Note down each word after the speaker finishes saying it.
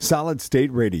Solid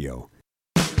State Radio.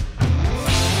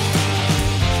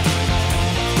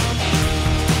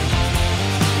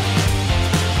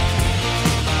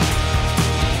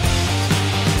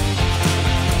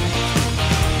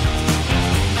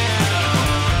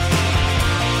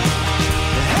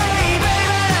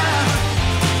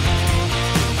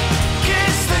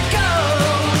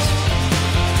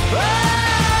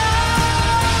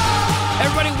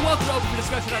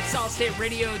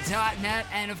 SolidStateRadio.net,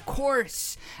 and of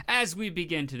course, as we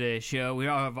begin today's show, we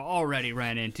have already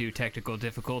ran into technical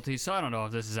difficulties, so I don't know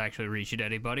if this has actually reached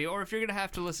anybody, or if you're going to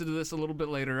have to listen to this a little bit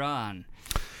later on.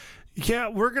 Yeah,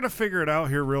 we're going to figure it out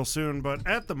here real soon, but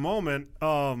at the moment,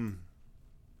 I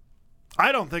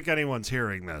don't think anyone's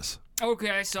hearing this.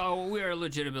 Okay, so we are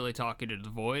legitimately talking to the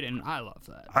void, and I love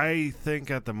that. I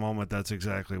think at the moment that's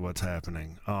exactly what's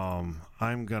happening.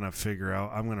 I'm going to figure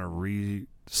out, I'm going to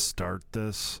restart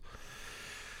this,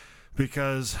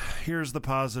 because here's the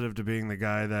positive to being the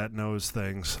guy that knows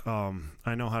things.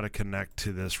 I know how to connect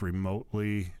to this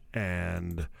remotely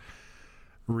and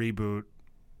reboot.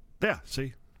 Yeah,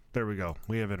 see? There we go.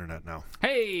 We have internet now.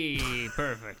 Hey,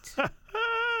 perfect.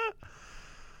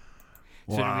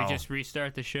 Wow. So do we just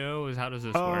restart the show? How does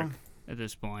this work at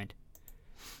this point?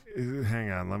 Hang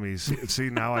on, let me see.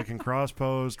 Now I can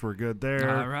cross-post. We're good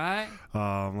there. All right.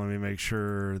 Let me make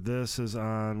sure this is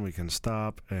on. We can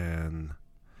stop and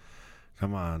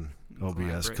come on.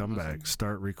 OBS, come back.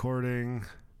 Start recording.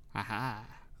 Aha.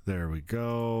 There we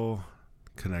go.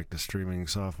 Connect to streaming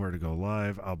software to go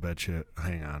live. I'll bet you.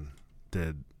 Hang on.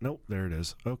 Nope, there it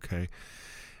is. Okay.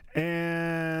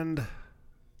 And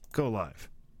go live.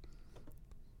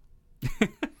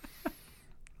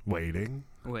 Waiting.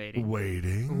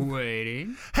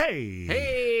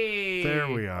 Hey. There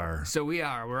we are. So we're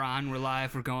on. We're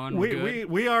live. We're going. We're good.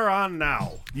 We are on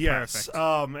now. Yes.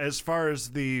 Perfect. As far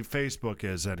as the Facebook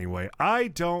is anyway. I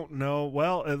don't know.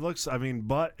 Well, it looks.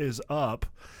 Butt is up.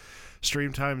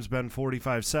 Stream time's been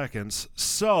 45 seconds.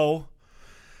 So,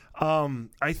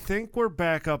 I think we're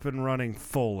back up and running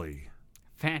fully.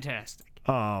 Fantastic.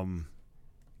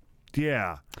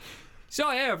 Yeah. So,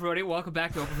 hey, everybody. Welcome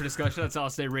back to Open for Discussion on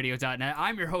SolidStateRadio.net.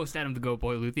 I'm your host, Adam the Goat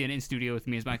Boy Luthi, and in studio with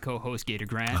me is my co-host, Gator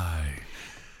Grant.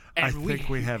 I think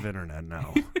we have internet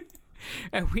now.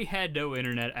 And we had no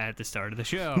internet at the start of the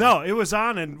show. No, it was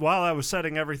on, and while I was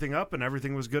setting everything up, and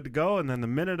everything was good to go, and then the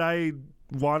minute I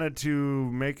wanted to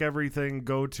make everything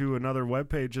go to another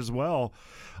webpage as well,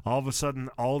 all of a sudden,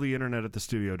 all the internet at the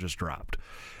studio just dropped.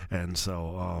 And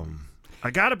so,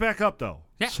 I got it back up, though.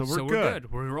 Yeah, so we're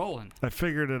good. We're rolling. I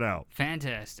figured it out.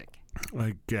 Fantastic.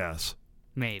 I guess.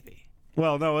 Maybe.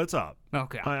 Well, no, it's up.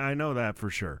 Okay. I know that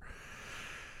for sure.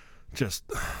 Just.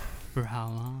 For how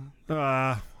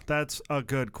long? That's a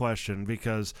good question,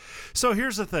 because so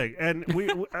here's the thing, and we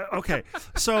okay,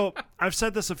 so I've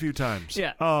said this a few times.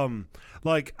 Yeah.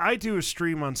 Like I do a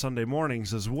stream on Sunday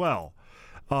mornings as well.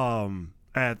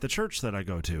 At the church that I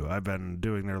go to. I've been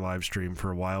doing their live stream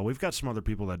for a while. We've got some other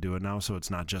people that do it now, so it's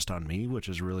not just on me, which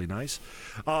is really nice.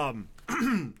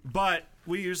 But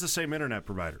we use the same internet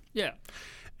provider. Yeah.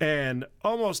 And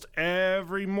almost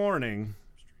every morning,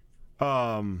 we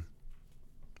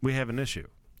have an issue.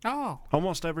 Oh.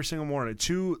 Almost every single morning,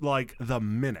 to like the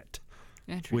minute,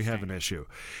 we have an issue.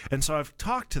 And so I've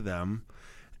talked to them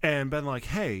and been like,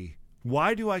 hey,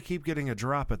 why do I keep getting a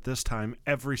drop at this time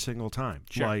every single time?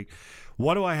 Sure. Like,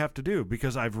 what do I have to do?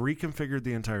 Because I've reconfigured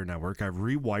the entire network. I've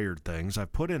rewired things.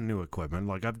 I've put in new equipment.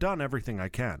 Like, I've done everything I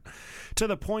can. To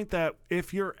the point that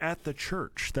if you're at the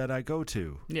church that I go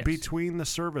to, yes, between the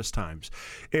service times,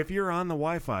 if you're on the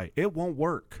Wi-Fi, it won't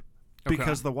work. Okay.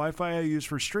 Because the Wi-Fi I use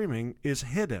for streaming is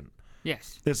hidden.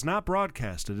 Yes. It's not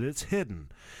broadcasted. It's hidden.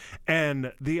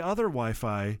 And the other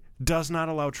Wi-Fi does not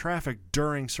allow traffic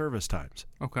during service times.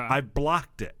 Okay. I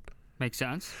blocked it. Makes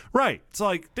sense. Right. It's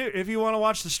like, dude, if you want to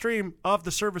watch the stream of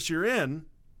the service you're in,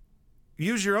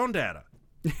 use your own data.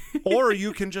 Or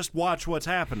you can just watch what's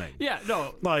happening. Yeah,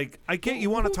 no. Like, I get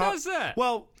you want to talk. Who does that?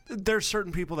 Well, there's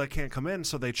certain people that can't come in,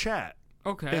 so they chat.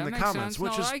 Okay, in the comments, sense.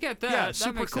 which is I get that. Yeah, that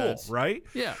super makes cool, sense. right?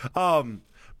 Yeah.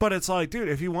 But it's like, dude,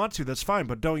 if you want to, that's fine,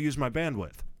 but don't use my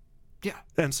bandwidth. Yeah.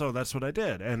 And so that's what I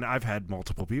did. And I've had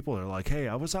multiple people that are like, hey,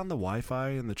 I was on the Wi-Fi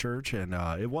in the church and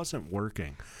it wasn't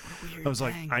working. What a weird I was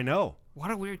thing. like, I know. What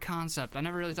a weird concept. I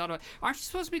never really thought about it. Aren't you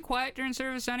supposed to be quiet during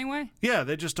service anyway? Yeah,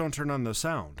 they just don't turn on the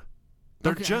sound.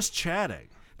 They're Okay. just chatting.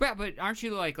 Yeah, but aren't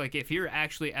you like if you're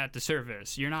actually at the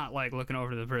service, you're not like looking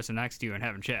over to the person next to you and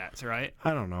having chats, right?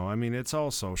 I don't know. I mean, it's all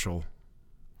social.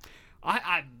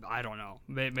 I don't know.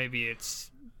 Maybe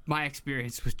it's my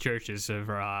experience with churches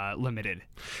are limited.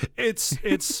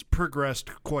 It's progressed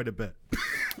quite a bit.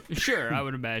 Sure, I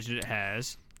would imagine it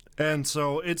has. And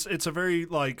so it's a very,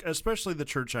 like, especially the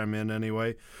church I'm in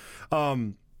anyway,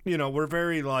 we're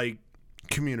very, like,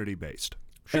 community based.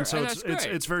 Sure, and so and that's great.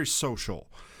 it's very social,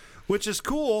 which is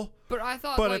cool. But I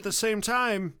thought, but at the same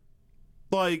time,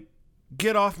 like,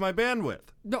 get off my bandwidth.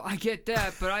 No, I get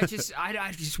that, but I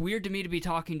just weird to me to be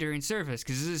talking during service,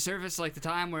 because this is a service like the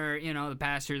time where, the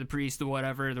pastor, the priest, the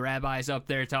whatever, the rabbi's up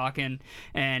there talking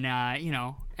and,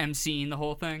 emceeing the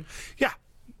whole thing. Yeah.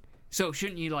 So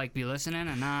shouldn't you, like, be listening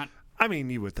and not? I mean,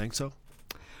 you would think so.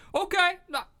 Okay.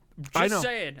 No, I know.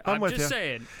 saying. I'm with just you.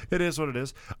 saying. It is what it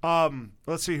is.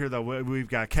 Let's see here, though. We've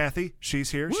got Kathy.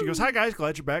 She's here. Woo. She goes, "Hi, guys.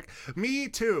 Glad you're back." Me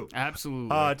too.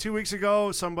 Absolutely. 2 weeks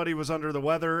ago, somebody was under the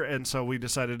weather, and so we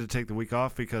decided to take the week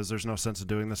off because there's no sense of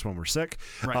doing this when we're sick,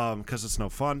 because it's no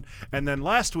fun. And then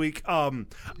last week,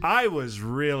 I was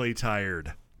really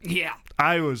tired. Yeah.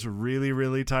 I was really,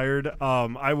 really tired.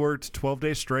 I worked 12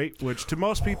 days straight, which to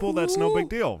most people, that's no big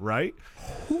deal, right?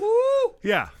 Woo!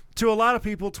 Yeah. To a lot of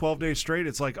people, 12 days straight,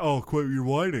 it's like, oh, quit your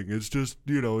whining. It's just,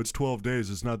 it's 12 days.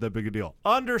 It's not that big a deal.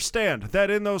 Understand that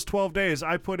in those 12 days,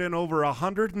 I put in over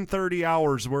 130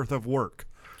 hours worth of work.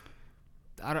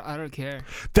 I don't care.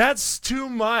 That's too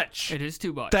much. It is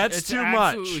too much. It's too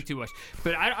much. Absolutely too much.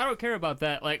 But I don't care about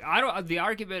that. Like, the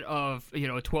argument of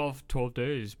 12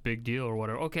 days, big deal or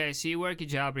whatever. Okay, so you work your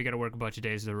job, but you got to work a bunch of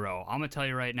days in a row. I'm gonna tell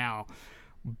you right now,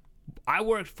 I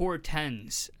worked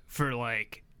 4/10s for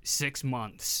like 6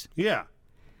 months. Yeah.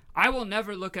 I will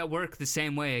never look at work the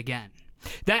same way again.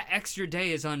 That extra day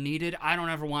is unneeded. I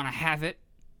don't ever want to have it.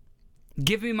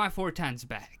 Give me my 4/10s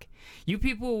back. You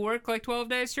people who work like 12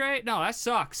 days straight? No, that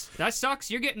sucks. That sucks.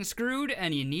 You're getting screwed,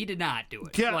 and you need to not do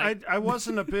it. Yeah, I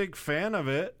wasn't a big fan of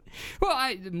it.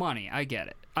 Well, money. I get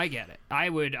it. I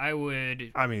would.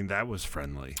 I mean, that was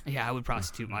friendly. Yeah, I would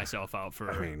prostitute myself out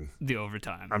for the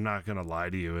overtime. I'm not going to lie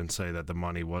to you and say that the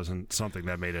money wasn't something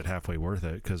that made it halfway worth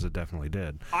it, because it definitely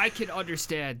did. I can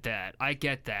understand that. I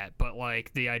get that. But,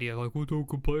 like, the idea of, like, well, don't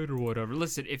complain or whatever.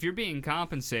 Listen, if you're being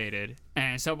compensated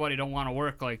and somebody don't want to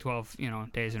work, like, 12,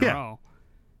 days in a row,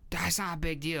 that's not a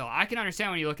big deal. I can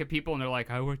understand when you look at people and they're like,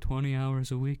 I worked 20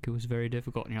 hours a week. It was very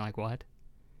difficult. And you're like, what?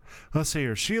 Let's see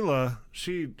here. Sheila,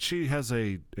 she has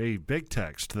a big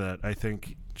text that I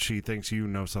think she thinks you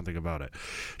know something about it.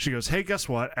 She goes, "Hey, guess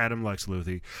what? Adam Lex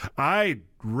Luthie. I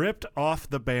ripped off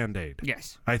the Band-Aid."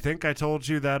 Yes. I think I told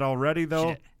you that already,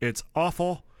 though. It's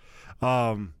awful.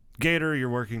 Gator, you're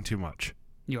working too much.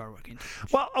 You are working too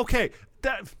much. Well, okay.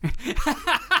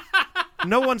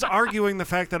 No one's arguing the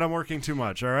fact that I'm working too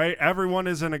much, all right? Everyone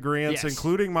is in agreement,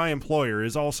 including my employer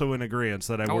is also in agreement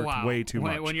that I worked way too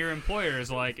much. When your employer is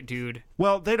like, dude.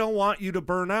 Well, they don't want you to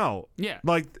burn out. Yeah.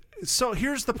 Like, so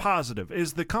here's the positive,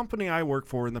 is the company I work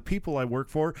for and the people I work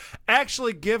for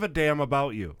actually give a damn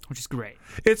about you. Which is great.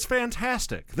 It's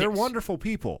fantastic. They're wonderful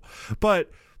people.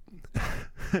 But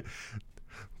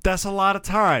that's a lot of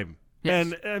time.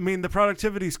 Yes. And, I mean, the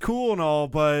productivity's cool and all,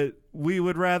 but we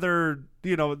would rather,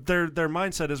 their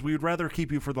mindset is we would rather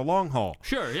keep you for the long haul.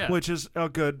 Sure, yeah. Which is a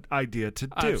good idea to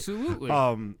do. Absolutely.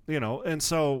 And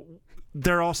so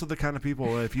they're also the kind of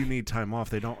people, if you need time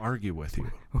off, they don't argue with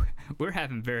you. We're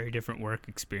having very different work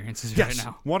experiences right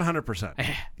now. 100%.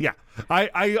 Yeah.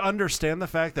 I understand the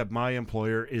fact that my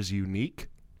employer is unique.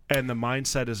 And the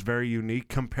mindset is very unique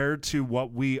compared to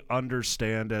what we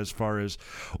understand as far as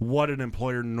what an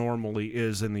employer normally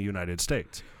is in the United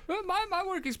States. Well, my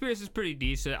work experience is pretty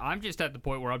decent. I'm just at the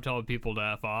point where I'm telling people to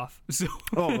F off. So,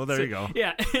 well, there you go.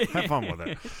 Yeah. Have fun with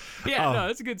it. Yeah, no,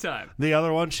 it's a good time. The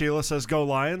other one, Sheila says, "Go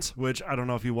Lions," which I don't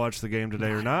know if you watched the game today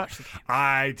or not.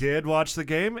 I did watch the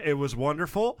game. It was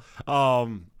wonderful.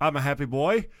 I'm a happy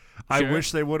boy. I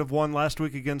wish they would have won last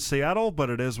week against Seattle, but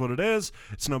it is what it is.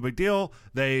 It's no big deal.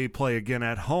 They play again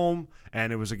at home,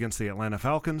 and it was against the Atlanta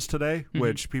Falcons today,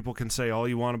 which people can say all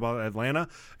you want about Atlanta.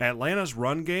 Atlanta's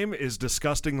run game is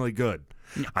disgustingly good.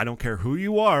 Yeah. I don't care who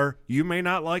you are. You may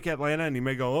not like Atlanta, and you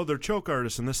may go, oh, they're choke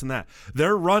artists and this and that.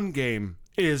 Their run game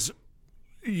is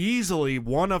easily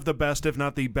one of the best, if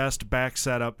not the best, back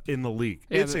setup in the league.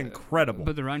 Yeah, it's incredible.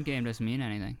 But the run game doesn't mean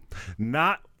anything.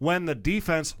 Not when the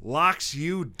defense locks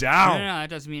you down. No, it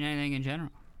doesn't mean anything in general.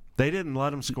 They didn't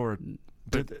let them score.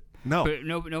 No. But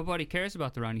nobody cares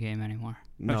about the run game anymore.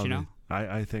 Don't you know?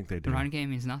 I think they do. The run game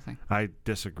means nothing. I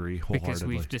disagree wholeheartedly. Because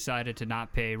we've decided to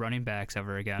not pay running backs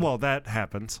ever again. Well, that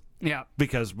happens. Yeah.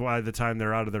 Because by the time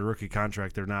they're out of their rookie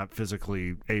contract, they're not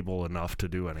physically able enough to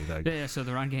do anything. Yeah, so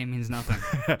the run game means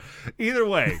nothing. Either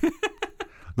way,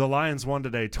 the Lions won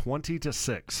today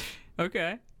 20-6.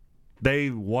 Okay. They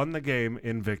won the game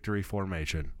in victory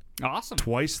formation. Awesome.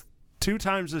 Twice 2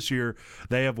 times this year,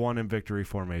 they have won in victory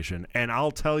formation. And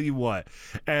I'll tell you what,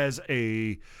 as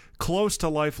a close to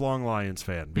lifelong Lions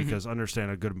fan, because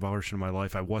understand a good portion of my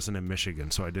life, I wasn't in Michigan,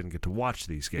 so I didn't get to watch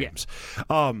these games.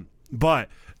 Yeah. But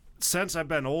since I've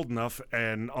been old enough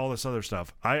and all this other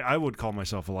stuff, I would call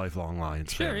myself a lifelong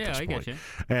Lions fan. Sure, yeah, I get you.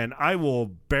 And I will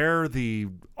bear the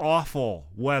awful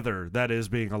weather that is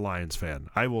being a Lions fan.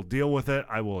 I will deal with it.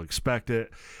 I will expect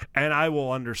it. And I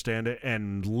will understand it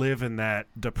and live in that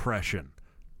depression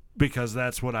because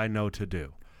that's what I know to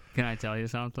do. Can I tell you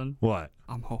something? What?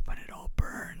 I'm hoping it all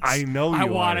burns. I know you I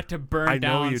want it to burn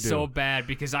down you so bad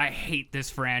because I hate this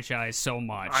franchise so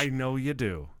much. I know you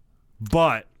do.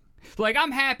 But like,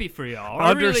 I'm happy for y'all.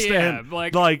 I really am.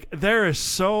 Like, there is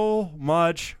so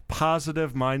much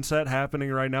positive mindset happening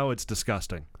right now. It's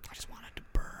disgusting. I just want it to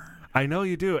burn. I know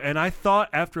you do. And I thought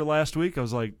after last week, I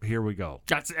was like, here we go.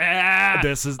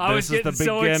 This is the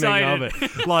beginning of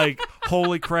it. Like,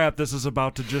 holy crap, this is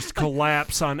about to just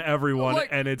collapse on everyone,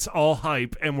 and it's all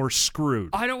hype, and we're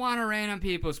screwed. I don't want to rain on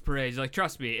people's parades. Like,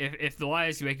 trust me, if the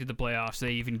Lions make it to the playoffs,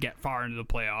 they even get far into the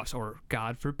playoffs, or,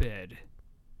 God forbid,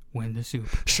 win the Super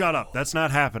Bowl. Shut up. That's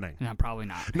not happening. No, probably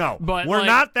not. No, but we're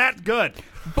not that good.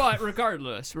 But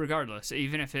regardless,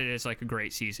 even if it is like a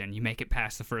great season, you make it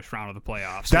past the first round of the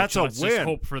playoffs. That's a win. Just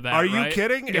hope for that. Are you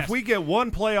kidding? Yes. If we get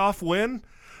one playoff win,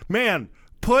 man,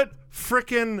 put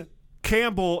frickin'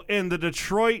 Campbell in the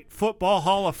Detroit Football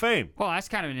Hall of Fame. Well, that's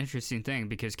kind of an interesting thing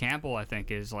because Campbell, I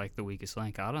think, is like the weakest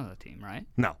link out on the team, right?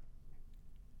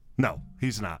 No,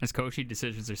 he's not. His coaching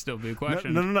decisions are still being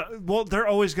questioned. No. Well, they're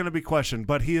always going to be questioned,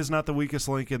 but he is not the weakest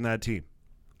link in that team.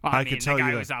 Well, I mean, can tell you the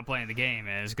guy that. who's not playing the game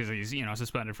is because he's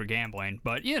suspended for gambling.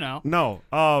 But no.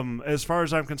 As far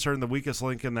as I'm concerned, the weakest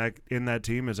link in that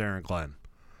team is Aaron Glenn.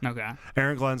 Okay.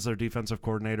 Aaron Glenn's their defensive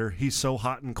coordinator. He's so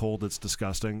hot and cold, it's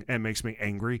disgusting and makes me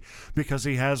angry because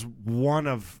he has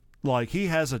he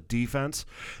has a defense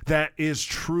that is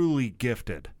truly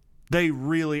gifted. They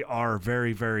really are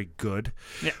very, very good.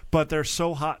 Yeah. But they're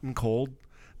so hot and cold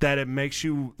that it makes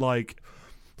you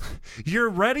you're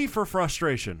ready for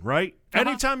frustration, right?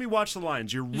 Anytime you watch the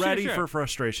Lions, you're ready for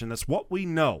frustration. That's what we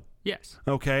know. Yes.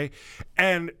 Okay?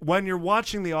 And when you're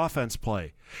watching the offense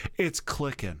play, it's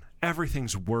clicking.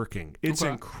 Everything's working. It's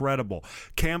incredible.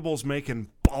 Campbell's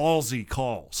making ballsy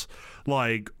calls,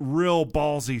 like real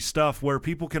ballsy stuff where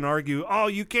people can argue, oh,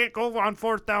 you can't go on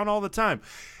 4th down all the time.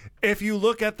 If you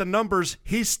look at the numbers,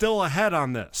 he's still ahead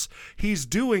on this. He's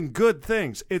doing good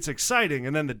things. It's exciting.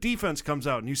 And then the defense comes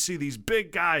out, and you see these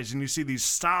big guys, and you see these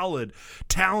solid,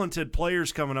 talented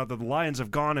players coming out that the Lions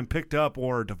have gone and picked up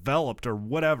or developed or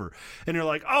whatever. And you're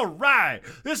like, all right,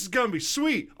 this is going to be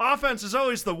sweet. Offense is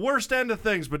always the worst end of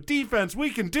things, but defense,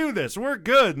 we can do this. We're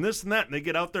good, and this and that. And they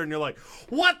get out there, and you're like,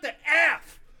 what the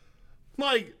F?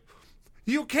 Like,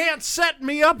 you can't set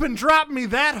me up and drop me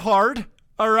that hard,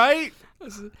 all right?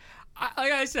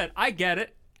 Like I said, I get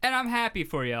it, and I'm happy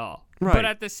for y'all. Right. But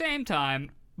at the same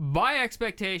time, my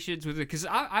expectations with it, because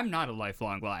I'm not a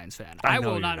lifelong Lions fan. I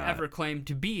will not ever claim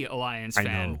to be a Lions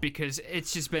fan because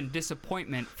it's just been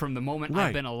disappointment from the moment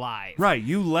I've been alive. Right.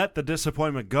 You let the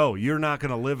disappointment go. You're not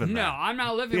going to live in that. No, I'm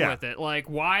not living with it. Like,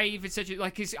 why even such a...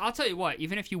 Like, cause I'll tell you what,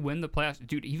 even if you win the playoffs...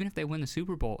 Dude, even if they win the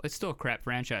Super Bowl, it's still a crap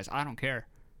franchise. I don't care.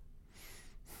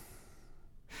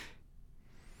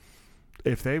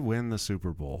 If they win the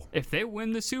Super Bowl...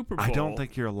 I don't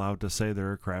think you're allowed to say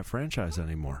they're a crap franchise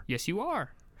anymore. Yes, you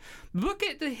are. Look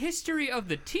at the history of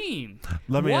the team.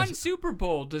 One Super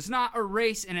Bowl does not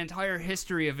erase an entire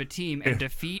history of a team and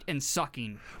defeat and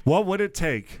sucking. What would it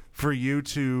take for you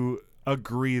to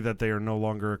agree that they are no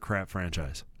longer a crap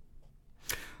franchise?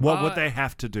 What would they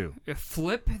have to do?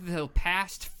 Flip the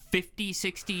past 50,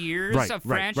 60 years of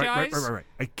franchise? Right.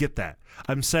 I get that.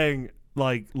 I'm saying...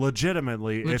 Like,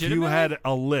 legitimately, if you had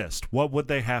a list, what would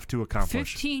they have to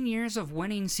accomplish? 15 years of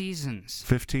winning seasons.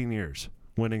 15 years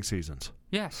winning seasons.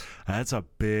 Yes. That's a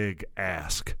big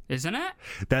ask. Isn't it?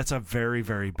 That's a very,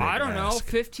 very big ask. I don't know.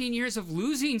 15 years of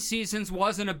losing seasons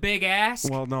wasn't a big ask.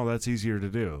 Well, no, that's easier to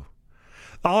do.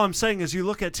 All I'm saying is you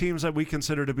look at teams that we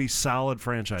consider to be solid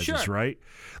franchises, right?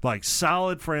 Like,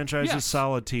 solid franchises,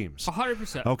 solid teams.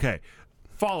 100%. Okay.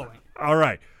 Following. All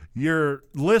right. Your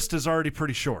list is already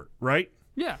pretty short, right?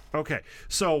 Yeah. Okay.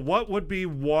 So what would be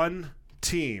one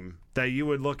team that you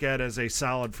would look at as a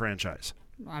solid franchise?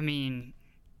 I mean...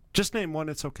 Just name one.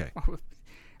 It's okay.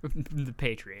 The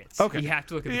Patriots. Okay. You have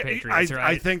to look at the Patriots,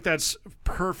 right? I think that's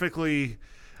perfectly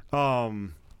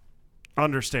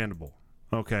understandable.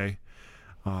 Okay.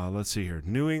 Let's see here.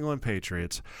 New England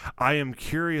Patriots. I am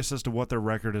curious as to what their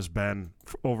record has been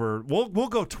over... We'll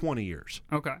go 20 years.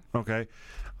 Okay. Okay.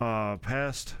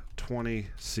 Past 20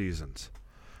 seasons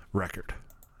record.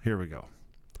 Here we go.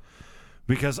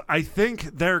 Because I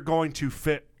think they're going to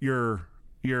fit your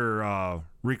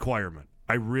requirement.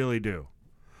 I really do.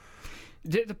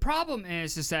 The problem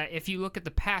is that if you look at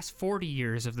the past 40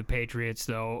 years of the Patriots,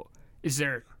 though, is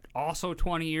there also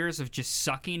 20 years of just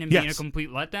sucking and being a complete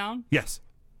letdown? Yes,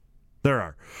 there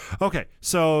are. Okay,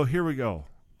 so here we go.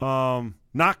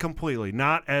 Not completely,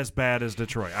 not as bad as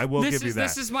Detroit. I will give you that.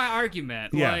 This is my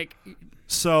argument. Yeah. Like,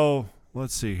 so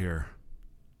let's see here.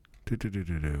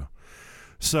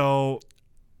 So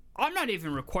I'm not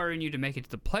even requiring you to make it to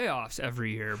the playoffs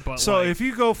every year, but so if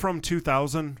you go from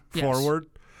 2000 forward,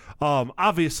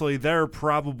 obviously they're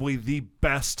probably the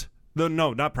best.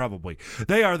 No, not probably.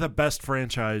 They are the best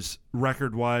franchise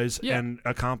record-wise and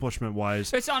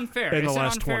accomplishment-wise. It's unfair. In the it's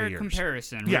last an unfair 20 years.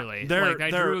 comparison, Yeah, really. they're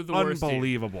drew the worst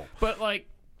unbelievable. team. But like,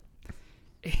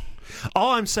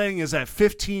 all I'm saying is that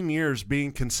 15 years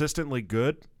being consistently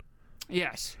good,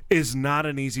 yes, is not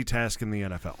an easy task in the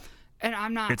NFL. And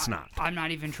It's not. I'm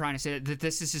not even trying to say that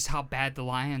this is just how bad the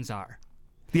Lions are.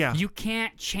 Yeah. You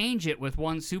can't change it with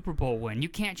one Super Bowl win. You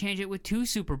can't change it with 2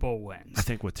 Super Bowl wins. I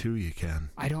think with 2 you can.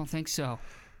 I don't think so.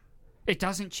 It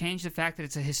doesn't change the fact that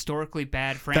it's a historically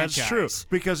bad franchise. That's true.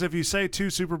 Because if you say 2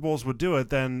 Super Bowls would do it,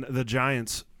 then the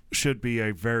Giants should be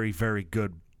a very, very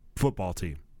good football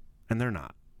team. And they're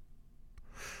not.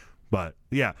 But,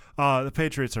 yeah, the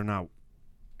Patriots are not.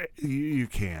 You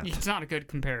can't. It's not a good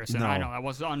comparison. No. I know. That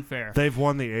was unfair. They've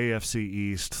won the AFC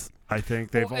East. I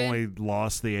think they've only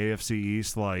lost the AFC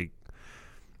East like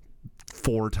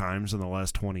 4 times in the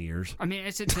last 20 years. I mean,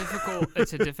 it's a difficult thing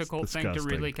to disgusting.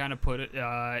 really kind of put it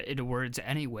into words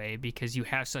anyway, because you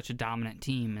have such a dominant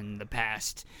team in the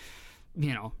past,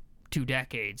 2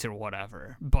 decades or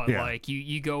whatever. But like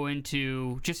you go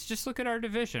into just look at our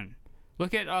division.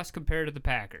 Look at us compared to the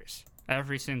Packers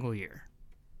every single year.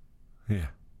 Yeah.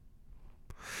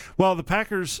 Well, the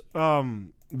Packers,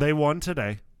 they won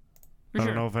today. I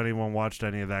don't know if anyone watched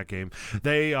any of that game.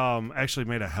 They actually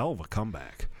made a hell of a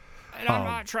comeback. And I'm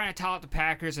not trying to tout the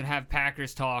Packers and have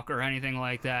Packers talk or anything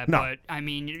like that. No. But I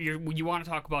mean, you want to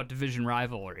talk about division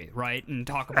rivalry, right? And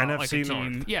talk about NFC like a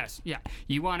team. North. Yes, yeah.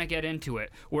 You want to get into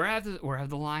it. Where have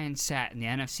the Lions sat in the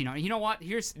NFC North? You know what?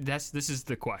 This is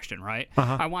the question, right?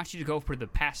 I want you to go for the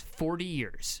past 40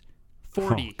 years.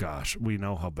 40. Oh, gosh. We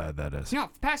know how bad that is. No,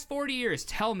 past 40 years.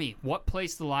 Tell me what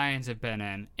place the Lions have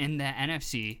been in the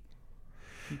NFC.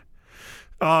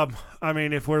 I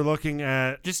mean, if we're looking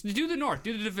at... Just do the North.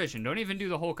 Do the division. Don't even do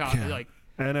the whole conference. Yeah. Like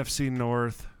NFC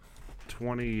North,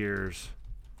 20 years.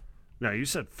 No, you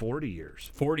said 40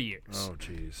 years. 40 years. Oh,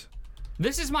 jeez.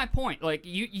 This is my point. Like,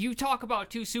 you talk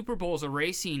about 2 Super Bowls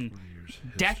erasing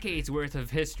decades worth of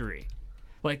history.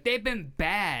 Like, they've been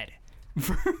bad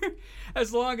for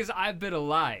as long as I've been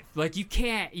alive. Like, you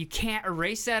can't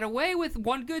erase that away with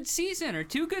 1 good season or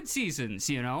 2 good seasons,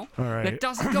 All right. That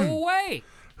doesn't go away.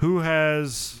 Who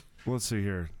has... Let's see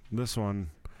here. This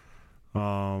one.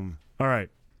 All right.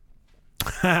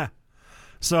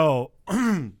 So,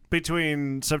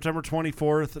 between September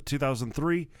 24th,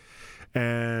 2003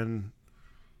 and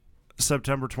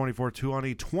September 24th,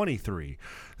 2023,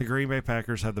 the Green Bay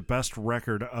Packers had the best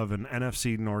record of an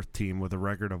NFC North team with a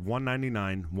record of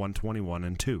 199, 121,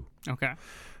 and 2. Okay.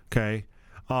 Okay.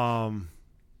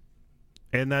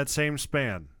 In that same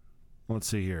span, let's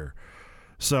see here.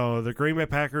 So the Green Bay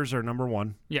Packers are number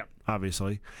 1. Yep.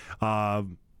 Obviously.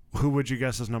 Who would you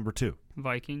guess is number 2?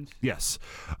 Vikings. Yes.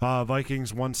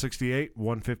 Vikings 168,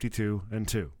 152, and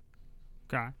 2.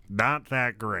 Okay. Not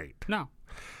that great. No.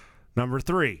 Number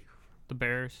 3. The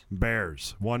Bears.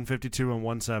 Bears 152 and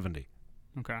 170.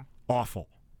 Okay. Awful.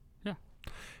 Yeah.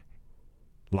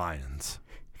 Lions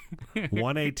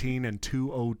 118 and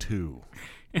 202.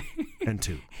 And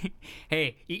 2.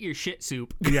 Hey, eat your shit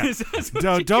soup. Yeah.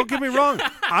 Don't get me wrong.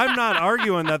 I'm not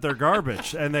arguing that they're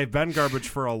garbage, and they've been garbage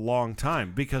for a long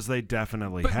time, because they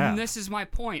definitely have. This is my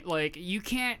point. Like, you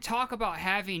can't talk about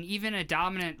having even a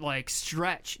dominant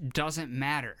stretch. Doesn't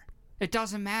matter. It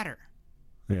doesn't matter.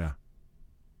 Yeah.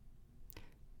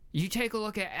 You take a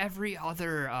look at every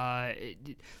other.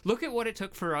 Look at what it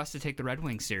took for us to take the Red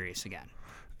Wings serious again.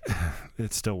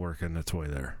 It's still working its way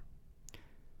there.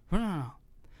 No.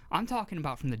 I'm talking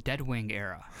about from the Dead Wing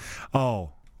era.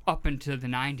 Oh. Up into the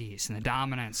 90s and the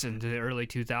dominance into the early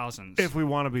 2000s. If we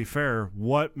want to be fair,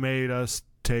 what made us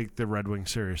take the Red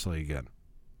Wings seriously again?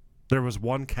 There was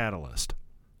one catalyst.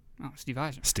 Oh, Steve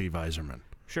Yzerman. Steve Yzerman.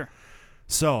 Sure.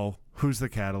 So, who's the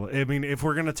catalyst? I mean, if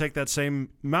we're going to take that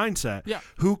same mindset,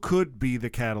 who could be the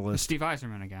catalyst? Steve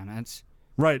Yzerman again. It's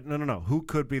right. No. Who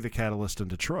could be the catalyst in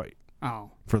Detroit?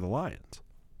 Oh. For the Lions?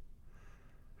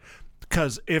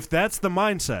 Because if that's the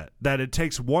mindset, that it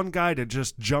takes one guy to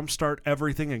just jumpstart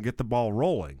everything and get the ball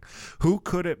rolling, who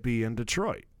could it be in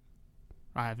Detroit?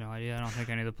 I have no idea. I don't think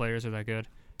any of the players are that good.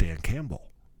 Dan Campbell.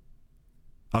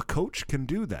 A coach can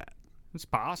do that. It's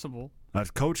possible. A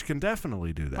coach can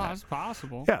definitely do that. Oh, it's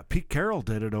possible. Yeah, Pete Carroll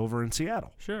did it over in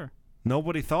Seattle. Sure.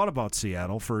 Nobody thought about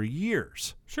Seattle for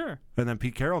years. Sure. And then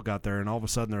Pete Carroll got there, and all of a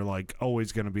sudden they're like,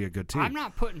 always going to be a good team. I'm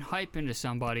not putting hype into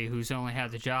somebody who's only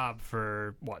had the job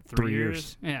for, what, 3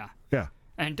 years? Yeah. Yeah.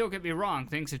 And don't get me wrong,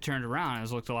 things have turned around.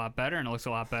 It's looked a lot better, and it looks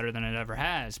a lot better than it ever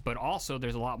has. But also,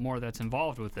 there's a lot more that's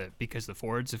involved with it because the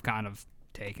Fords have kind of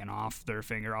taken off their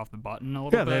finger off the button a little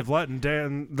bit. Yeah,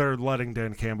 they're letting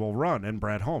Dan Campbell run and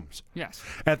Brad Holmes. Yes.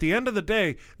 At the end of the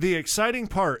day, the exciting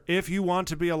part, if you want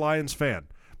to be a Lions fan,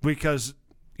 because,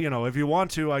 if you want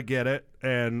to, I get it,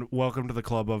 and welcome to the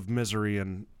club of misery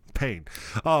and pain.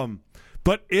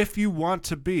 But if you want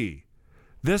to be,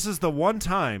 this is the one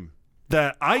time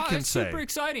that I can it's say. Super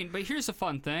exciting, but here's a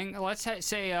fun thing. Let's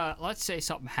say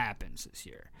something happens this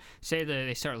year. Say that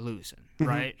they start losing,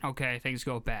 right? Okay, things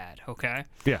go bad. Okay.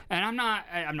 Yeah. And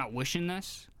I'm not wishing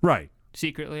this. Right.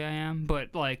 Secretly, I am, but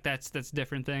that's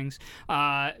different things.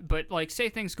 But say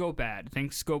things go bad,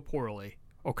 things go poorly.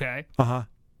 Okay.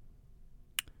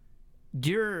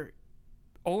 Your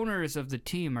owners of the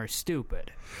team are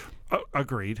stupid.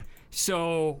 Agreed.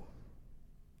 So,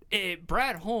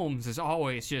 Brad Holmes is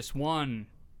always just one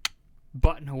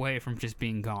button away from just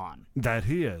being gone. That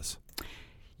he is.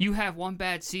 You have one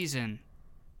bad season,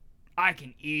 I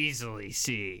can easily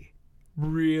see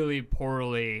really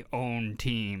poorly owned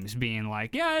teams being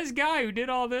like, yeah, this guy who did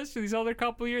all this for these other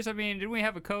couple years, I mean, didn't we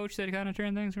have a coach that kind of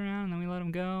turned things around and then we let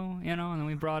him go, and then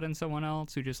we brought in someone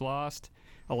else who just lost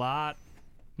a lot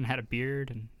and had a beard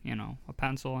and, a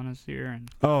pencil in his ear and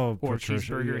or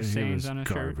cheeseburger stains on his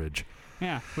garbage. shirt.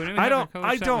 Yeah. I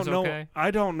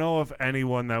don't know if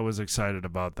anyone that was excited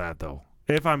about that, though,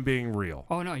 if I'm being real.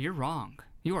 Oh, no, you're wrong.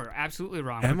 You are absolutely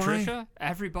wrong. Am Patricia,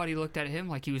 everybody looked at him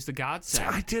like he was the godsend.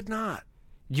 I did not.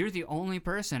 You're the only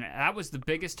person. That was the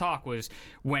biggest talk, was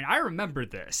when I remember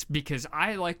this, because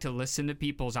I like to listen to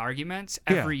people's arguments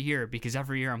every year, because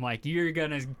every year I'm like,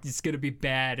 it's going to be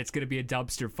bad. It's going to be a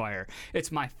dumpster fire.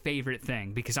 It's my favorite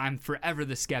thing, because I'm forever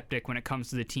the skeptic when it comes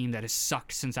to the team that has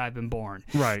sucked since I've been born.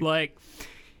 Right. Like,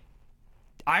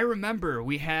 I remember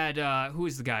we had, who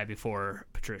was the guy before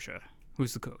Patricia?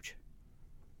 Who's the coach?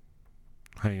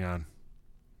 Hang on.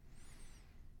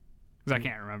 Because I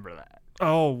can't remember that.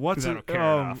 Oh, what's it?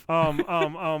 Oh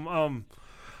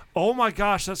my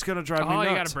gosh, that's gonna drive me nuts. Oh,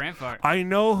 you got a brain fart. I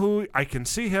know who. I can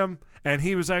see him, and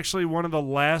he was actually one of the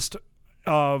last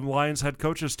Lions head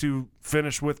coaches to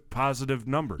finish with positive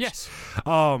numbers. Yes.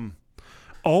 Oh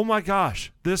my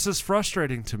gosh, this is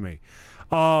frustrating to me.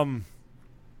 Oh,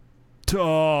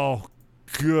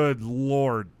 good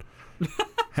Lord.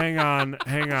 Hang on.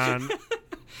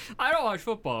 I don't watch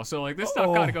football, so this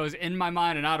stuff kind of goes in my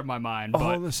mind and out of my mind.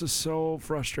 But... Oh, this is so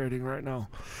frustrating right now.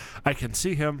 I can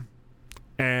see him,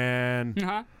 and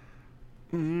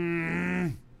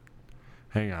hang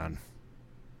on,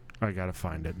 I gotta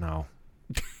find it now.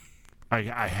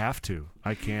 I have to.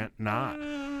 I can't not.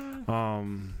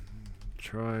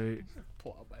 Troy.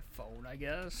 Pull out my phone, I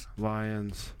guess.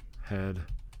 Lions head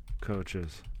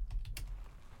coaches.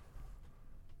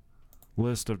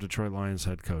 List of Detroit Lions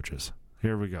head coaches.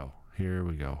 Here we go.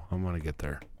 I'm going to get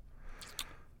there.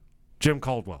 Jim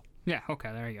Caldwell. Yeah,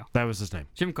 okay, there you go. That was his name.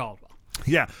 Jim Caldwell.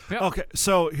 Yeah. Yep. Okay,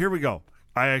 so here we go.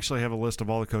 I actually have a list of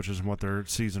all the coaches and what their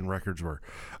season records were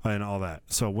and all that.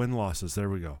 So win-losses, there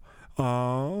we go.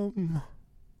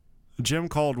 Jim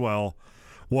Caldwell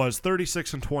was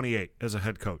 36-28 as a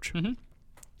head coach. Mm-hmm.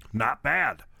 Not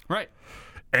bad. Right.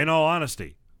 In all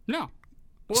honesty. No.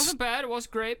 It wasn't bad. It was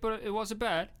great, but it wasn't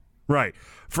bad. Right.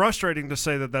 Frustrating to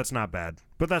say that that's not bad,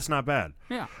 but that's not bad.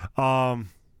 Yeah.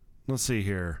 Let's see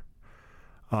here.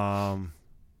 That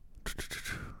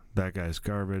guy's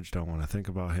garbage. Don't want to think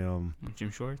about him. Jim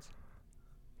Schwartz?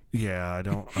 Yeah,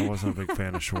 I wasn't a big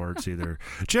fan of Schwartz either.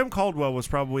 Jim Caldwell was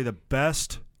probably the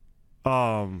best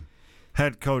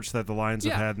head coach that the Lions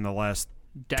have had in the last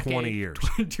 20 years.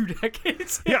 2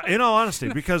 decades? Yeah, in all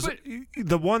honesty, because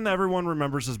the one that everyone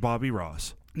remembers is Bobby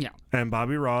Ross. Yeah. And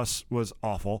Bobby Ross was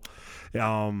awful.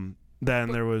 Then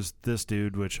there was this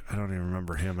dude, which I don't even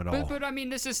remember him at all. But I mean,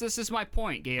 this is my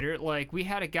point, Gator. We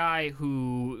had a guy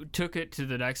who took it to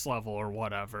the next level or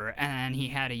whatever, and he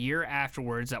had a year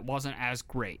afterwards that wasn't as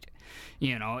great.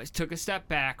 It took a step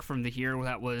back from the year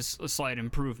that was a slight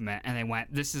improvement, and they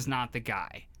went, this is not the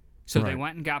guy. So Right. they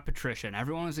went and got Patricia, and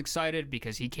everyone was excited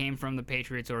because he came from the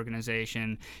Patriots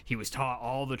organization. He was taught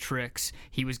all the tricks.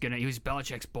 He was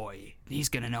Belichick's boy. He's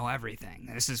gonna know everything.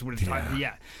 This is what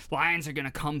Lions are gonna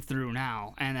come through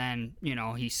now. And then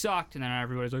he sucked, and then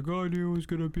everybody's like, "Oh, I knew it was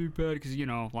gonna be bad," because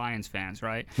Lions fans,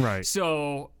 right? Right.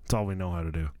 So that's all we know how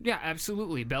to do. yeah,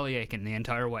 absolutely, belly aching the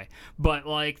entire way. But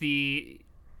like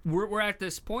we're at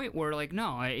this point where, like,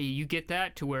 no, you get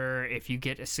that to where if you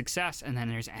get a success and then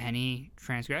there's any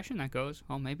transgression that goes,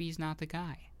 oh, maybe he's not the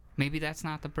guy. Maybe that's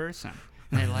not the person.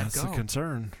 And they let go. That's the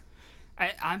concern.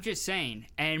 I'm just saying.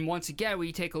 And once again, when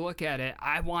you take a look at it,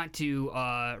 I want to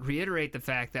reiterate the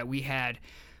fact that we had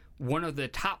one of the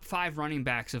top 5 running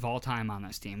backs of all time on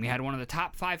this team. We had one of the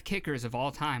top 5 kickers of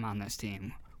all time on this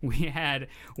team. We had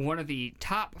one of the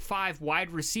top 5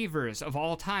 wide receivers of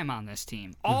all time on this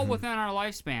team, all within our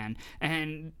lifespan,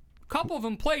 and a couple of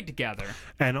them played together.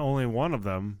 And only one of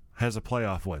them has a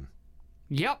playoff win.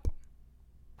 Yep.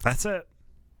 That's it.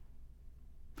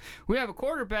 We have a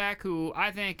quarterback who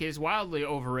I think is wildly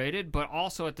overrated, but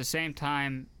also at the same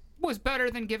time was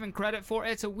better than given credit for.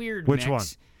 It's a weird Which mix. one?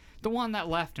 The one that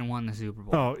left and won the Super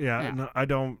Bowl. Oh, yeah. No, I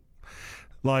don't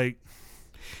like...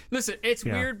 Listen, it's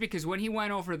weird because when he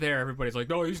went over there, everybody's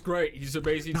like, "Oh, he's great. He's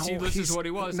amazing. No, See, this is what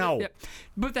he was." No. Yeah.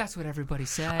 But that's what everybody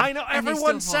said. I know. and they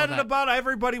Everyone still said follow it that. about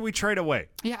everybody we trade away.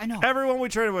 Yeah, I know. Everyone we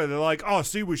trade away, they're like, "Oh,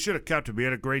 see, we should have kept him. He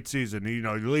had a great season. You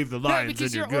leave the Yeah, Lions because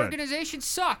and you're your good." organization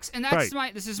sucks, and that's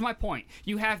Right. this is my point.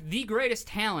 You have the greatest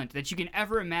talent that you can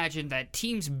ever imagine that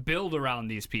teams build around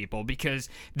these people because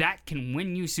that can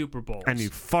win you Super Bowls. And you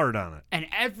fart on it. And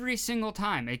every single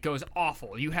time it goes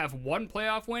awful. You have one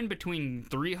playoff win between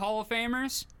 3 Hall of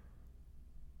Famers.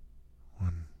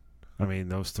 I mean,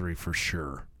 those 3 for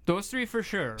sure. Those 3 for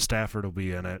sure. Stafford will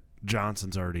be in it.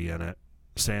 Johnson's already in it.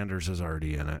 Sanders is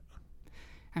already in it.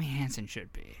 I mean, Hansen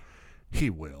should be. He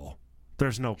will.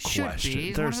 There's no Should question.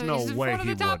 be. There's no he's way one of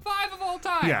he the top would. 5 of all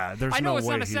time. Yeah, there's I know no it's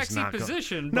way not a he's sexy not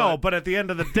position. No, but at the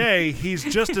end of the day, he's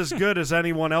just as good as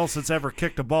anyone else that's ever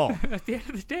kicked a ball. At the end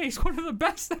of the day, he's one of the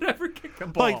best that ever kicked a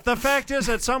ball. Like, the fact is,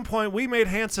 at some point, we made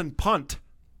Hansen punt.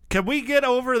 Can we get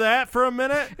over that for a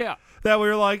minute? Yeah. That we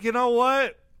were like, you know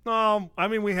what? I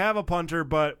mean, we have a punter,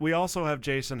 but we also have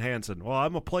Jason Hansen. Well,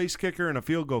 I'm a place kicker and a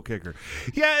field goal kicker.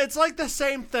 Yeah, it's like the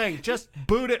same thing. Just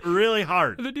boot it really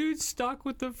hard. The dude's stuck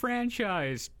with the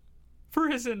franchise for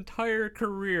his entire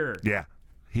career. Yeah,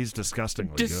 he's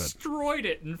disgustingly Destroyed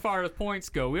it as far as points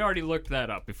go. We already looked that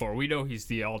up before. We know he's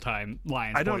the all-time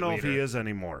Lions good. I don't know leader. if he is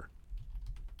anymore.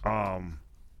 I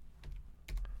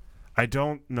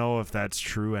don't know if that's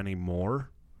true anymore.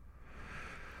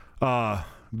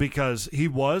 Because he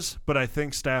was, but I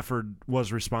think Stafford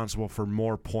was responsible for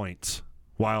more points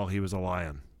while he was a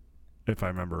Lion, if I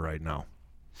remember right now.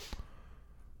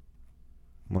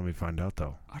 Let me find out,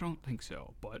 though. I don't think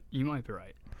so, but you might be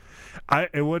right.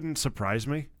 It wouldn't surprise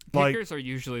me. Kickers are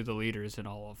usually the leaders in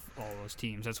all those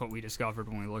teams. That's what we discovered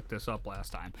when we looked this up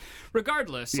last time.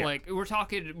 Regardless, like we're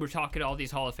talking all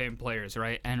these Hall of Fame players,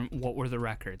 right? And what were the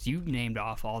records? You named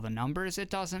off all the numbers. It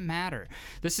doesn't matter.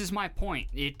 This is my point.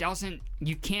 You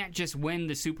can't just win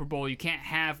the Super Bowl. You can't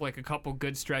have like a couple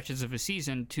good stretches of a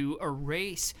season to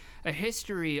erase a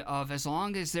history of as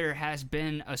long as there has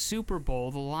been a Super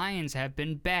Bowl, the Lions have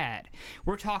been bad.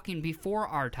 We're talking before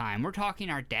our time. We're talking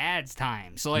our dad's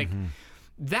time. So like.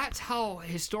 That's how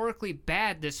historically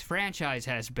bad this franchise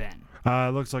has been.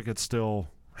 It looks like it's still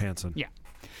Hansen. Yeah.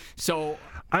 So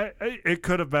it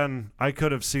could have been. I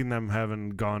could have seen them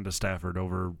having gone to Stafford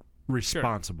over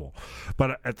responsible,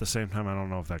 but at the same time, I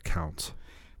don't know if that counts.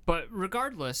 But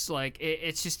regardless, like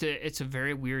it's a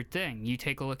very weird thing. You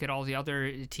take a look at all the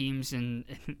other teams in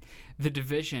the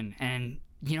division, and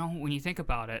when you think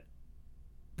about it,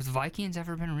 has the Vikings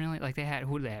ever been really like they had?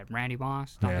 Who did they have? Randy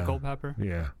Moss, Tommy Culpepper.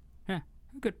 Yeah.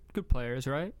 Good players,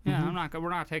 right? Yeah, we're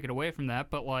not taking away from that,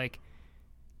 but like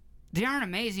they aren't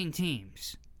amazing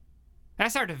teams.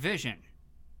 That's our division.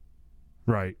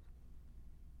 Right.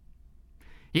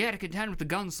 You had to contend with the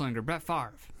gunslinger, Brett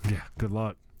Favre. Yeah, good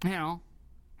luck. He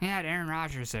had Aaron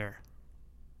Rodgers there.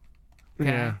 Okay?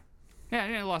 Yeah. Yeah,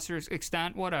 to a lesser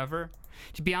extent, whatever.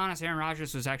 To be honest, Aaron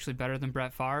Rodgers was actually better than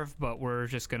Brett Favre, but we're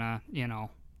just gonna,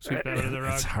 sweep that under the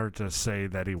rug. It's hard to say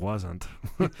that he wasn't.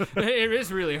 It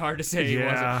is really hard to say he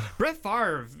Yeah. wasn't. Brett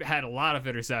Favre had a lot of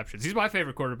interceptions. He's my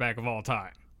favorite quarterback of all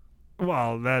time.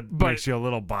 Well, that makes you a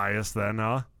little biased then,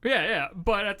 huh? Yeah.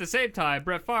 But at the same time,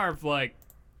 Brett Favre,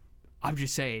 I'm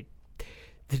just saying,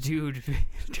 the dude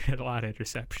had a lot of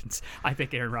interceptions. I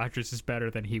think Aaron Rodgers is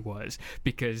better than he was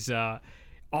because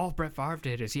all Brett Favre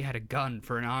did is he had a gun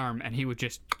for an arm and he would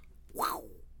just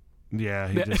Yeah,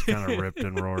 he just kind of ripped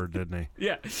and roared, didn't he?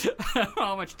 Yeah. I don't know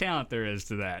how much talent there is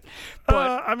to that.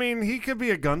 But I mean, he could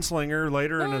be a gunslinger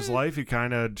later in his life. He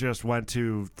kind of just went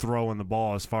to throwing the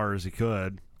ball as far as he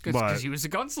could. Because he was a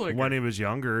gunslinger. When he was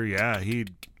younger, yeah, he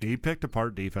picked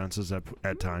apart defenses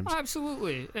at times.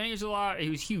 Absolutely. And he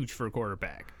was huge for a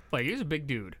quarterback. Like, he was a big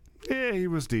dude. Yeah, he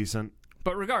was decent.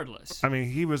 But regardless. I mean,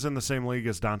 he was in the same league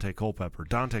as Dante Culpepper.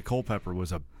 Dante Culpepper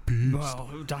was a beast.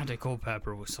 Well, Dante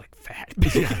Culpepper was, like, fat.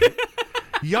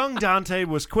 Young Dante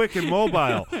was quick and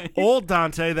mobile. Old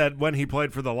Dante, that when he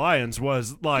played for the Lions,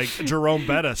 was like Jerome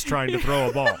Bettis trying to throw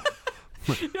a ball.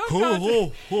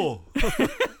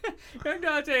 Young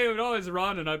Dante would always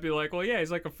run, and I'd be like, well, yeah,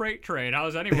 he's like a freight train. How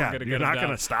is anyone going to get him down? You're not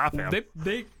going to stop him.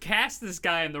 They cast this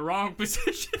guy in the wrong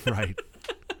position. Right.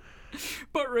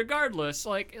 But regardless,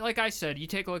 like I said, you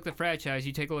take a look at the franchise,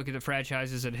 you take a look at the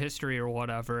franchises in history or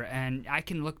whatever, and I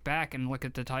can look back and look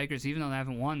at the Tigers, even though they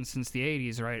haven't won since the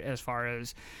 80s, right, as far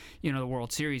as, the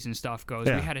World Series and stuff goes.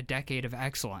 Yeah. We had a decade of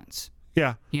excellence.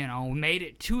 Yeah. We made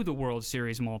it to the World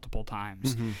Series multiple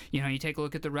times. Mm-hmm. You take a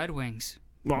look at the Red Wings.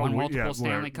 Won multiple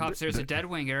Stanley Cups. There's a dead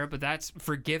wing era, but that's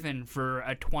forgiven for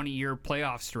a 20-year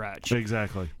playoff stretch.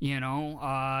 Exactly.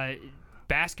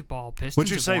 Basketball, Pistons. Would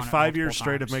you say 5 years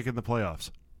straight of making the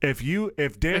playoffs?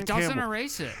 It doesn't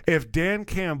erase it. If Dan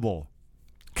Campbell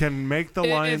can make the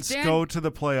Lions go to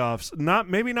the playoffs,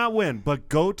 maybe not win, but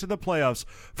go to the playoffs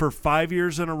for 5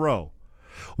 years in a row,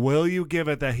 will you give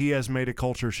it that he has made a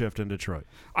culture shift in Detroit?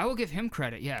 I will give him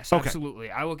credit, yes, okay. Absolutely.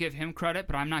 I will give him credit,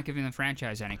 but I'm not giving the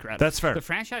franchise any credit. That's fair. The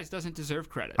franchise doesn't deserve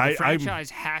credit. The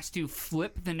franchise has to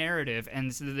flip the narrative,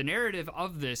 and the narrative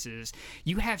of this is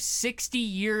you have 60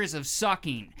 years of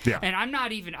sucking. Yeah. And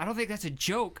I don't think that's a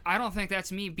joke. I don't think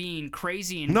that's me being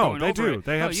crazy and no, going they over do. it.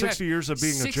 They have 60 years of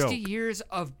being a joke. 60 years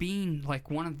of being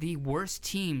like one of the worst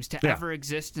teams to ever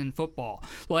exist in football.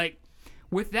 Like,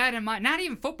 with that in mind, not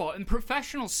even football, in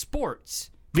professional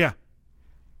sports. Yeah.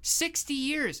 60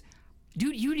 years.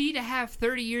 Dude, you need to have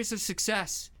 30 years of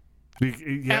success.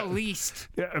 Yeah. At least.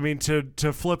 Yeah, I mean,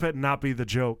 to flip it and not be the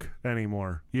joke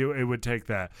anymore, it would take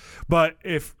that. But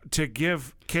to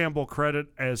give Campbell credit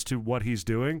as to what he's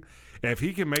doing, if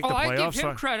he can make the playoffs. I give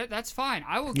him credit. That's fine.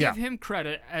 I will give him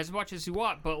credit as much as you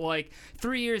want. But,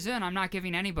 3 years in, I'm not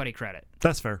giving anybody credit.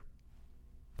 That's fair.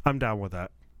 I'm down with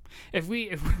that. If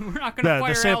we're not going to fire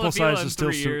the sample Al size in is still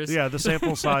 3 years. the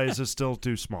sample size is still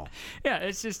too small. Yeah,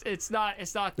 it's not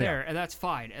there, and that's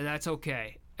fine, and that's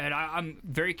okay. And I'm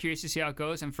very curious to see how it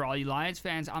goes. And for all you Lions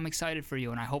fans, I'm excited for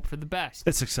you, and I hope for the best.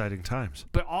 It's exciting times.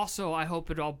 But also, I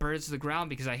hope it all burns to the ground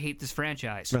because I hate this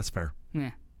franchise. That's fair.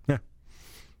 Yeah.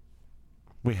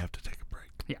 We have to take a break.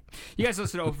 Yeah. You guys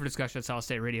listen to Open for Discussion at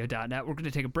SolidStateRadio.net. We're going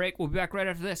to take a break. We'll be back right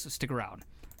after this, so stick around.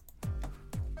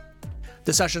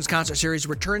 The Sessions Concert Series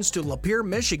returns to Lapeer,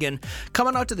 Michigan,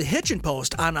 coming out to the Hitchin'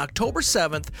 Post on October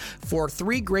 7th for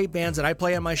 3 great bands that I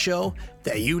play on my show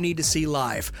that you need to see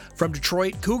live. From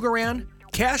Detroit, Cougaran,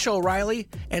 Cash O'Reilly,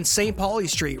 and St. Pauli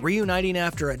Street, reuniting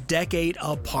after a decade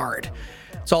apart.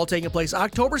 It's all taking place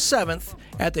October 7th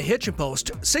at the Hitchin'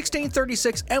 Post,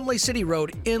 1636 Emily City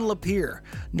Road in Lapeer.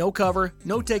 No cover,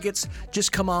 no tickets,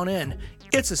 just come on in.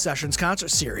 It's a Sessions Concert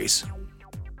Series.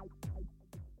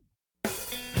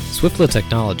 Swiftlet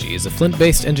Technology is a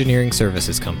Flint-based engineering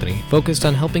services company focused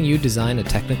on helping you design a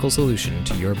technical solution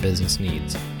to your business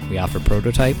needs. We offer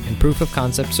prototype and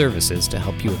proof-of-concept services to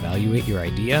help you evaluate your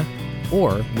idea,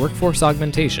 or workforce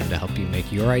augmentation to help you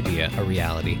make your idea a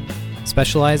reality.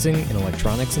 Specializing in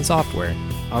electronics and software,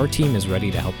 our team is ready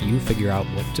to help you figure out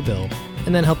what to build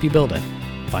and then help you build it.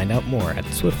 Find out more at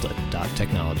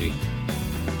swiftlet.technology.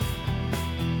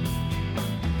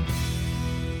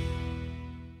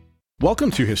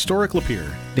 Welcome to Historic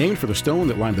Lapeer. Named for the stone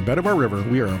that lined the bed of our river,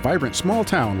 we are a vibrant small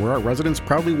town where our residents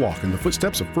proudly walk in the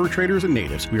footsteps of fur traders and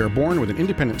natives. We are born with an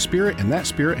independent spirit, and that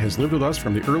spirit has lived with us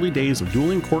from the early days of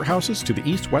dueling courthouses to the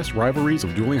east-west rivalries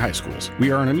of dueling high schools.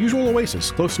 We are an unusual oasis,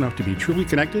 close enough to be truly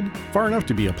connected, far enough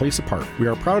to be a place apart. We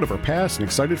are proud of our past and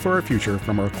excited for our future,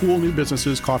 from our cool new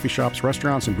businesses, coffee shops,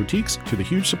 restaurants, and boutiques, to the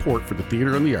huge support for the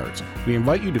theater and the arts. We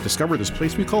invite you to discover this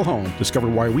place we call home, discover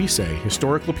why we say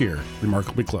Historic Lapeer,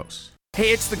 remarkably close.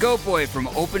 Hey, it's the Goat Boy from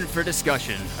Open for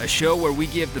Discussion, a show where we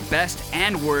give the best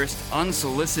and worst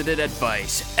unsolicited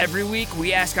advice. Every week,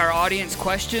 we ask our audience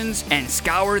questions and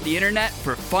scour the internet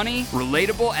for funny,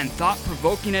 relatable, and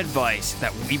thought-provoking advice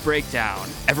that we break down.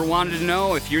 Ever wanted to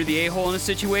know if you're the a-hole in a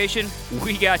situation?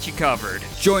 We got you covered.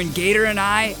 Join Gator and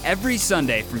I every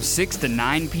Sunday from 6 to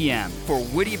 9 p.m. for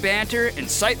witty banter,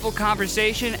 insightful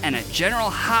conversation, and a general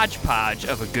hodgepodge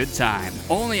of a good time.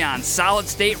 Only on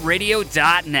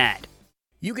SolidStateRadio.net.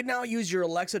 You can now use your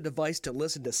Alexa device to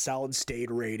listen to Solid State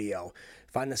Radio.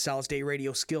 Find the Solid State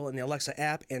Radio skill in the Alexa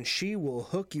app, and she will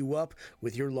hook you up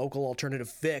with your local alternative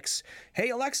fix.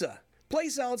 Hey, Alexa, play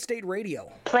Solid State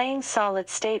Radio. Playing Solid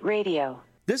State Radio.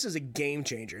 This is a game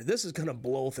changer. This is going to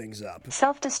blow things up.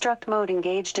 Self-destruct mode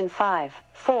engaged in 5,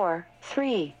 4,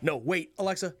 3. No, wait,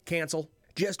 Alexa, cancel.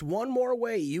 Just one more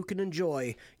way you can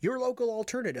enjoy your local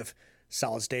alternative,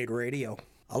 Solid State Radio.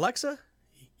 Alexa,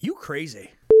 you crazy.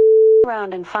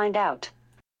 Around and find out.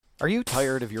 Are you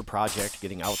tired of your project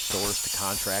getting outsourced to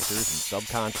contractors and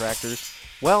subcontractors?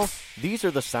 Well, these are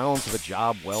the sounds of a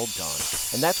job well done,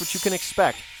 and that's what you can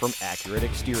expect from Accurate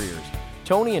Exteriors.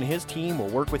 Tony and his team will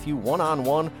work with you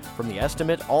one-on-one from the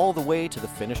estimate all the way to the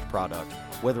finished product.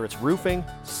 Whether it's roofing,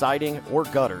 siding, or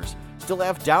gutters, still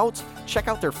have doubts? Check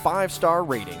out their 5-star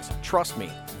ratings. Trust me,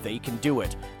 they can do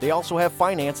it. They also have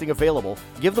financing available.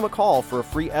 Give them a call for a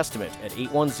free estimate at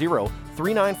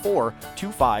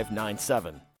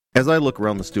 810-394-2597. As I look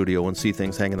around the studio and see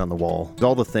things hanging on the wall,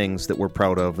 all the things that we're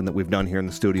proud of and that we've done here in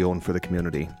the studio and for the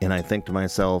community, and I think to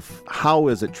myself, how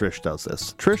is it Trish does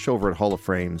this? Trish over at Hall of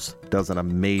Frames does an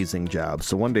amazing job.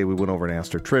 So one day we went over and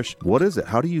asked her, Trish, what is it?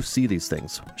 How do you see these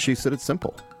things? She said it's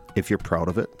simple. If you're proud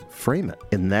of it, frame it.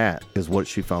 And that is what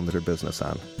she founded her business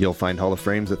on. You'll find Hall of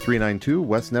Frames at 392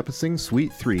 West Nepessing,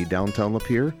 Suite 3, downtown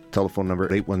Lapeer. Telephone number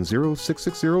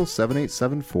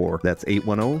 810-660-7874. That's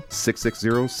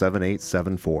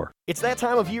 810-660-7874. It's that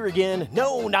time of year again.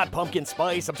 No, not pumpkin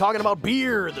spice. I'm talking about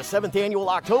beer. The 7th annual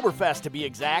Oktoberfest, to be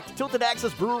exact. Tilted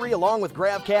Axis Brewery, along with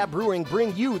Grab Cab Brewing,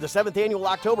 bring you the 7th annual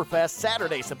Oktoberfest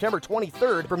Saturday, September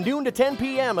 23rd, from noon to 10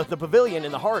 p.m. at the Pavilion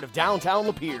in the heart of downtown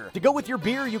Lapeer. To go with your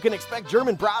beer, you can expect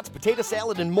German brats, potato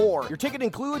salad, and more. Your ticket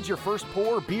includes your first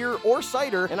pour, beer, or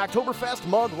cider, an Oktoberfest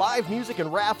mug, live music,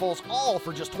 and raffles, all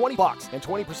for just $20. And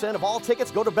 20% of all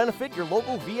tickets go to benefit your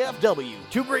local VFW.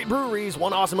 2 great breweries,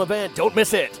 1 awesome event. Don't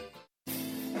miss it.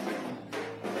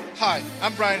 Hi,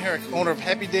 I'm Brian Herrick, owner of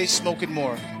Happy Days Smoke and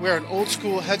More. We're an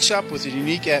old-school head shop with a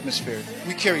unique atmosphere.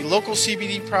 We carry local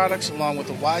CBD products along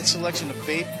with a wide selection of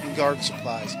vape and garden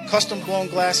supplies, custom-blown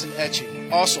glass and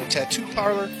etching, also tattoo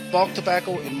parlor, bulk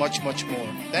tobacco, and much, much more.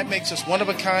 That makes us one of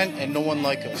a kind and no one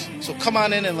like us. So come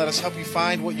on in and let us help you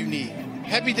find what you need.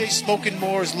 Happy Days Smoke and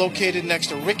More is located next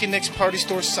to Rick and Nick's Party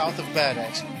Store south of Bad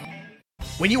Axe.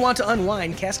 When you want to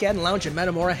unwind, Cascade Lounge in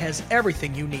Metamora has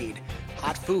everything you need.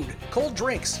 Hot food, cold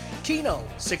drinks, keno,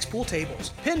 6 pool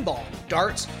tables, pinball,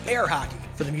 darts, air hockey.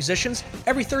 For the musicians,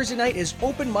 every Thursday night is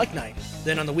open mic night.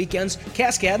 Then on the weekends,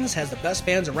 Cascadens has the best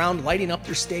bands around lighting up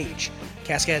their stage.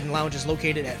 Cascade Lounge is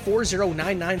located at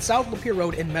 4099 South Lapeer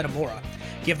Road in Metamora.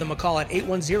 Give them a call at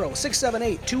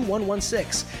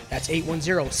 810-678-2116. That's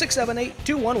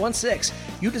 810-678-2116.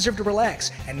 You deserve to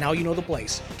relax, and now you know the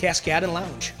place. Cascade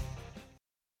Lounge.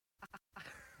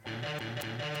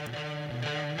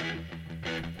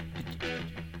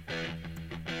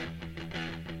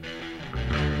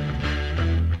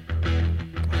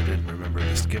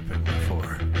 Skipping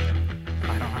before.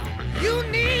 I don't know. You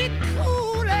need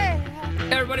cool air.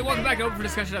 Hey everybody, welcome back to Open for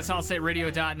Discussion at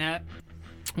solidstateradio.net.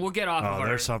 We'll get off of our...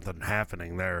 there's something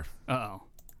happening there. Uh-oh.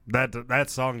 That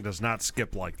song does not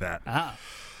skip like that. Oh.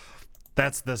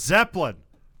 That's the Zeppelin.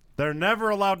 They're never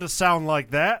allowed to sound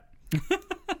like that.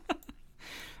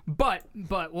 But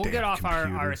we'll get off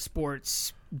our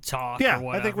sports talk. Yeah, or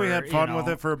whatever, I think we had fun with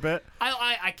it for a bit.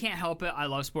 I can't help it. I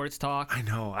love sports talk. I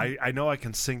know. I know I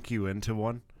can sink you into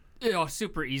one.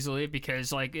 Super easily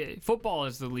because football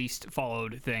is the least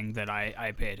followed thing that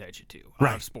I pay attention to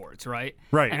out of sports, right?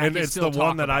 Right, and it's the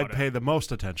one that I pay the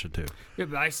most attention to. Yeah,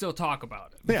 but I still talk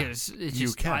about it because it's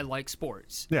just I like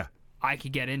sports. Yeah. I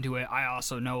could get into it. I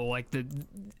also know the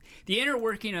inner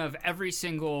working of every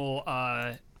single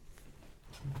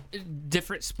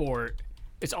different sport.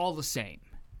 It's all the same.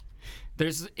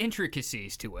 There's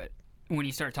intricacies to it when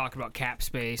you start talking about cap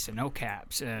space and no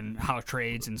caps and how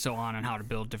trades and so on and how to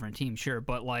build different teams, sure.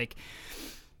 But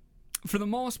for the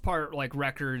most part,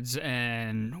 records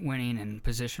and winning and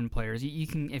position players, you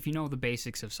can, if you know the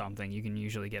basics of something, you can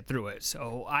usually get through it.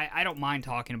 So I don't mind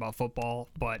talking about football,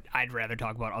 but I'd rather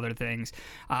talk about other things.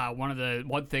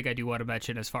 One thing I do want to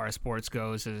mention as far as sports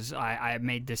goes is I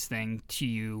made this thing to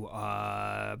you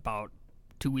about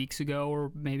 2 weeks ago,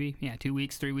 or maybe 3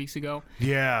 weeks ago.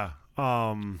 Yeah.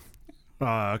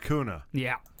 Acuna.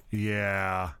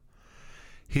 Yeah.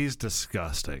 He's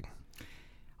disgusting.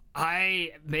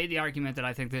 I made the argument that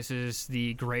I think this is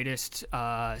the greatest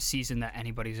season that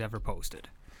anybody's ever posted.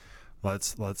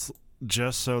 Let's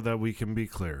just so that we can be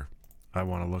clear, I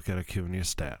want to look at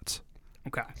Acuna's stats.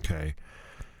 Okay.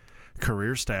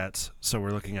 Career stats, so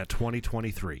we're looking at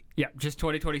 2023. Yeah, just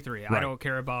 2023. Right. I don't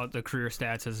care about the career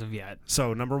stats as of yet.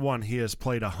 So, number one, he has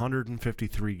played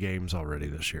 153 games already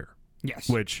this year. Yes.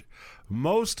 Which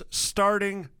most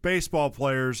starting baseball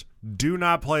players do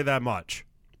not play that much.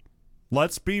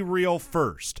 Let's be real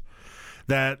first.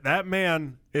 That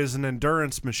man is an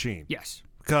endurance machine. Yes.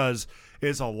 Because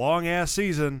it's a long-ass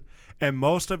season, and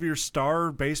most of your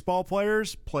star baseball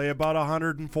players play about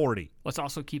 140. Let's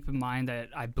also keep in mind that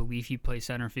I believe he plays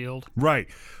center field. Right,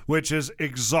 which is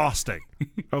exhausting.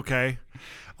 Okay?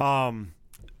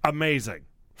 Amazing,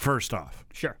 first off.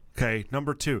 Sure. Okay,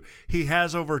 number two, he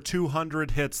has over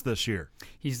 200 hits this year.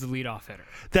 He's the leadoff hitter.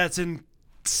 That's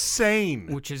insane.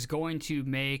 Which is going to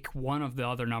make one of the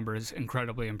other numbers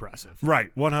incredibly impressive. Right,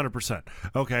 100%.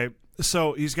 Okay,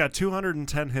 so he's got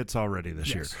 210 hits already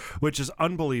this year, which is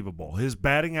unbelievable. His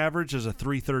batting average is a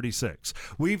 336.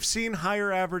 We've seen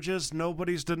higher averages.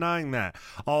 Nobody's denying that.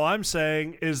 All I'm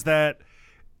saying is that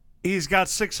he's got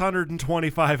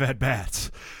 625 at-bats.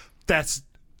 That's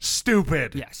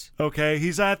stupid. Yes. Okay,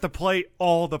 he's at the plate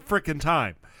all the frickin'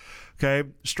 time. Okay,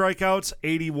 strikeouts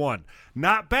 81.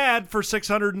 Not bad for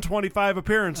 625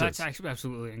 appearances. That's actually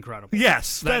absolutely incredible.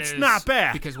 Yes, that's not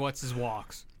bad. Because what's his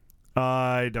walks?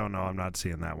 I don't know. I'm not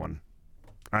seeing that one.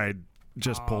 I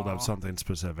just pulled up something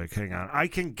specific. Hang on. I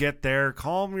can get there.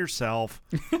 Calm yourself.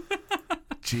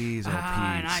 Jeez,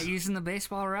 not using the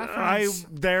baseball reference.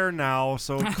 I'm there now,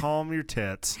 so calm your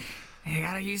tits. You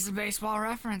gotta use the baseball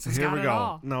reference. It's Here got we it go.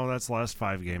 all. No, that's last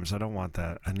 5 games. I don't want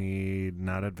that. I need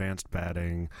not advanced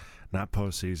batting, not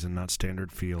postseason, not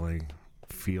standard fielding.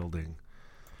 Fielding?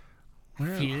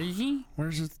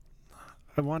 Where's it?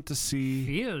 I want to see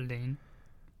Fielding?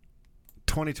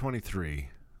 2023.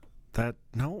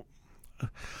 No.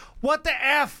 What the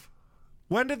F?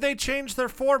 When did they change their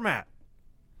format?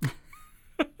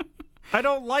 I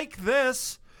don't like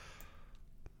this.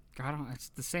 It's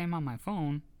the same on my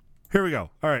phone. Here we go.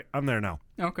 All right, I'm there now.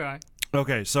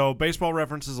 Okay, so Baseball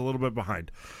Reference is a little bit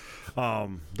behind.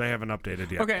 They haven't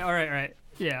updated yet. Okay, all right.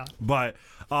 Yeah. But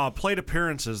plate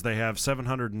appearances, they have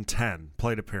 710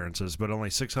 plate appearances, but only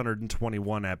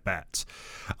 621 at-bats.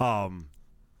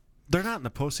 They're not in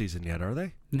the postseason yet, are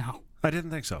they? No. I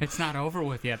didn't think so. It's not over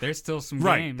with yet. There's still some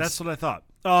Right, games. that's what I thought.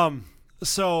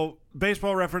 So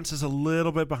Baseball Reference is a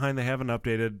little bit behind. They haven't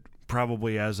updated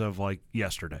probably as of like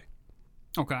yesterday.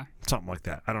 Okay. Something like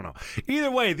that. I don't know.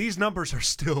 Either way, these numbers are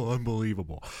still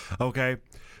unbelievable. Okay.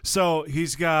 So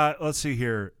he's got, let's see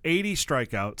here, 80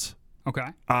 strikeouts. Okay.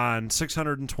 On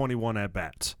 621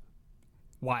 at-bats.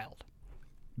 Wild.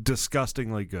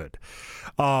 Disgustingly good.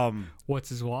 What's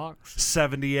his walks?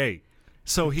 78.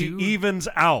 So he Dude evens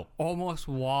out. Almost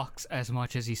walks as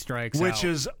much as he strikes out. Which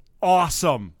is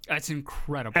awesome. That's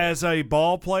incredible. As a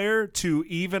ball player, to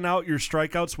even out your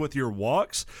strikeouts with your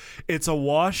walks, it's a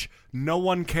wash. No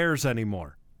one cares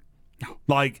anymore. No.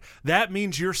 Like, that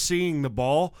means you're seeing the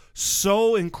ball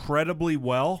so incredibly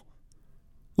well.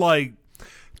 Like,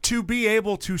 to be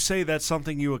able to say that's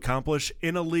something you accomplish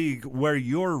in a league where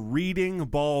you're reading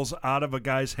balls out of a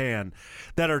guy's hand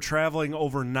that are traveling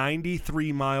over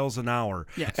 93 miles an hour,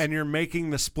 yes, and you're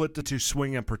making the split to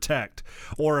swing and protect,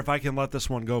 or if I can let this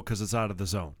one go because it's out of the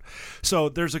zone. So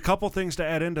there's a couple things to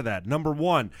add into that. Number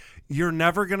one, you're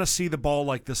never going to see the ball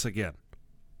like this again.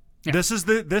 Yeah. This is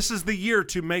the year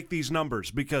to make these numbers,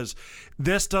 because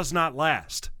this does not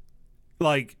last.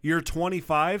 Like, you're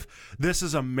 25. This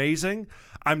is amazing.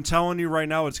 I'm telling you right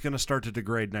now, it's going to start to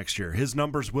degrade next year. His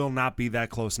numbers will not be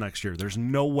that close next year. There's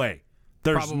no way.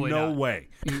 There's no way.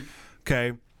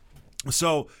 Okay?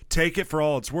 So take it for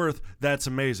all it's worth. That's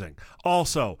amazing.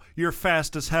 Also, you're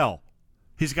fast as hell.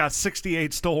 He's got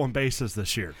 68 stolen bases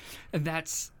this year. And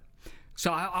that's...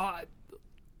 So,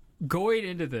 going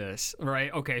into this,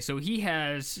 right? Okay, so he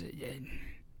has...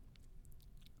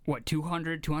 What,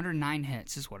 209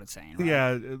 hits is what it's saying,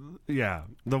 right? Yeah.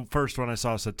 The first one I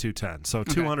saw said 210. So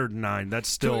 209, that's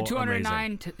still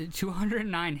 209 amazing.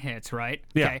 209 hits, right?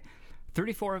 Yeah. Okay.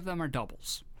 34 of them are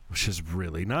doubles. Which is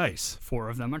really nice. 4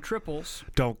 of them are triples.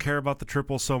 Don't care about the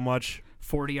triples so much.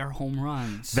 40 are home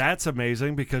runs. That's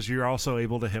amazing, because you're also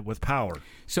able to hit with power.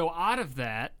 So out of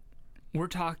that, we're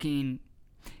talking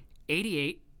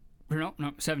 78. No,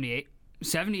 78.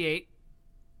 78.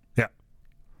 Yeah.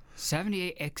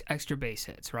 78 extra base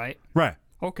hits, right? Right.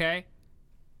 Okay.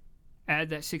 Add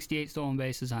that 68 stolen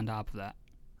bases on top of that.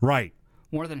 Right.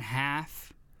 More than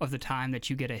half of the time that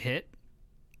you get a hit,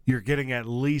 you're getting at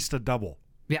least a double.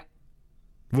 Yeah.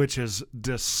 Which is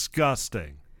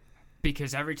disgusting.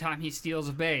 Because every time he steals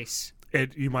a base,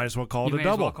 you might as well call it a double. You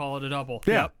may as well call it a double.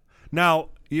 Yeah. Yep. Now,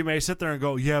 you may sit there and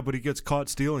go, yeah, but he gets caught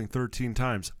stealing 13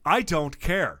 times. I don't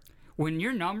care. When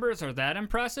your numbers are that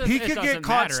impressive, He it could doesn't get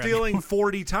caught matter stealing anymore.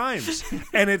 40 times,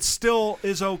 and it still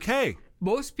is okay.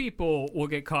 Most people will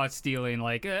get caught stealing,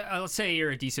 like, let's say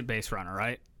you're a decent base runner,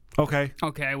 right? Okay.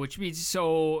 Okay, which means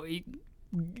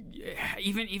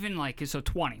even like, so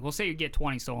 20. We'll say you get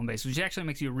 20 stolen bases, which actually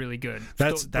makes you a really good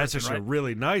That's person, just right? a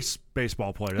really nice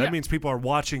baseball player. Yeah. That means people are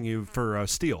watching you for a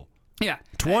steal. Yeah.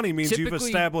 20 means you've Typically-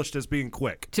 established as being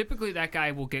quick. Typically, that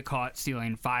guy will get caught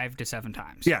stealing 5 to 7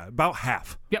 times. Yeah, about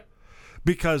half. Yep.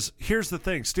 Because here's the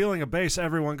thing, stealing a base,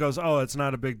 everyone goes, oh, it's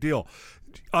not a big deal.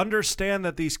 Understand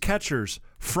that these catchers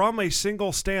from a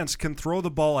single stance can throw the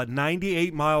ball at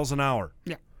 98 miles an hour.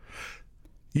 Yeah.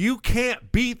 You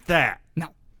can't beat that. No.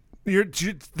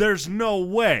 There's no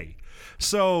way.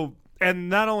 So, and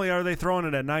not only are they throwing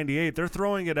it at 98, they're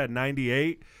throwing it at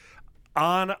 98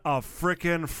 on a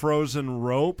frickin' frozen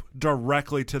rope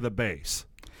directly to the base.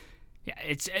 Yeah,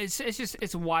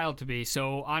 it's wild to be.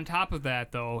 So on top of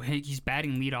that, though, he's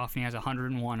batting leadoff and he has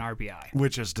 101 RBI,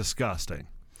 Which is disgusting.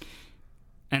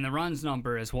 and the runs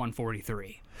number is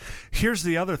 143. Here's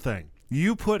the other thing.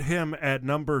 You put him at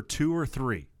number 2 or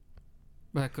 3.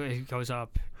 But it goes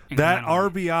up. That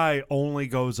incrementally. RBI only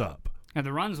goes up. And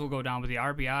the runs will go down, but the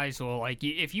RBIs will, like,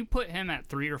 if you put him at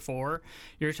 3 or 4,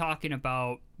 you're talking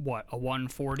about, what, a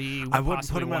 140, I wouldn't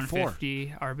possibly put him at 4.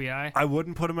 150 RBI? I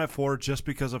wouldn't put him at 4 just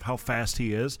because of how fast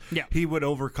he is. Yeah. He would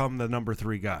overcome the number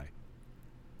 3 guy.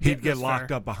 Yeah, He'd get that's locked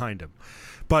fair. up behind him.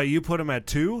 But you put him at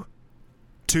 2,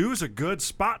 2's a good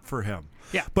spot for him.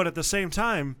 Yeah. But at the same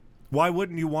time, why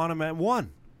wouldn't you want him at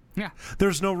 1? Yeah.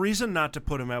 There's no reason not to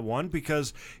put him at 1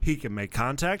 because he can make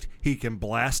contact, he can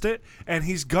blast it, and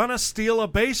he's gonna steal a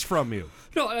base from you.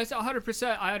 No, that's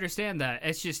 100%. I understand that.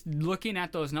 It's just looking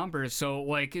at those numbers. So,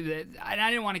 like, and I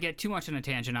didn't want to get too much on a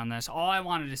tangent on this. All I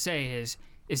wanted to say is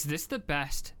this the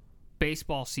best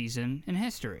baseball season in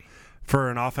history?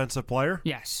 For an offensive player?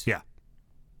 Yes. Yeah.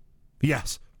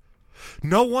 Yes.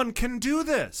 No one can do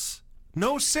this.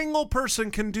 No single person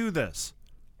can do this.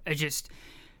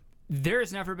 There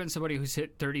has never been somebody who's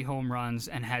hit 30 home runs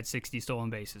and had 60 stolen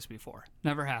bases before.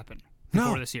 Never happened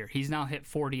before this year. He's now hit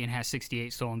 40 and has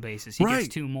 68 stolen bases. He gets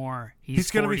 2 more.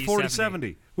 He's going to be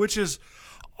 40-70, which is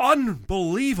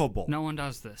unbelievable. No one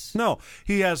does this. No,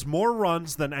 he has more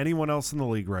runs than anyone else in the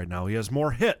league right now. He has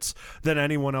more hits than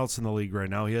anyone else in the league right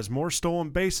now. He has more stolen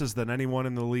bases than anyone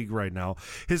in the league right now.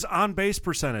 His on-base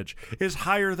percentage is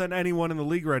higher than anyone in the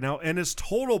league right now, and his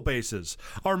total bases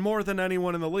are more than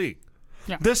anyone in the league.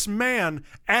 Yeah. This man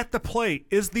at the plate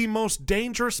is the most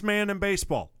dangerous man in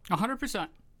baseball. 100%.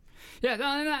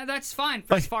 Yeah, that's fine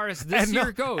as far as this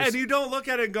year goes. And you don't look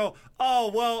at it and go,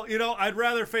 oh, well, I'd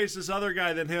rather face this other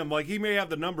guy than him. Like, he may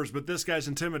have the numbers, but this guy's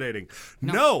intimidating.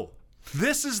 No,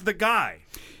 this is the guy.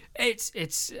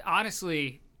 It's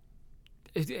honestly,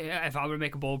 if I were to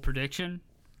make a bold prediction,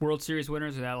 World Series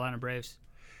winners are the Atlanta Braves.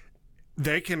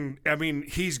 They can,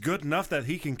 he's good enough that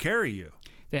he can carry you.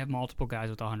 They have multiple guys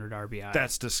with 100 RBI.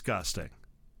 That's disgusting.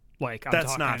 Like, I'm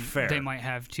That's talking, not fair. They might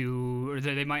have 2, or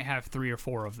they might have 3 or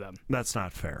 4 of them. That's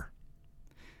not fair.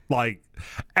 Like,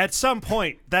 at some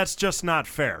point, that's just not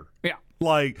fair. Yeah.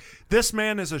 Like, this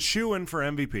man is a shoo-in for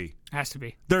MVP. Has to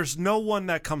be. There's no one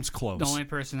that comes close. The only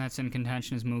person that's in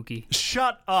contention is Mookie.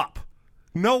 Shut up.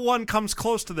 No one comes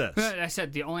close to this. I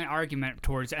said the only argument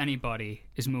towards anybody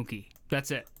is Mookie. That's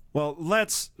it. Well,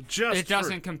 let's just... It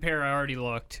doesn't compare. I already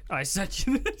looked. I sent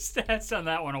you the stats on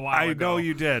that one a while ago. I know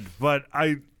you did, but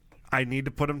I need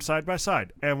to put them side by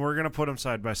side, and we're going to put them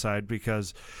side by side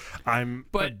because I'm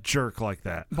a jerk like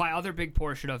that. My other big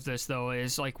portion of this, though,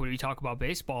 is like when we talk about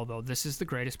baseball, though, this is the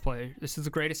greatest play. This is the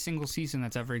greatest single season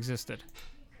that's ever existed.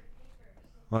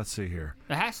 Let's see here.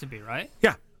 It has to be, right?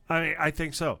 Yeah, I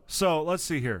think so. So let's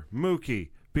see here. Mookie,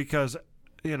 because,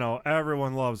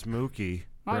 everyone loves Mookie.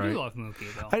 I right? do love Mookie,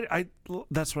 though.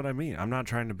 That's what I mean. I'm not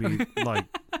trying to be like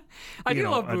I do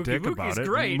love a Mookie. dick Mookie's about it.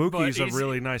 great, Mookie's but a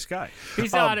really nice guy.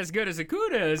 He's not as good as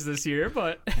Acuna is this year,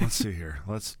 but let's see here.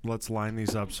 Let's line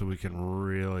these up so we can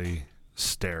really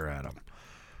stare at them.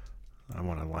 I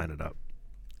want to line it up.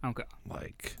 Okay.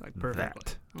 Like perfectly.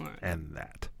 that Right. and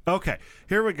that. Okay,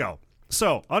 here we go.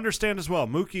 So understand as well,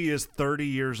 Mookie is 30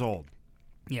 years old.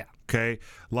 Yeah. Okay,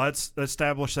 let's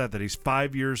establish that he's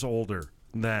 5 years older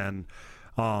than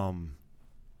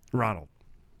Ronald.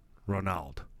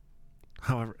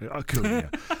 However, Acuna.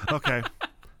 Okay.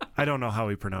 I don't know how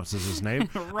he pronounces his name.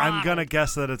 I'm going to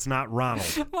guess that it's not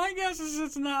Ronald. My guess is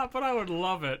it's not, but I would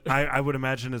love it. I would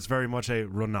imagine it's very much a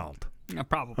Ronald.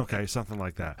 Probably. Okay, something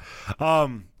like that.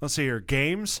 Let's see here.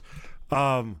 Games.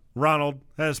 Ronald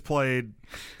has played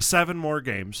 7 more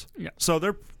games. Yeah. So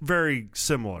they're very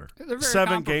similar. They're very 7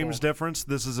 comparable. games difference.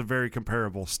 This is a very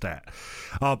comparable stat.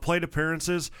 Plate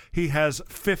appearances, he has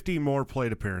 50 more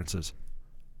plate appearances.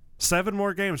 7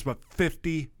 more games, but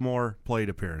 50 more plate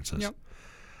appearances. Yep.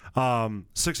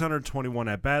 621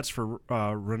 at-bats for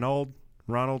Ronald,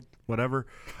 whatever.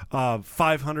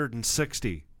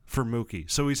 560 for Mookie.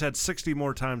 So he's had 60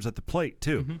 more times at the plate,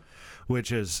 too,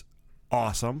 which is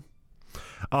awesome.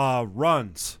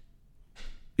 Runs.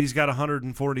 He's got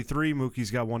 143. Mookie's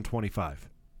got 125.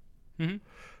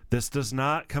 This does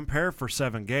not compare for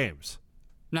 7 games.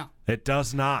 No. It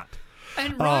does not.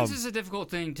 And runs is a difficult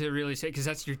thing to really say because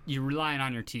that's you're relying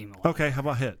on your team a lot. Okay, how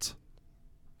about hits?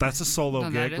 That's a solo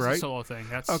gig, that is right? a solo thing.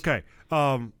 That's okay.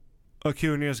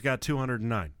 Acuna's got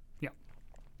 209. Yep.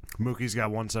 Mookie's got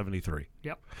 173.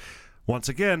 Yep. Once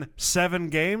again, 7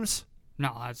 games.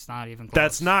 No, that's not even close.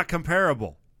 That's not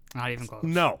comparable. Not even close.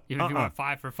 No. Even if you went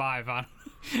 5 for 5 on.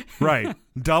 Right.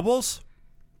 Doubles.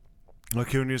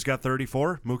 Acuna's got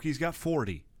 34. Mookie's got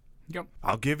 40. Yep.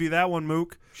 I'll give you that one,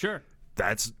 Mook. Sure.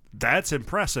 That's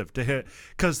impressive to hit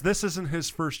because this isn't his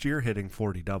first year hitting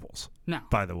 40 doubles. No.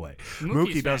 By the way,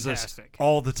 Mookie's Mookie does fantastic. this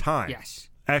all the time. Yes.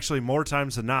 Actually, more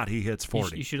times than not, he hits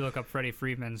 40. You should look up Freddie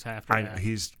Freeman's after I that. know,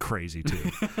 he's crazy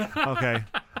too. Okay.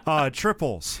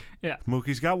 Triples. Yeah.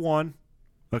 Mookie's got 1.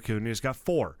 Acuna's got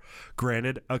 4.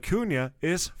 Granted, Acuna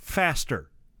is faster.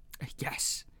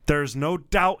 Yes. There's no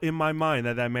doubt in my mind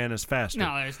that man is faster.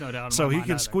 No, there's no doubt in So my he mind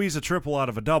can either. squeeze a triple out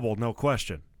of a double, no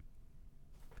question.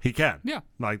 He can. Yeah.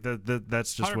 Like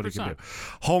that's just what he can 100%. do.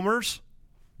 Homers,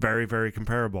 very, very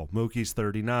comparable. Mookie's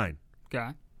 39. Okay.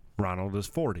 Ronald is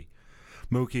 40.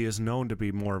 Mookie is known to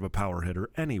be more of a power hitter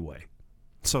anyway.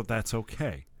 So that's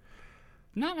okay.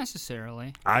 Not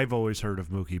necessarily. I've always heard of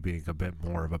Mookie being a bit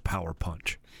more of a power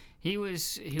punch. He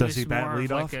was Does he bat more of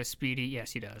leadoff? like a speedy.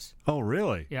 Yes, he does. Oh,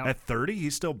 really? Yeah. At 30,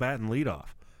 he's still batting leadoff.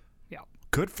 Yeah.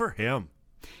 Good for him.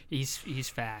 He's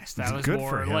fast. It's That was good more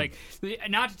for him. like,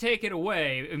 not to take it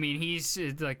away. I mean, he's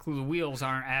like the wheels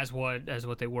aren't as what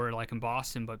they were like in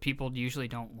Boston, but people usually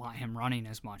don't want him running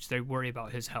as much. They worry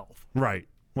about his health. Right.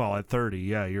 Well, at 30,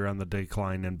 yeah, you're on the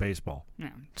decline in baseball. Yeah.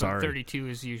 So Sorry. 32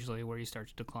 is usually where you start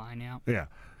to decline. Yeah. Yeah.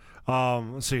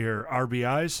 Let's see here.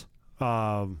 RBIs,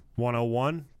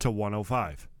 101 to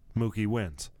 105. Mookie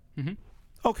wins. Mhm.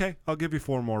 Okay, I'll give you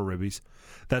 4 more ribbies.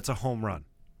 That's a home run.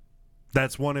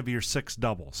 That's one of your 6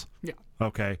 doubles. Yeah.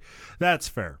 Okay, that's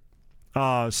fair.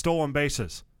 Stolen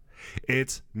bases.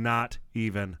 It's not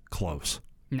even close.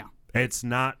 No. It's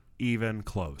not even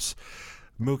close.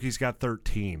 Mookie's got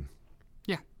 13.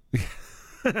 Yeah.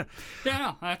 Yeah,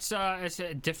 no, that's it's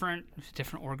a different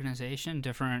organization,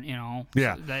 different,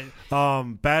 Yeah.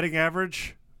 That, Batting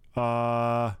average.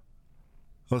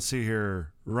 Let's see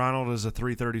here. Ronald is a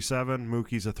 337.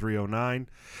 Mookie's a 309.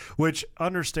 Which,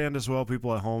 understand as well,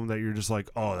 people at home, that you're just like,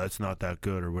 oh, that's not that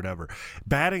good or whatever.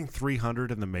 Batting 300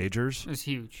 in the majors is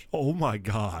huge. Oh my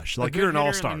gosh! A Like good you're an hitter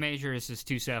all-star, in the majors is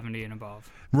 270 and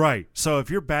above. right? So if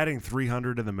you're batting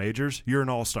 300 in the majors, you're an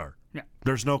all-star. Yeah.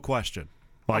 There's no question.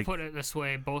 Like, I'll put it this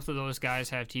way: both of those guys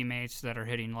have teammates that are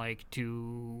hitting like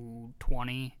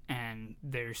 220, and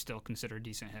they're still considered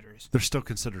decent hitters. they're still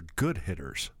considered good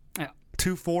hitters. Yeah.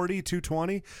 240,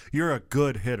 220, you're a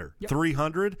good hitter. Yep.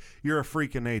 300, you're a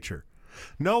freak of nature.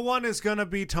 No one is going to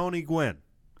be Tony Gwynn.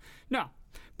 No.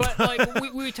 But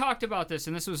like we talked about this,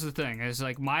 and this was the thing. Is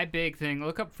like my big thing.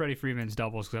 Look up Freddie Freeman's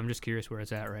doubles because I'm just curious where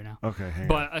it's at right now. Okay, hang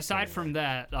But on. aside from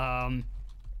that,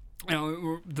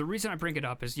 the reason I bring it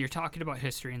up is you're talking about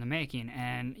history in the making,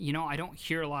 and I don't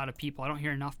hear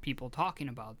enough people talking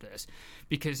about this,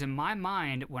 because in my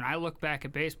mind, when I look back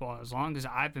at baseball, as long as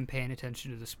I've been paying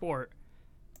attention to the sport,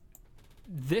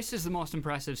 this is the most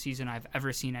impressive season I've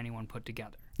ever seen anyone put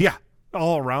together. Yeah,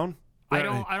 all around. I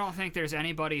don't think there's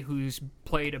anybody who's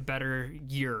played a better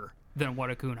year than what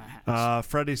Acuna has.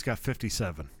 Freddie's got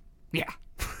 57. Yeah.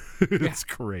 It's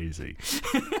crazy.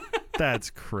 That's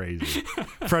crazy.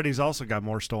 Freddie's also got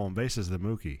more stolen bases than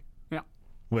Mookie. Yeah.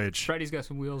 Which Freddie's got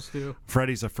some wheels too.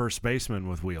 Freddie's a first baseman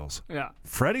with wheels. Yeah.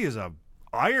 Freddie is a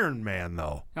Iron Man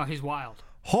though. No, he's wild.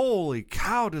 Holy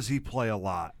cow, does he play a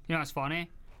lot? You know what's funny?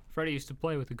 Freddie used to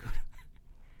play with Acuna.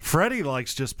 Freddie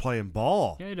likes just playing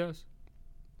ball. Yeah, he does.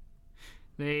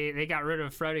 They got rid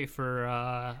of Freddie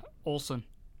for Olsen.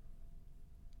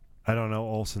 I don't know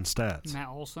Olsen's stats. Matt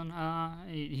Olsen.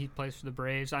 He plays for the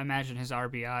Braves. I imagine his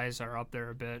RBIs are up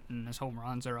there a bit, and his home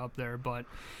runs are up there. But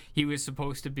he was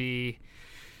supposed to be.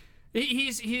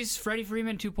 He's Freddie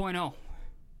Freeman 2.0.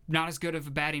 Not as good of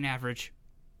a batting average.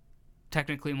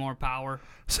 technically more power.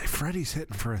 Say, Freddie's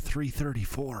hitting for a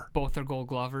 334. Both are Gold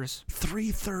Glovers.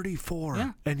 334.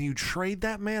 Yeah. And you trade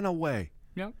that man away.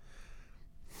 Yep.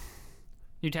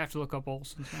 You'd have to look up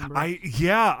Olsen's number.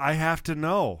 I have to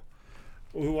know.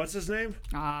 What's his name?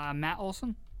 Matt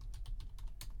Olson.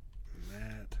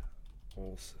 Matt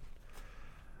Olson.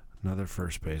 Another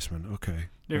first baseman. Okay.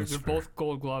 They're both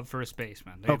Gold Glove first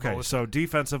basemen. So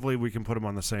defensively, we can put them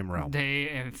on the same realm.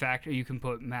 In fact, you can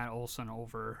put Matt Olson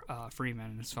over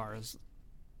Freeman as far as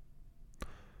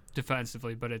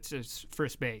defensively, but it's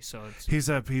first base, so it's he's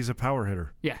a power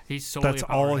hitter. Yeah, he's solely That's a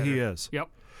power all hitter. he is. Yep.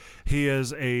 He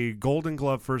is a Golden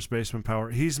Glove first baseman power.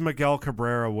 He's Miguel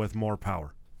Cabrera with more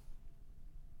power.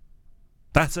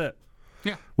 That's it.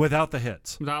 Yeah. Without the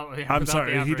hits. I'm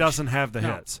sorry, he doesn't have the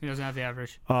hits. He doesn't have the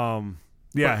average.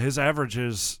 His average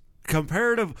is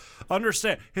comparative.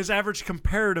 Understand, his average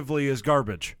comparatively is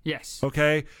garbage. Yes.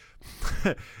 Okay?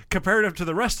 Comparative to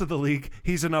the rest of the league,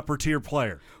 he's an upper tier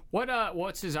player.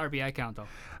 What's his RBI count,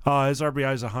 though? His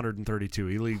RBI is 132.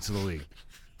 He leads the league.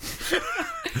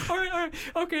 All right.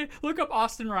 Okay, look up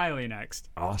Austin Riley next.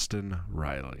 Austin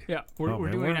Riley. Yeah, we're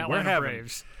doing Atlanta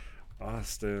Braves.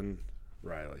 Austin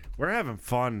Riley. We're having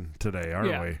fun today, aren't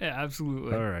we? Yeah,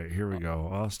 absolutely. All right, here we go.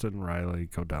 Austin Riley.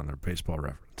 Go down there. Baseball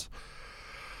Reference.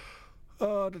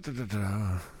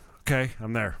 Okay,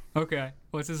 I'm there. Okay.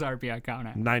 What's his RBI count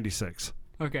at? 96.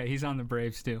 Okay, he's on the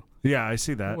Braves, too. Yeah, I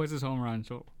see that. What's his home run?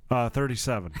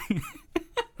 37.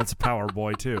 That's a power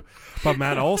boy, too. But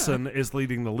Matt Olson is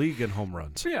leading the league in home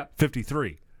runs. Yeah.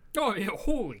 53. Oh, yeah,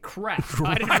 holy crap.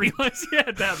 I didn't realize he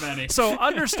had that many. So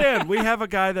understand, we have a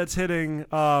guy that's hitting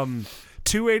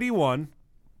 281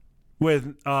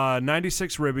 with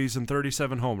 96 ribbies and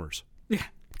 37 homers. Yeah.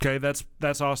 Okay,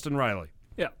 that's Austin Riley.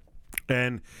 Yeah.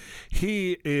 And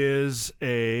he is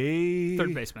a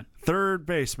Third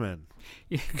baseman.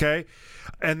 Okay.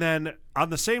 And then on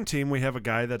the same team, we have a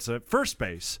guy that's at first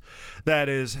base that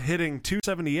is hitting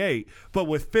 278, but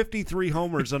with 53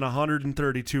 homers and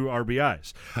 132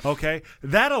 RBIs. Okay.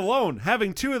 That alone,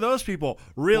 having two of those people,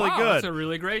 really good. That's a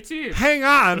really great team. Hang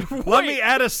on. Let me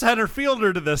add a center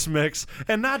fielder to this mix,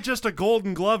 and not just a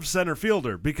Golden Glove center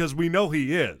fielder, because we know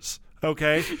he is.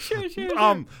 Okay.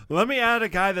 Sure. Let me add a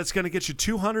guy that's going to get you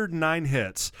 209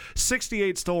 hits,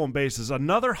 68 stolen bases,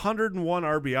 another 101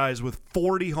 RBIs with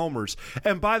 40 homers.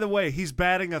 And by the way, he's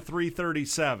batting a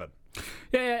 337.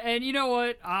 Yeah, and you know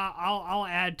what? I'll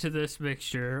add to this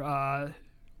mixture.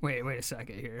 Wait a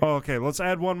second here. Oh, okay, let's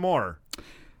add one more.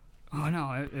 Oh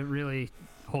no, it really.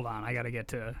 Hold on, I got to get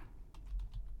to.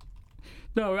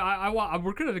 No,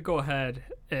 we're going to go ahead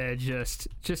and just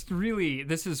really,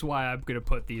 this is why I'm going to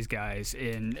put these guys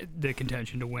in the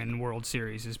contention to win World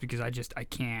Series, is because I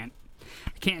can't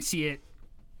see it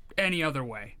any other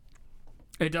way.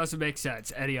 It doesn't make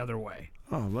sense any other way.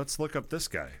 Oh, let's look up this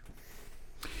guy.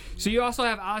 So you also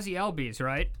have Ozzie Albies,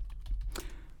 right?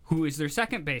 Who is their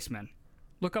second baseman.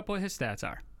 Look up what his stats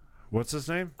are. What's his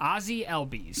name? Ozzie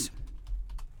Albies.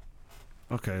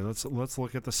 Okay, let's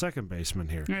look at the second baseman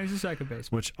here. Yeah, he's the second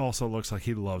baseman. Which also looks like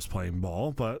he loves playing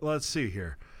ball, but let's see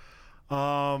here.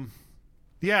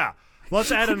 Yeah, let's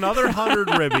add another 100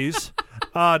 ribbies,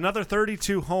 another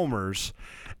 32 homers,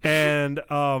 and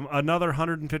another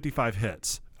 155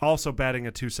 hits. Also batting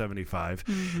at 275.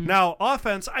 Mm-hmm. Now,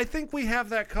 offense, I think we have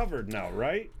that covered now,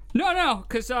 right? No,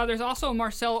 because there's also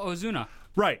Marcell Ozuna.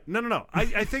 Right. No.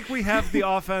 I think we have the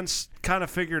offense kind of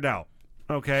figured out.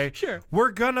 Okay? Sure.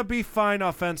 We're going to be fine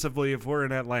offensively if we're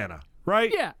in Atlanta,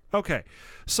 right? Yeah. Okay.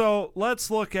 So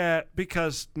let's look at,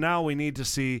 because now we need to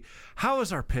see, how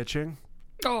is our pitching?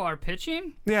 Oh, our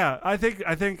pitching? Yeah, I think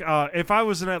if I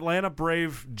was an Atlanta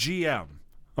Brave GM,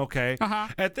 okay,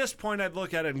 at this point I'd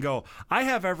look at it and go, I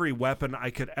have every weapon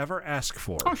I could ever ask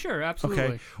for. Oh, sure, absolutely.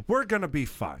 Okay, we're going to be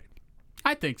fine.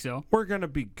 I think so. We're going to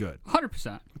be good.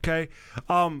 100%. Okay.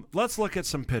 Let's look at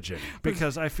some pitching,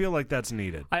 because I feel like that's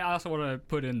needed. I also want to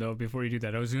put in, though, before you do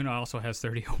that, Ozuna also has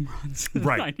 30 home runs.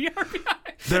 Right. 90 RBI.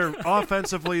 They're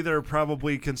offensively, they're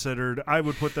probably considered, I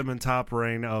would put them in top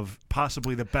reign of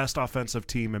possibly the best offensive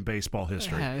team in baseball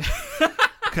history.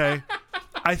 Okay.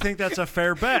 I think that's a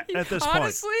fair bet at this point.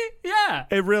 Honestly, yeah.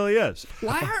 It really is.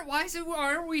 Why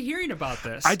aren't we hearing about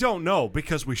this? I don't know,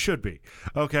 because we should be.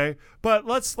 Okay? But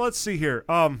let's see here.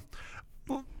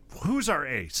 Who's our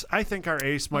ace? I think our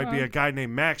ace might be a guy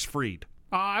named Max Fried.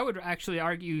 I would actually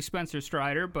argue Spencer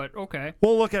Strider, but okay.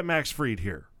 We'll look at Max Fried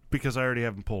here, because I already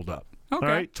have him pulled up. Okay.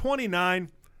 All right? 29,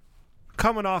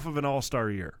 coming off of an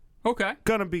all-star year. Okay.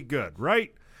 Gonna be good,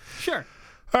 right? Sure.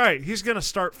 All right, he's gonna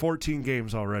start 14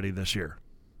 games already this year.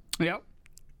 Yep.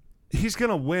 He's going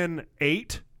to win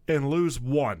 8 and lose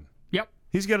 1. Yep.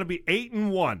 He's going to be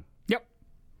 8-1. Yep.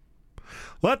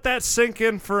 Let that sink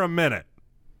in for a minute.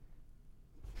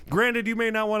 Granted, you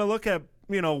may not want to look at,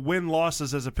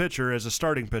 win-losses as a pitcher, as a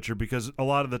starting pitcher, because a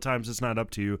lot of the times it's not up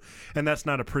to you, and that's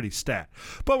not a pretty stat.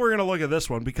 But we're going to look at this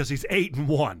one because he's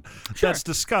 8-1. Sure. That's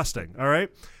disgusting, all right?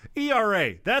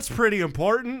 ERA, that's pretty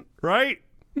important, right?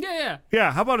 Yeah.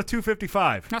 Yeah, how about a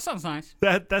 2.55? That sounds nice.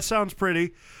 That sounds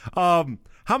pretty.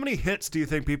 How many hits do you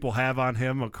think people have on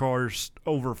him, of course,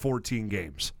 over 14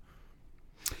 games?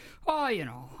 Oh, I don't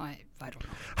know.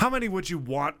 How many would you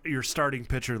want your starting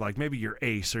pitcher, like maybe your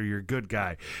ace or your good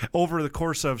guy, over the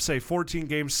course of, say, 14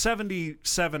 games,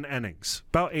 77 innings,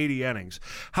 about 80 innings?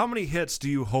 How many hits do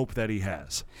you hope that he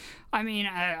has? I mean,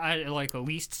 I like the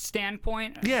least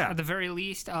standpoint. Yeah. At the very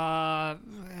least,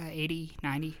 80,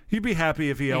 90. You'd be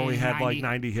happy if he only had 90. like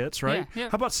 90 hits, right? Yeah.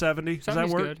 How about 70? Does that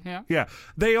 70's work? good, yeah. Yeah.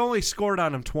 They only scored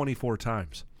on him 24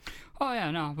 times. Oh, yeah,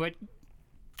 no, but...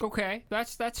 Okay,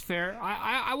 that's fair.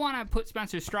 I want to put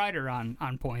Spencer Strider on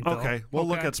point, though. Okay, we'll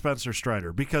look at Spencer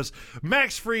Strider because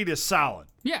Max Fried is solid.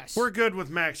 Yes. We're good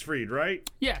with Max Fried, right?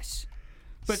 Yes.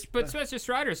 But Spencer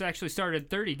Strider's actually started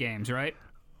 30 games, right?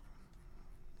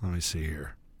 Let me see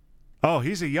here. Oh,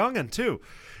 he's a youngin' too.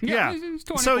 Yeah. He's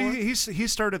 24. So he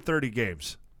started 30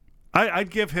 games. I'd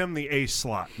give him the ace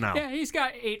slot now. Yeah, he's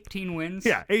got 18 wins.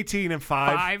 Yeah, 18 and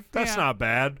 5. That's not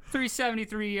bad.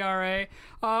 3.73 ERA.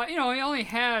 He only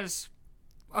has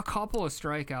a couple of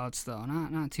strikeouts though,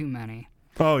 not too many.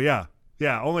 Oh yeah,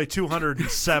 only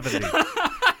 270.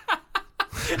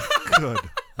 Good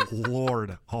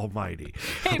Lord Almighty.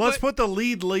 Hey, Let's put the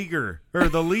league leader.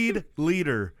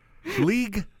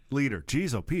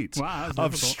 Jeez, oh Pete. Wow, that was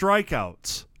of difficult.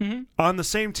 Strikeouts on the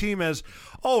same team as.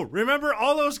 Oh, remember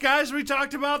all those guys we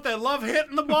talked about that love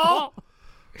hitting the ball?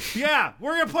 Yeah,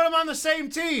 we're gonna put them on the same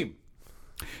team.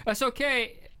 That's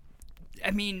okay. I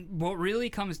mean, what really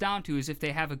comes down to is if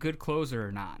they have a good closer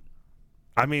or not.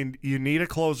 I mean, you need a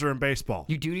closer in baseball.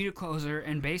 You do need a closer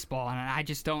in baseball, and I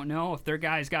just don't know if their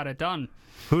guys got it done.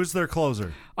 Who's their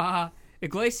closer?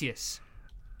 Iglesias.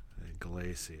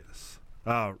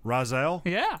 Razel?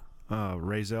 Yeah.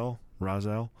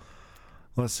 Razel.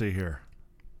 Let's see here.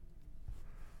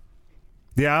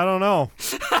 Yeah, I don't know.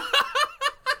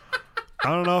 I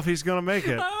don't know if he's going to make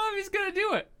it. I don't know if he's going to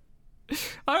do it.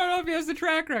 I don't know if he has the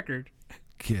track record.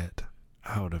 Get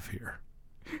out of here.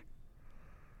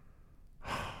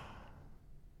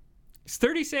 Is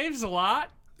 30 saves a lot?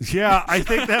 Yeah, I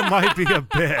think that might be a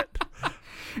bit.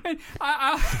 And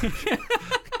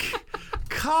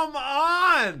Come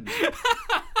on!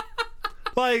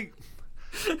 Like,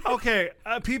 okay,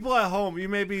 people at home, you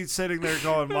may be sitting there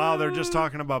going, wow, they're just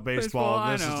talking about baseball.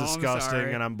 I This know, is I'm disgusting,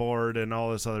 sorry. and I'm bored, and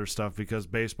all this other stuff because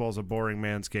baseball's a boring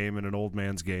man's game and an old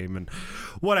man's game, and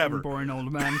whatever. boring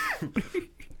old man.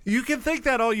 You can think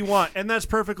that all you want, and that's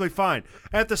perfectly fine.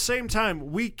 At the same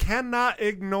time, we cannot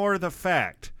ignore the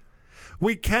fact.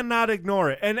 We cannot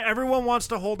ignore it. And everyone wants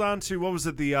to hold on to, what was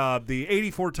it, the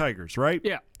 84 Tigers, right?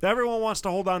 Yeah. Everyone wants to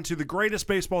hold on to the greatest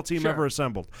baseball team Sure. ever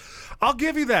assembled. I'll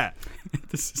give you that.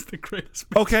 This is the greatest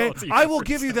baseball Okay? team I will ever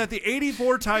give you assembled. that the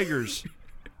 84 Tigers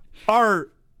are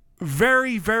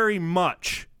very, very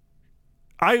much,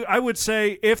 I would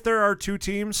say if there are two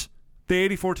teams, the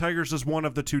 84 Tigers is one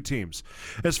of the two teams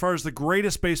as far as the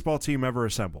greatest baseball team ever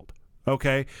assembled.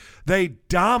 Okay? They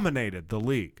dominated the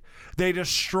league. They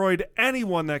destroyed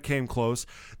anyone that came close.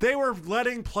 They were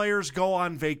letting players go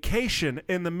on vacation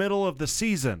in the middle of the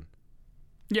season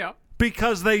Yeah.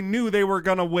 because they knew they were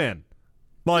going to win.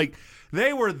 Like,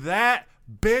 they were that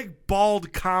big,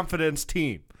 bald confidence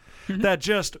team that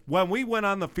just, when we went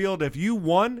on the field, if you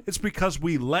won, it's because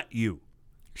we let you.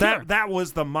 Sure. That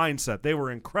was the mindset. They were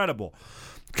incredible.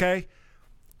 Okay?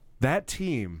 That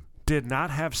team did not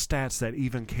have stats that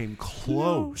even came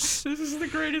close. This is the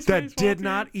greatest That baseball did team.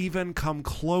 not even come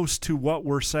close to what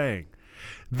we're saying.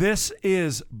 This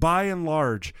is, by and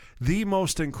large, the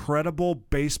most incredible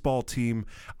baseball team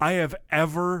I have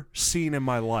ever seen in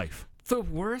my life. The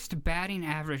worst batting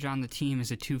average on the team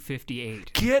is a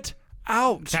 258. Get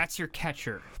out. That's your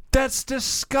catcher. That's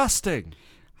disgusting.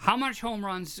 How much home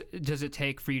runs does it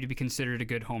take for you to be considered a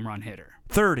good home run hitter?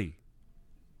 30.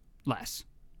 Less.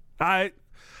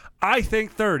 I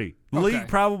think 30. Okay. League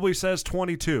probably says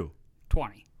 22.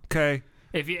 20. Okay.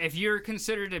 If you're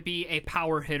considered to be a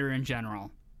power hitter in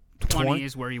general, 20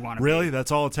 is where you want to Really? be.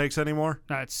 That's all it takes anymore?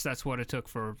 That's what it took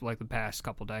for like the past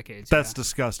couple decades. That's yeah.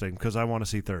 disgusting because I want to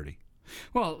see 30.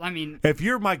 Well, I mean, If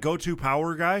you're my go-to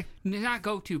power guy, not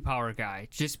go-to power guy.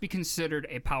 Just be considered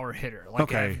a power hitter. Like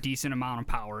Okay. have a decent amount of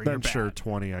power. You're then sure, bad.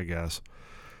 20, I guess.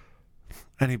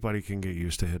 Anybody can get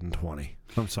used to hitting 20.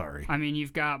 I'm sorry. I mean,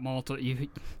 you've got multiple.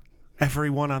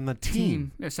 Everyone on the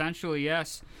team. Essentially,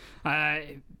 yes.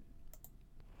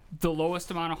 The lowest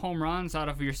amount of home runs out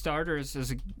of your starters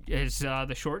is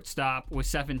the shortstop with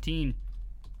 17.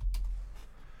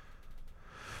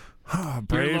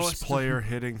 Braves player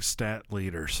hitting stat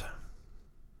leaders.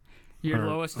 Your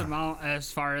lowest amount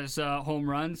as far as home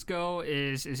runs go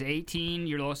is 18.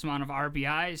 Your lowest amount of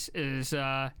RBIs is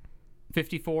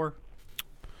 54.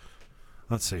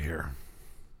 Let's see here.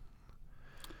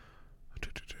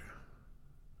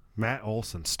 Matt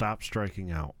Olson, stop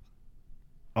striking out.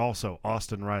 Also,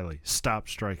 Austin Riley, stop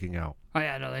striking out. Oh,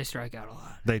 yeah, no, they strike out a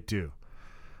lot. They do.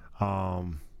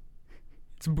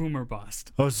 It's boom or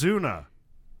bust. Ozuna,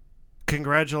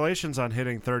 congratulations on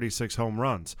hitting 36 home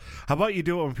runs. How about you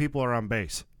do it when people are on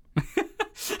base?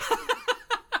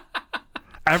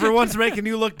 Everyone's making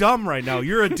you look dumb right now.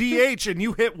 You're a DH and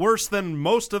you hit worse than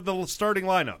most of the starting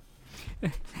lineup.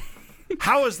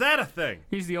 How is that a thing?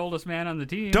 He's the oldest man on the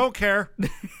team. Don't care.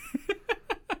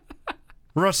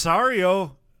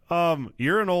 Rosario,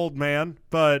 you're an old man,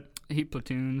 but he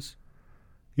platoons.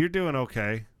 You're doing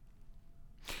okay.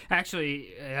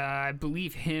 Actually, I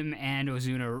believe him and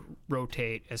Ozuna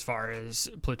rotate as far as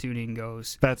platooning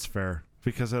goes. That's fair,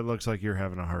 because it looks like you're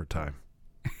having a hard time.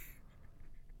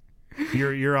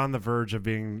 You're on the verge of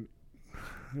being,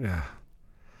 yeah.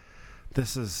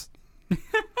 This is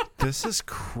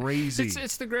crazy.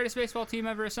 It's the greatest baseball team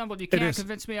ever assembled. You can't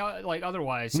convince me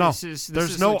otherwise. No,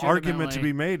 there's no argument to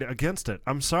be made against it.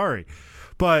 I'm sorry,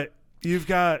 but you've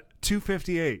got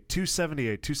 258,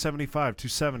 278, 275,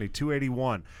 270,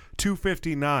 281,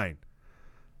 259,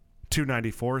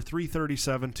 294,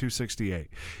 337, 268.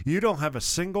 You don't have a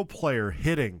single player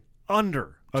hitting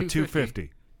under a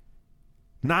 250.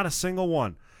 Not a single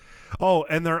one. Oh,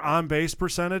 and their on-base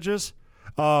percentages?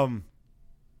 Let's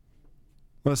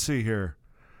see here.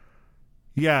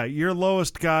 Yeah, your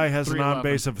lowest guy has an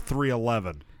on-base of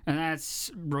 311. And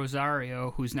that's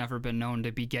Rosario, who's never been known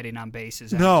to be getting on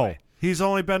bases. No, anyway. He's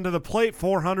only been to the plate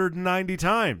 490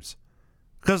 times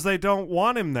because they don't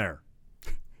want him there.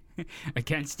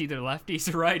 Against either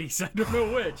lefties or righties. I don't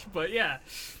know which, but yeah.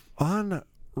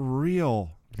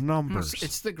 Unreal numbers.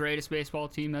 It's the greatest baseball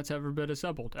team that's ever been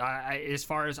assembled. As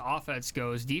far as offense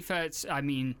goes, defense, I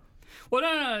mean... Well,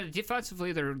 no.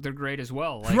 Defensively, they're great as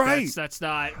well. Right. That's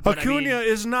not... Acuna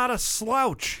is not a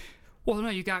slouch. Well, no,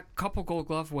 you got a couple Gold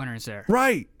Glove winners there.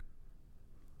 Right.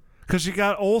 Because you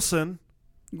got Olsen.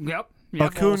 Yep.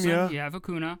 Acuna. Olsen, you have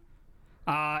Acuna.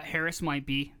 Harris might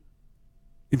be.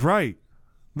 Right.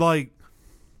 Like,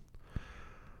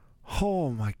 oh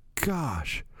my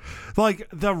gosh. Like,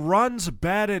 the runs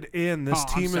batted in this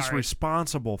team is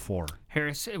responsible for.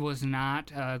 Harris was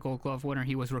not a Gold Glove winner.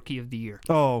 He was Rookie of the Year.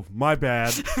 Oh, my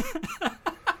bad.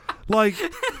 Like,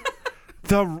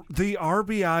 the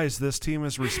RBIs this team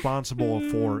is responsible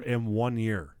for in 1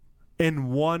 year.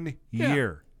 In 1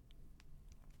 year.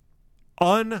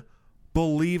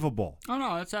 Unbelievable. Oh,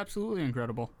 no, that's absolutely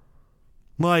incredible.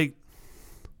 Like,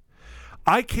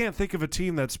 I can't think of a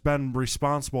team that's been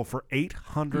responsible for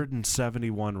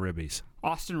 871 ribbies.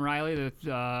 Austin Riley,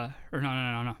 no.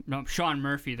 Sean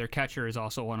Murphy, their catcher, has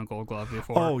also won a Gold Glove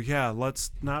before. Oh, yeah,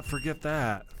 let's not forget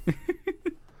that.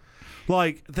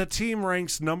 Like, the team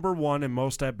ranks number 1 in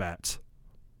most at-bats.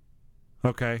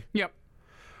 Okay? Yep.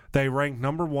 They rank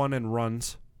number 1 in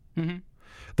runs. Mm-hmm.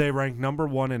 They rank number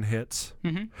 1 in hits.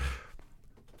 Mm-hmm.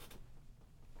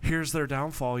 Here's their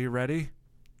downfall. You ready?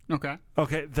 Okay.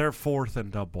 Okay, they're 4th in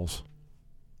doubles.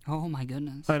 Oh, my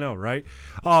goodness. I know, right?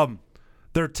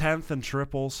 They're 10th in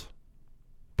triples.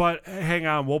 But hang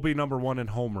on, we'll be number 1 in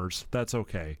homers. That's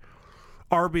okay.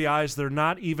 RBIs, they're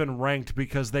not even ranked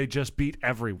because they just beat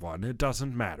everyone. It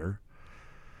doesn't matter.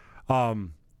 Let's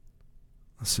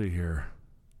see here.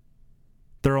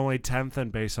 They're only 10th in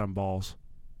base on balls.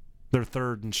 They're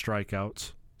 3rd in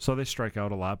strikeouts. So they strike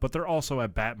out a lot, but they're also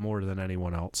at bat more than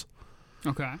anyone else.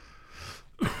 Okay.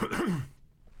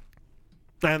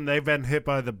 And they've been hit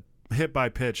by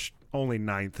pitch only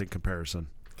 9th in comparison.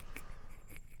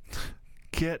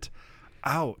 Get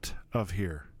out of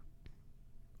here.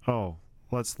 Oh,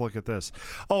 let's look at this.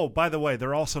 Oh, by the way,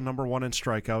 they're also number 1 in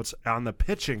strikeouts on the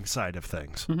pitching side of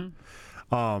things.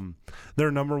 Mm-hmm.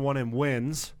 They're number 1 in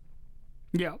wins.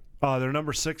 Yeah. They're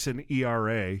number 6 in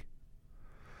ERA.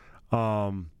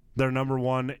 They're number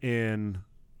 1 in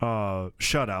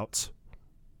shutouts.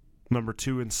 Number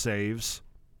 2 in saves.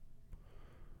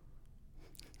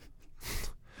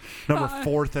 Number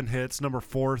 4th in hits. Number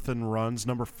 4th in runs.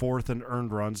 Number 4th in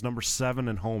earned runs. Number 7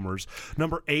 in homers.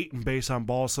 Number 8 in base on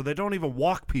balls. So they don't even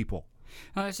walk people.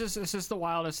 This is the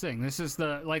wildest thing. This is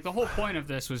the whole point of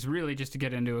this was really just to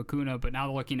get into Acuna, but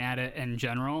now looking at it in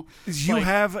general, you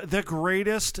have the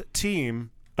greatest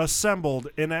team assembled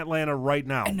in Atlanta right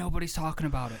now. And nobody's talking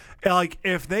about it. Like,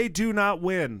 if they do not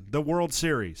win the World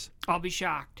Series, I'll be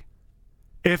shocked.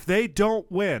 If they don't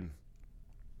win,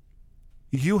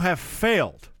 you have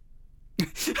failed.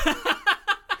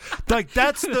 Like,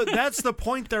 that's the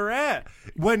point they're at.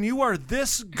 When you are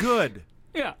this good,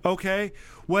 yeah, okay,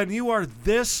 when you are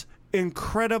this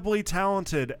incredibly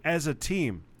talented as a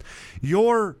team,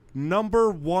 your number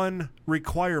one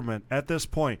requirement at this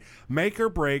point, make or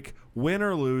break, win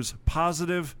or lose,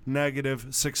 positive, negative,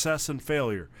 success and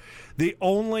failure. The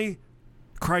only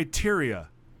criteria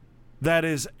that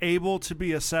is able to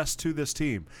be assessed to this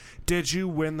team, did you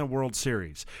win the World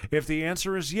Series? If the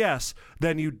answer is yes,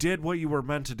 then you did what you were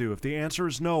meant to do. If the answer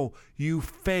is no, you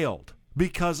failed,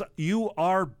 because you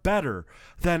are better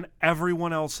than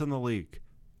everyone else in the league.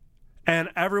 And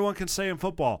everyone can say in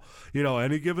football,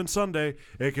 any given Sunday,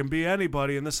 it can be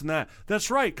anybody and this and that.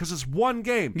 That's right, because it's one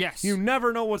game. Yes. You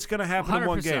never know what's going to happen 100%. in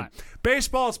one game.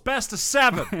 Baseball, it's best of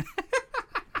 7.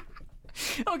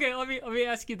 Okay, let me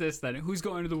ask you this then. Who's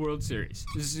going to the World Series?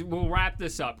 We'll wrap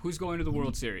this up. Who's going to the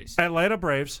World Series? Atlanta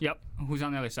Braves. Yep. Who's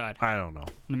on the other side? I don't know.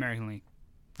 The American League.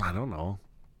 I don't know.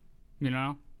 You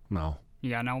know? No.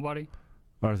 You got nobody?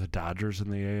 Are the Dodgers in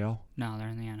the AL? No, they're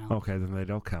in the NL. Okay, then they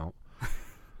don't count.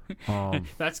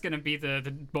 That's going to be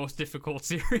the most difficult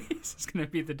series. It's going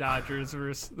to be the Dodgers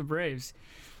versus the Braves.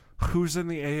 Who's in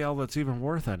the AL that's even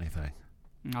worth anything?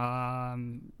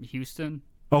 Houston.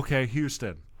 Okay,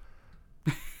 Houston.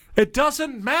 It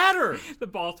doesn't matter. The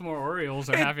Baltimore Orioles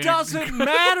are having. It doesn't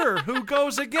matter who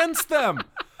goes against them.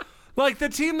 Like, the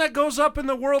team that goes up in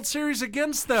the World Series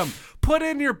against them, put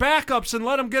in your backups and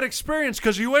let them get experience,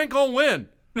 because you ain't going to win.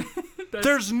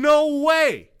 There's no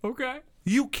way. Okay.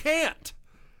 You can't.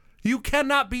 You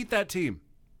cannot beat that team.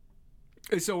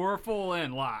 So we're full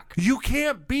in lock. You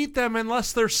can't beat them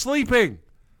unless they're sleeping.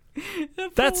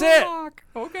 That's it. Lock.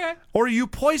 Okay. Or you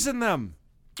poison them.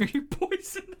 You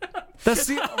poison them. That's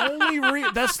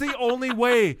the only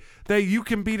way that you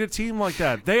can beat a team like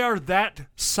that. They are that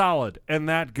solid and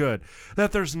that good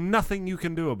that there's nothing you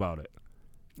can do about it.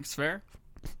 It's fair.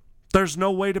 There's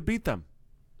no way to beat them.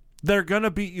 They're going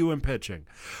to beat you in pitching.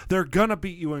 They're going to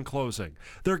beat you in closing.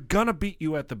 They're going to beat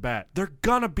you at the bat. They're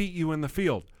going to beat you in the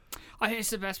field.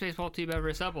 It's the best baseball team ever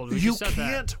assembled. You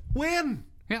can't win.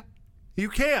 Yeah. You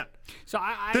can't. So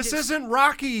this isn't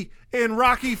Rocky in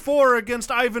Rocky IV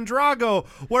against Ivan Drago,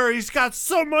 where he's got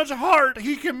so much heart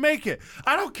he can make it.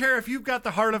 I don't care if you've got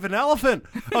the heart of an elephant.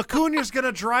 Acuna's going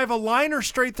to drive a liner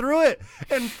straight through it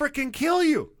and freaking kill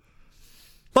you.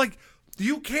 Like,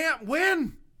 you can't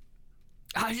win.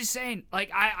 I was just saying,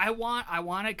 like, I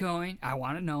want it going. I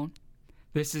want it known.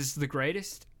 This is the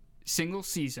greatest single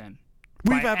season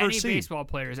we've ever any seen. Baseball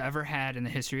players ever had in the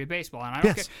history of baseball. And I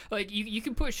don't care. Like, you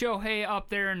can put Shohei up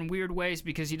there in weird ways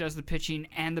because he does the pitching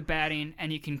and the batting,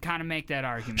 and you can kind of make that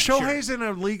argument. Shohei's in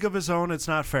a league of his own. It's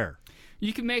not fair.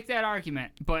 You can make that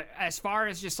argument, but as far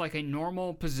as just like a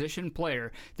normal position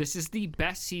player, this is the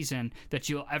best season that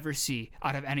you'll ever see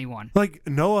out of anyone. Like,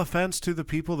 no offense to the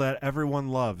people that everyone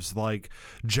loves, like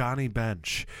Johnny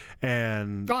Bench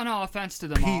and no offense to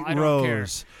them Pete all. I don't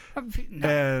Rose care. No.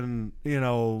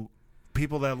 And,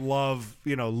 people that love,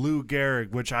 Lou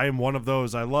Gehrig, which I am one of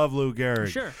those. I love Lou Gehrig.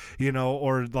 Sure.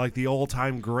 Or like the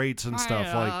old-time greats and stuff.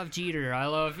 I like love Jeter. I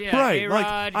love, right.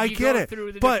 A-Rod. Like, I get it.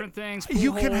 Through the but different things,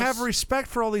 you can Pujols. have respect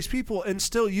for all these people, and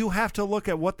still you have to look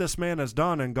at what this man has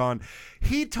done and gone,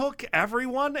 he took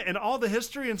everyone and all the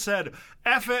history and said,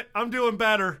 F it, I'm doing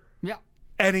better. Yeah.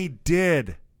 And he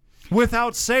did,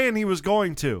 without saying he was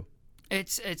going to.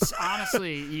 It's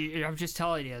honestly, I'm just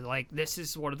telling you, like, this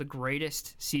is one of the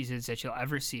greatest seasons that you'll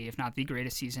ever see, if not the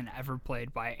greatest season ever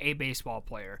played by a baseball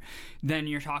player. Then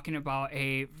you're talking about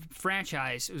a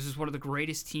franchise. This is one of the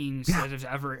greatest teams that has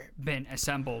ever been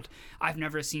assembled. I've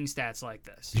never seen stats like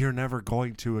this. You're never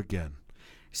going to again.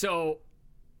 So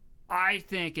I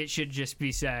think it should just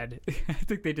be said, I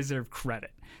think they deserve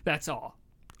credit. That's all.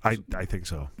 I think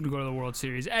so. To go to the World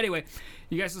Series. Anyway,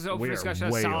 you guys listen to Open Discussion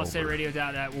on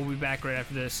SolidStateRadio.net. We'll be back right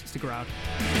after this. Stick around.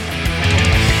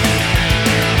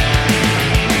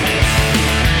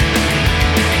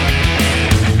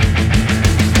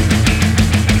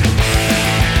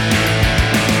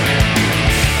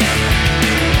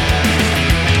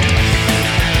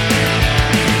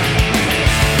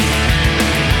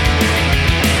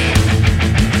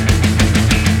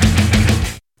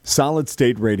 Solid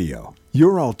State Radio,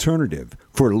 your alternative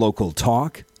for local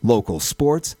talk, local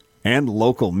sports, and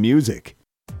local music.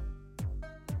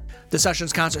 The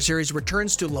Sessions Concert Series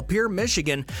returns to Lapeer,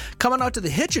 Michigan, coming out to the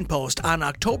Hitchin Post on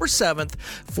October 7th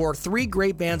for 3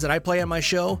 great bands that I play on my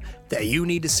show that you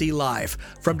need to see live.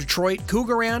 From Detroit,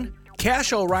 Cougaran,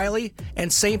 Cash O'Reilly,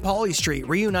 and St. Pauli Street,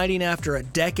 reuniting after a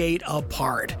decade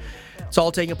apart. It's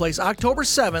all taking place October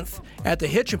 7th at the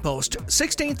Hitchin Post,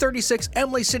 1636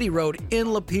 Emily City Road in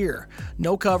Lapeer.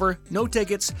 No cover, no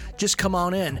tickets, just come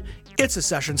on in. It's a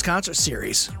Sessions concert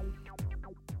series.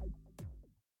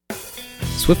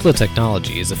 Swiftlet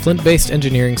Technology is a Flint-based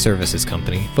engineering services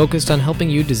company focused on helping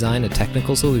you design a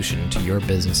technical solution to your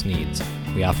business needs.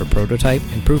 We offer prototype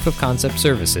and proof of concept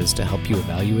services to help you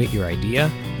evaluate your idea,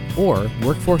 or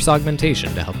workforce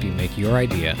augmentation to help you make your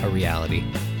idea a reality.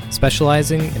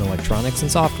 Specializing in electronics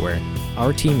and software,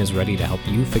 our team is ready to help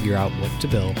you figure out what to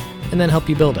build and then help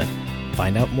you build it.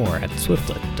 Find out more at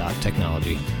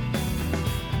swiftlet.technology.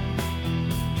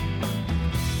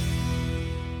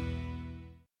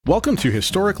 Welcome to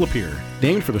historic Lapeer.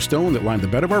 Named for the stone that lined the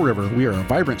bed of our river, we are a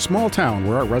vibrant small town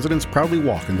where our residents proudly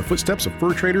walk in the footsteps of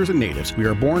fur traders and natives. We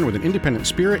are born with an independent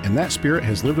spirit, and that spirit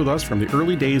has lived with us from the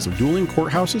early days of dueling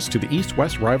courthouses to the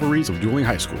east-west rivalries of dueling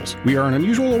high schools. We are an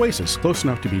unusual oasis, close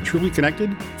enough to be truly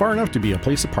connected, far enough to be a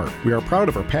place apart. We are proud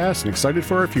of our past and excited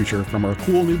for our future, from our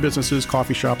cool new businesses,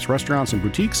 coffee shops, restaurants, and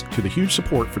boutiques, to the huge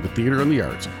support for the theater and the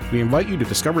arts. We invite you to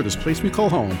discover this place we call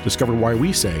home, discover why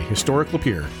we say historic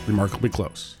Lapeer, remarkably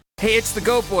close. Hey, it's the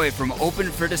Goat Boy from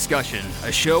Open for Discussion,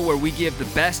 a show where we give the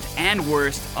best and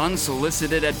worst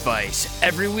unsolicited advice.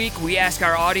 Every week, we ask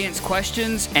our audience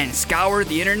questions and scour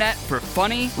the internet for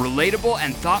funny, relatable,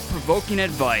 and thought-provoking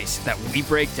advice that we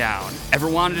break down. Ever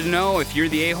wanted to know if you're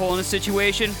the a-hole in a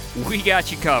situation? We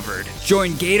got you covered.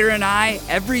 Join Gator and I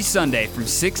every Sunday from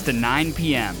 6 to 9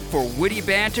 p.m. for witty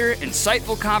banter,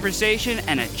 insightful conversation,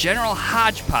 and a general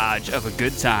hodgepodge of a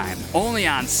good time. Only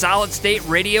on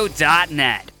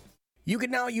SolidStateRadio.net. You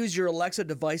can now use your Alexa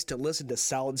device to listen to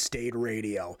Solid State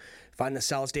Radio. Find the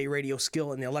Solid State Radio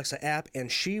skill in the Alexa app,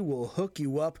 and she will hook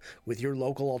you up with your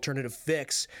local alternative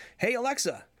fix. Hey,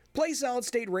 Alexa, play Solid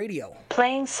State Radio.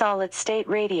 Playing Solid State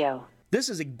Radio. This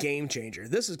is a game changer.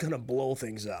 This is going to blow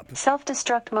things up.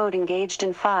 Self-destruct mode engaged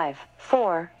in 5,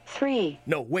 4, 3.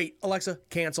 No, wait, Alexa,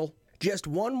 cancel. Just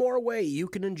one more way you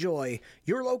can enjoy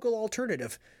your local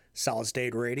alternative, Solid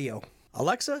State Radio.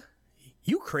 Alexa,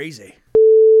 you crazy.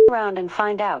 Around and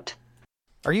find out.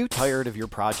 Are you tired of your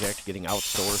project getting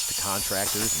outsourced to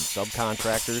contractors and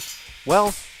subcontractors?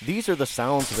 Well, these are the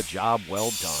sounds of a job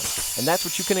well done, and that's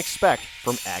what you can expect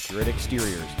from Accurate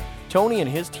Exteriors. Tony and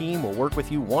his team will work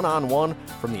with you one-on-one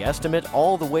from the estimate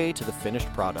all the way to the finished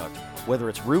product. Whether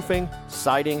it's roofing,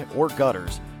 siding, or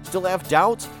gutters, still have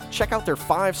doubts? Check out their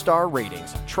 5-star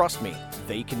ratings. Trust me,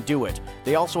 they can do it.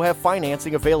 They also have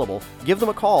financing available. Give them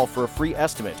a call for a free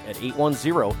estimate at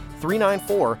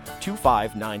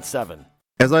 810-394-2597.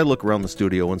 As I look around the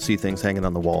studio and see things hanging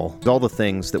on the wall, all the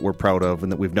things that we're proud of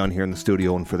and that we've done here in the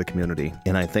studio and for the community,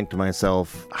 and I think to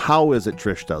myself, how is it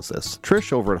Trish does this?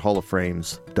 Trish over at Hall of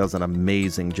Frames does an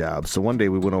amazing job. So one day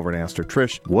we went over and asked her,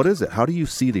 Trish, what is it? How do you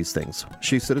see these things?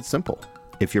 She said it's simple.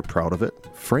 If you're proud of it,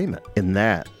 frame it. And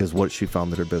that is what she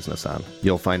founded her business on.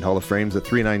 You'll find Hall of Frames at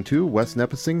 392 West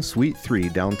Nipissing, Suite 3,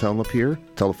 downtown Lapeer.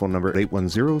 Telephone number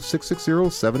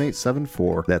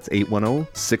 810-660-7874. That's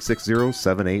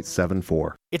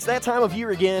 810-660-7874. It's that time of year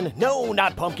again. No,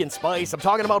 not pumpkin spice. I'm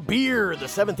talking about beer. The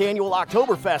 7th annual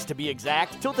Oktoberfest, to be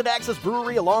exact. Tilted Axis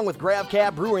Brewery, along with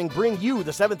GravCab Brewing, bring you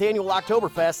the 7th annual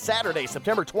Oktoberfest Saturday,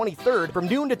 September 23rd, from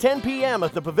noon to 10 p.m.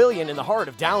 at the Pavilion in the heart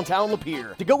of downtown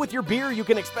Lapeer. To go with your beer, you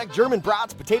can expect German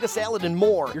brats, potato salad, and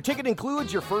more. Your ticket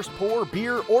includes your first pour,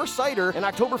 beer, or cider, an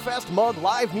Oktoberfest mug,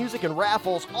 live music, and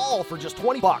raffles, all for just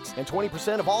 $20. And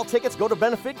 20% of all tickets go to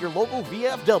benefit your local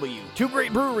VFW. 2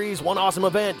 great breweries, 1 awesome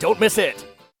event. Don't miss it.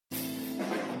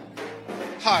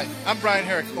 Hi, I'm Brian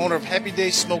Herrick, owner of Happy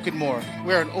Days Smoke and More.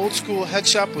 We're an old school head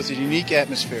shop with a unique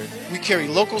atmosphere. We carry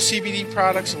local CBD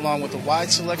products along with a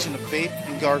wide selection of vape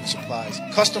and garden supplies,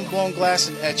 custom blown glass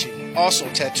and etching, also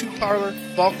tattoo parlor,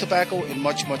 bulk tobacco, and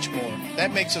much, much more.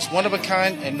 That makes us one of a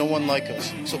kind and no one like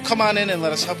us. So come on in and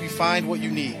let us help you find what you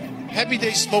need. Happy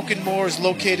Days Smoke and More is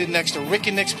located next to Rick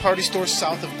and Nick's Party Store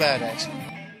south of Bad Axe.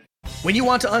 When you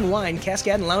want to unwind,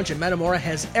 Cascade Lounge in Metamora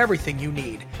has everything you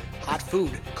need. Hot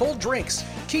food, cold drinks,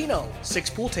 keno, 6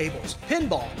 pool tables,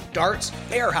 pinball, darts,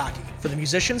 air hockey. For the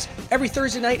musicians, every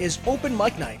Thursday night is open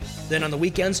mic night. Then on the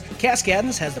weekends,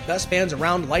 Cascadens has the best bands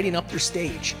around lighting up their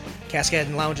stage. Cascade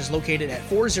Lounge is located at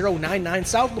 4099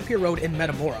 South Lapeer Road in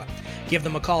Metamora. Give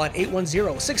them a call at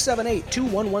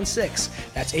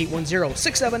 810-678-2116. That's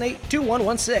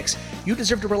 810-678-2116. You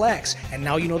deserve to relax, and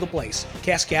now you know the place.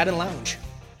 Cascade Lounge.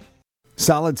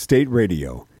 Solid State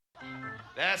Radio.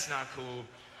 That's not cool.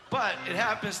 But it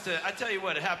happens to, I tell you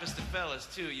what, it happens to fellas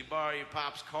too. You borrow your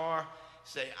pop's car,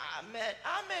 say, I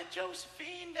met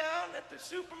Josephine down at the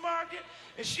supermarket,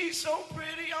 and she's so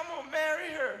pretty, I'm gonna marry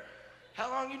her. How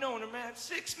long you known her, man?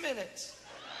 6 minutes.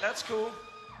 That's cool.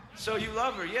 So you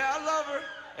love her? Yeah, I love her.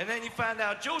 And then you find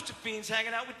out Josephine's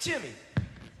hanging out with Timmy.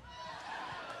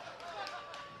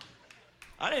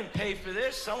 I didn't pay for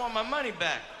this. I want my money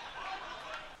back.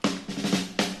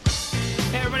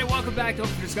 Hey everybody, welcome back to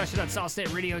Open Discussion on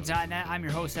SouthStateRadio.net. I'm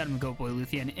your host, Adam Goatboy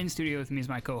Luthien. In studio with me is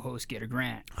my co-host, Gator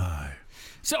Grant. Hi.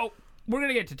 So, we're going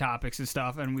to get to topics and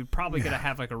stuff, and we're probably going to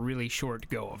have like a really short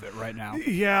go of it right now.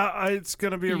 Yeah, it's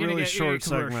going to be a really short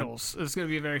segment. It's going to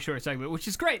be a very short segment, which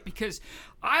is great because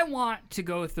I want to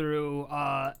go through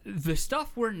the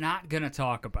stuff we're not going to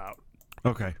talk about.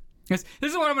 Okay. This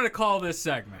is what I'm going to call this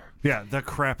segment. Yeah, the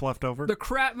crap left over?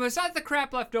 It's not the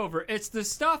crap left over. It's the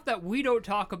stuff that we don't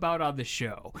talk about on the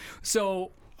show.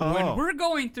 So when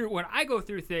I go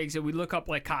through things and we look up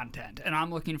like content and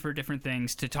I'm looking for different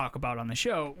things to talk about on the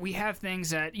show, we have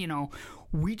things that,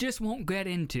 we just won't get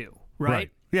into, right?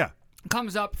 Yeah.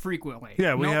 Comes up frequently.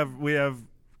 Yeah, we have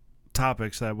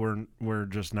topics that we're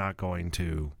just not going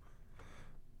to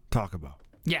talk about.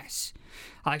 Yes.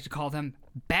 I like to call them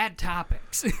bad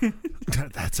topics.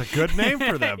 That's a good name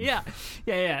for them. Yeah.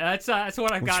 That's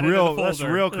what I've got in the folder. That's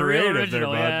real creative there,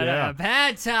 bud. Yeah.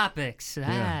 Bad topics.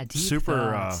 Deep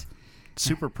thoughts.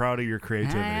 Super proud of your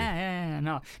creativity.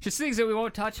 No, just things that we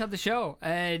won't touch on the show,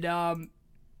 and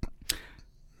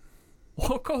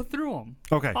we'll go through them.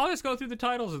 Okay. I'll just go through the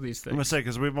titles of these things. I'm gonna say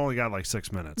because we've only got like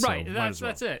 6 minutes. Right. So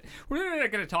That's it. We're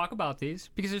not going to talk about these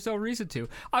because there's no reason to.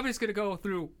 I'm just going to go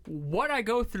through what I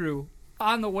go through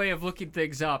on the way of looking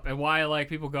things up and why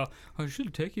people go, oh, it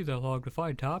shouldn't take you that long to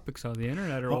find topics on the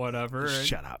internet or whatever. And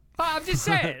shut up. I'm just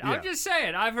saying. Yeah. I'm just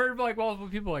saying. I've heard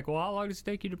people like, well, how long does it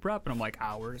take you to prep? And I'm like,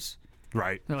 hours.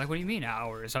 Right. They're like, what do you mean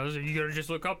hours? I was like, you gotta just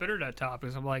look up internet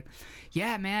topics. I'm like,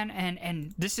 yeah, man,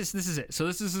 and this is it. So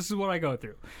this is what I go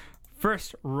through.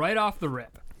 First, right off the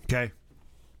rip. Okay.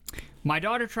 My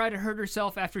daughter tried to hurt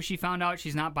herself after she found out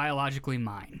she's not biologically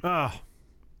mine. Oh.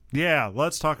 Yeah,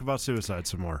 let's talk about suicide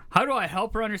some more. How do I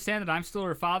help her understand that I'm still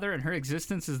her father and her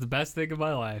existence is the best thing in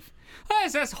my life?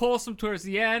 That's wholesome towards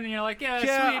the end, and you're like, yeah, sweet.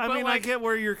 I mean, I get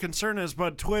where your concern is,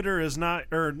 but Twitter is not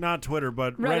Twitter,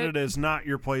 but Reddit is not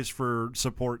your place for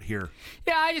support here.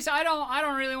 Yeah, I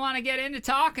don't really want to get into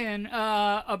talking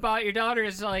about your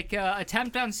daughter's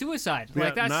attempt on suicide.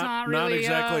 Yeah, That's not really not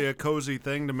exactly a cozy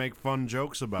thing to make fun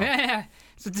jokes about. Yeah.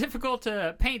 It's difficult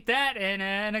to paint that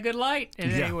in a good light in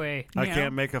any way. I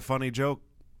can't make a funny joke.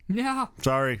 No.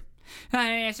 Sorry.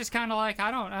 It's just kind of like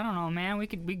I don't know, man. We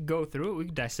could go through it. We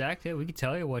could dissect it. We could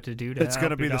tell you what to do to. It's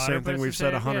going to be the same thing we've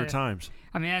said 100 times.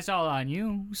 I mean, that's all on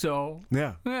you. So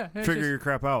yeah, figure your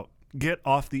crap out. Get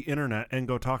off the internet and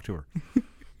go talk to her.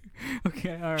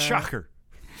 Okay, all right. Shocker.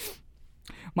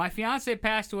 My fiance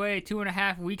passed away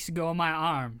 2.5 weeks ago in my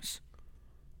arms.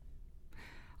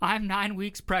 I'm 9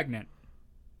 weeks pregnant.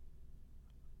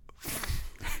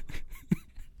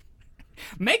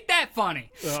 Make that funny.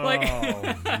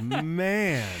 Oh,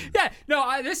 man. Yeah,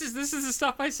 no, this is the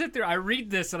stuff I sit through. I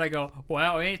read this and I go,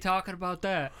 well, we ain't talking about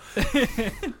that.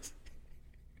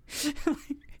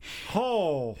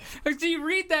 Oh. So you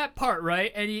read that part,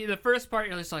 right? And the first part,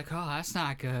 you're just like, oh, that's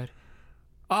not good.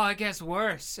 Oh, it gets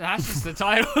worse. That's just the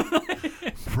title.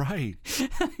 Right.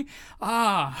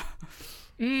 I'm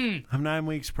 9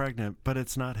 weeks pregnant, but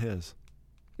it's not his.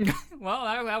 Well,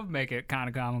 that would make it kind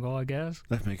of comical, I guess.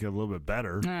 That'd make it a little bit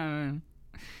better.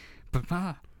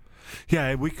 But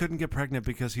yeah, we couldn't get pregnant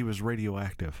because he was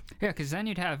radioactive. Yeah, because then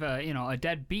you'd have a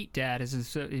deadbeat dad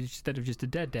instead of just a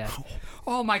dead dad.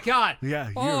 Oh my God!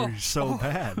 Yeah, you're so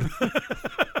bad.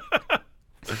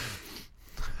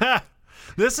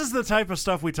 This is the type of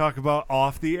stuff we talk about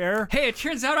off the air. Hey, it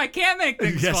turns out I can make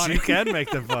things funny. Yes, you can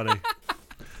make them funny.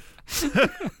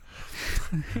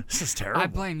 This is terrible. I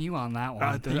blame you on that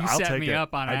one. You I'll set take me it.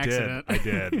 up on accident.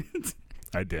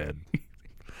 I did.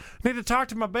 Need to talk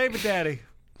to my baby daddy.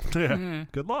 Yeah.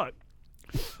 Good luck.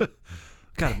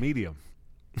 Got a medium.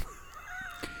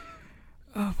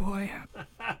 Oh boy.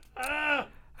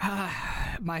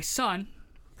 My son.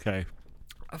 Okay.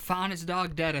 Found his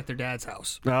dog dead at their dad's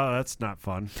house. Oh, that's not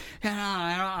fun. Yeah, no,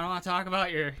 I don't want to talk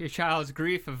about your child's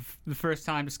grief of the first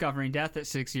time discovering death at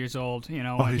 6 years old.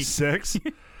 Oh, he's 6?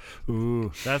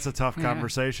 Ooh, that's a tough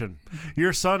conversation.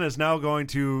 Your son is now going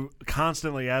to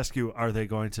constantly ask you, are they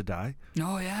going to die?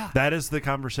 Oh, yeah. That is the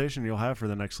conversation you'll have for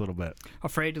the next little bit.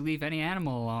 Afraid to leave any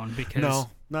animal alone because... No,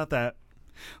 not that.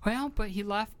 Well, but he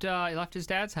left his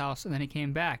dad's house and then he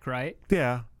came back, right?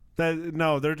 Yeah.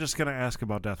 No, they're just going to ask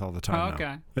about death all the time now.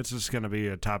 Okay. It's just going to be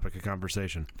a topic of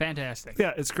conversation. Fantastic.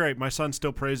 Yeah, it's great. My son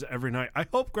still prays every night. I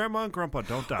hope Grandma and Grandpa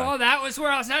don't die. Oh, that was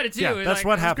where I was headed, too. Yeah, that's like,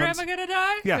 what is happens. Grandma going to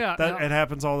die? Yeah, no. it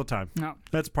happens all the time. No.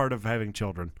 That's part of having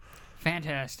children.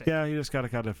 Fantastic. Yeah, you just got to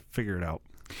kind of figure it out.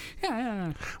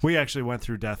 Yeah. We actually went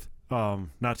through death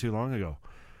not too long ago.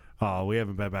 We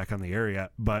haven't been back on the air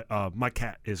yet, but my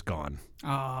cat is gone. Oh,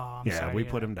 I'm yeah, sorry we to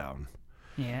put hear him down.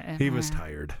 Yeah. He was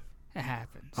tired. It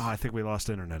happens. Oh, I think we lost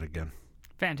internet again.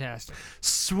 Fantastic.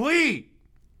 Sweet!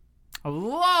 I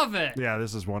love it. Yeah,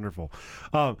 this is wonderful.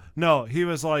 No, he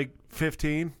was like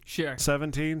 15, Sure.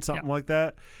 17, something like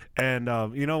that. And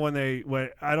you know when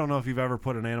I don't know if you've ever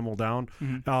put an animal down,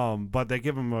 but they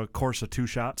give them a course of 2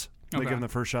 shots. They give them the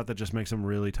first shot that just makes them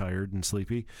really tired and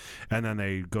sleepy, and then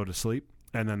they go to sleep,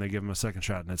 and then they give them a second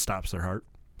shot, and it stops their heart.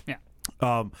 Yeah.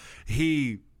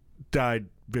 He died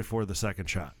before the second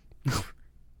shot.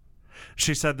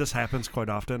 She said this happens quite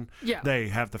often. Yeah. They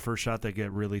have the first shot, they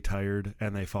get really tired,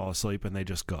 and they fall asleep, and they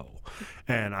just go.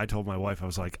 And I told my wife, I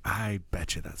was like, I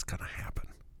bet you that's going to happen.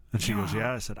 And she goes,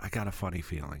 yeah. I said, I got a funny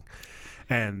feeling.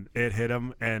 And it hit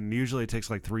him, and usually it takes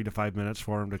like 3 to 5 minutes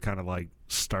for him to kind of like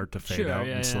start to fade out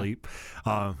and sleep.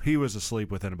 He was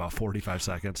asleep within about 45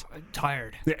 seconds.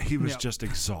 Tired. Yeah, he was just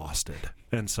exhausted.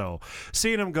 And so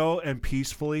seeing him go and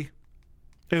peacefully,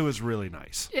 it was really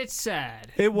nice. It's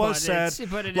sad. It was sad.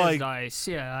 But it like, is nice.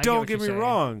 Yeah. I don't get me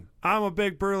wrong. I'm a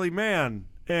big burly man.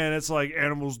 And it's like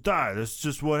animals die. That's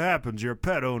just what happens. You're a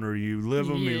pet owner. You live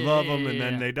them, you love them, and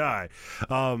then they die.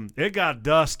 It got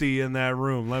dusty in that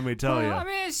room, let me tell you. I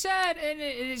mean, it's sad, and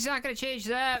it's not going to change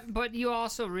that. But you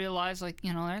also realize, like,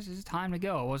 there's time to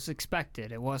go. It was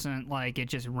expected. It wasn't like it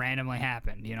just randomly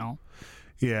happened,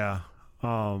 Yeah.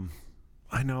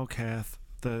 I know, Kath.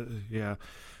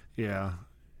 Yeah.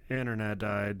 Internet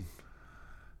died.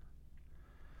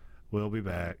 We'll be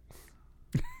back.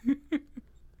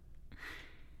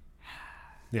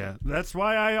 Yeah, that's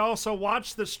why I also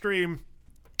watch the stream.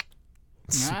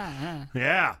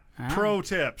 Yeah, pro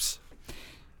tips.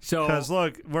 So, because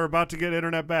look, we're about to get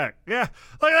internet back. Yeah,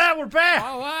 look at that, we're back.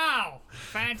 Oh wow,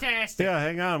 fantastic. Yeah,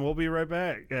 hang on, we'll be right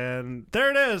back. And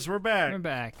there it is, we're back. We're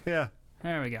back. Yeah,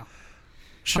 there we go.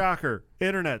 Shocker,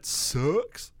 internet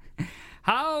sucks.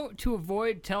 How to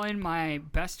avoid telling my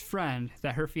best friend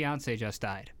that her fiance just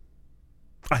died?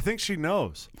 I think she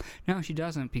knows. No, she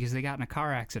doesn't, because they got in a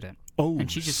car accident. Oh,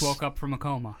 and she just woke up from a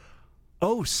coma.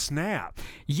 Oh, snap.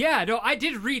 Yeah, no, I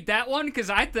did read that one because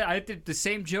I did the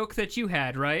same joke that you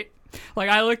had, right? Like,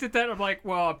 I looked at that and I'm like,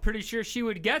 well, I'm pretty sure she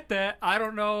would get that. I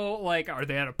don't know, like, are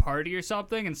they at a party or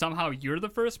something? And somehow you're the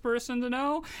first person to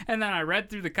know? And then I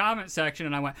read through the comment section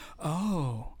and I went,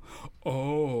 oh.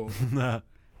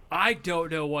 I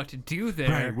don't know what to do there.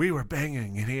 Right, we were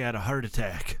banging and he had a heart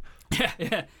attack.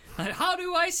 Yeah. How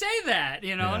do I say that?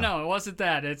 No, it wasn't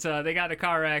that. It's they got in a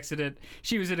car accident.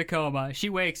 She was in a coma. She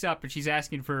wakes up and she's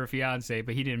asking for her fiance,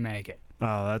 but he didn't make it.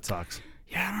 Oh, that sucks.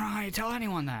 Yeah, I don't know how you tell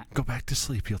anyone that. Go back to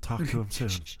sleep. You'll talk to him soon.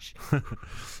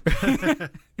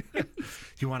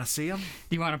 You want to see him?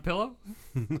 Do you want a pillow?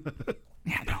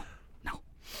 Yeah, no.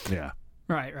 Yeah.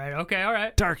 Right. Okay, all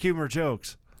right. Dark humor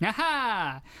jokes.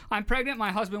 Aha! I'm pregnant.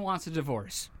 My husband wants a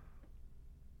divorce.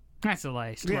 That's a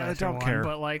nice. Yeah, I don't care.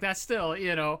 But, like, that's still,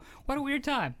 what a weird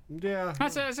time. Yeah.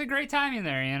 That's a great time in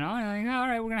there, You're like, all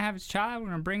right, we're going to have his child. We're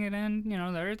going to bring it in,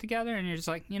 they're together. And you're just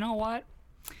like, you know what?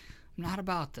 I'm not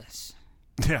about this.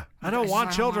 Yeah. I don't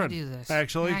want children. Do this.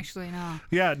 Actually, no.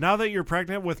 Yeah, now that you're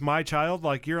pregnant with my child,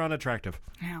 like, you're unattractive.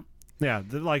 Yeah. Yeah,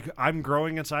 like, I'm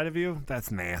growing inside of you.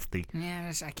 That's nasty.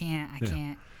 Yeah, I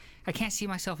can't see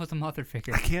myself as a mother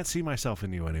figure. I can't see myself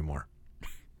in you anymore.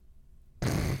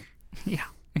 Yeah.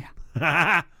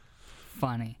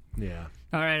 Funny. Yeah.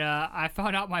 All right. I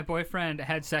found out my boyfriend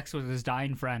had sex with his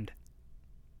dying friend.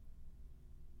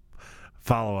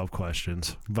 Follow-up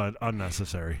questions, but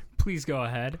unnecessary. Please go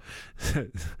ahead.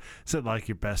 Is it like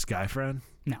your best guy friend?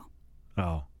 No.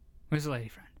 Oh. It was a lady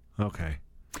friend. Okay.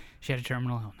 She had a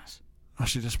terminal illness. Oh,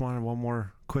 she just wanted one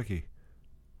more quickie.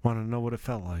 Wanted to know what it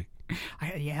felt like.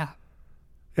 Yeah.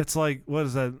 It's like, what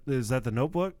is that? Is that The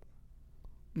Notebook?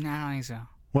 No, I don't think so.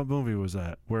 What movie was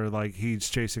that? Where, like, he's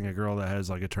chasing a girl that has,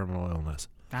 like, a terminal illness.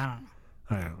 I don't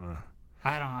know. I don't know.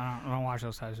 I don't watch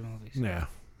those types of movies. Yeah.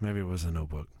 Maybe it was The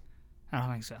Notebook. I don't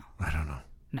think so. I don't know.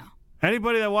 No.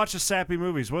 Anybody that watches sappy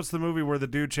movies, what's the movie where the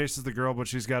dude chases the girl, but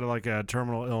she's got, like, a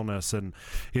terminal illness, and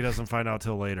he doesn't find out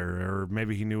till later? Or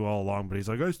maybe he knew all along, but he's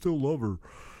like, I still love her,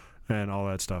 and all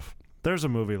that stuff. There's a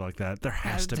movie like that. There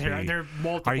has to be. There are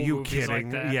multiple Are you movies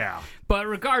kidding? like that. Yeah. But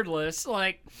regardless,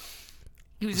 like...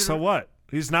 So what?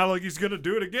 He's not like he's going to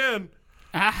do it again.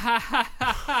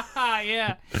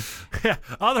 Yeah. Yeah.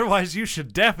 Otherwise, you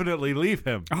should definitely leave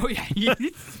him. Oh, yeah.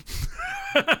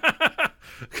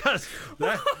 Because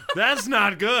that's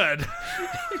not good.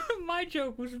 My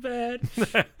joke was bad.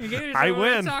 I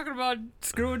win. Talking about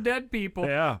screwing dead people.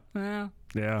 Yeah. Yeah.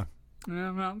 Yeah.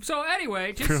 Yeah. So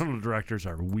anyway, just Funeral directors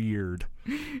are weird.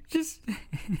 Funeral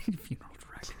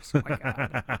directors. Oh my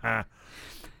god.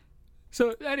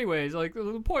 So, anyways, like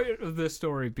the point of this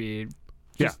story being,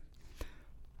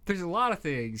 there's a lot of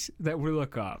things that we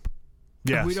look up.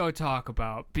 Yes. We don't talk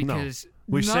about because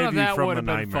We none save of you that from would have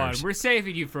the been fun. nightmares. We're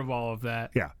saving you from all of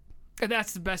that. Yeah. And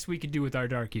that's the best we can do with our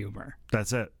dark humor.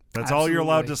 That's it. That's all you're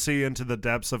allowed Absolutely. to see into the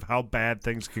depths of how bad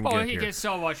things can get Oh, it here. gets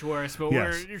so much worse, but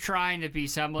Yes. we're trying to be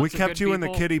semblance We of kept good you in the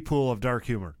people. kiddie pool of dark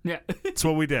humor. Yeah. That's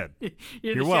what we did. You're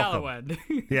You're the welcome. shallow end.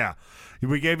 Yeah.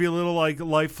 We gave you little like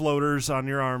life floaters on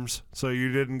your arms so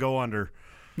you didn't go under.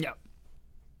 Yep.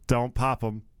 Don't pop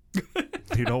them.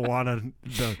 You don't want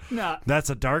to. No. That's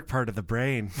a dark part of the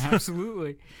brain.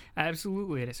 Absolutely.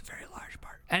 Absolutely. It is a very large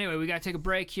part. Anyway, we got to take a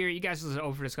break here. You guys listen to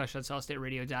Over Discussion on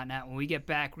SolidStateRadio.net. When we get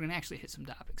back, we're going to actually hit some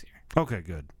topics here. Okay,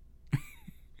 good.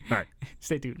 All right.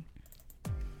 Stay tuned.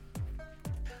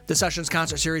 The Sessions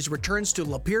Concert Series returns to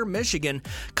Lapeer, Michigan,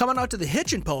 coming out to the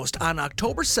Hitchin Post on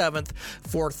October 7th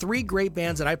for 3 great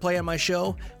bands that I play on my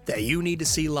show that you need to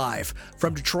see live.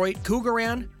 From Detroit,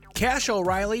 Cougaran, Cash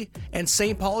O'Reilly, and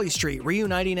St. Pauli Street,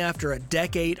 reuniting after a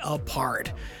decade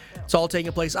apart. It's all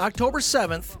taking place October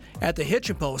 7th at the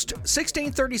Hitchin Post,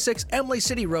 1636 Emily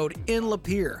City Road in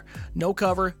Lapeer. No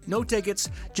cover, no tickets,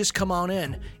 just come on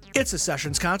in. It's a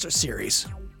Sessions Concert Series.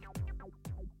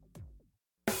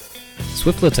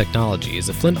 Swiftlet Technology is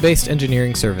a Flint-based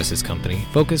engineering services company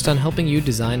focused on helping you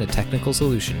design a technical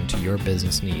solution to your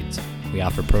business needs. We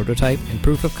offer prototype and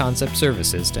proof of concept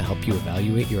services to help you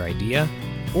evaluate your idea,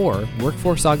 or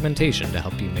workforce augmentation to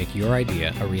help you make your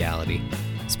idea a reality.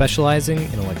 Specializing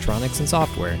in electronics and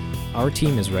software, our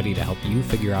team is ready to help you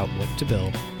figure out what to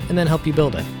build and then help you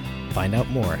build it. Find out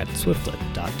more at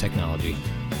swiftlet.technology.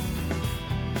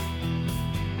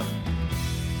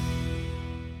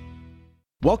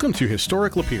 Welcome to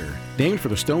historic Lapeer. Named for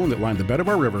the stone that lined the bed of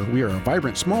our river, we are a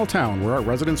vibrant small town where our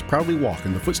residents proudly walk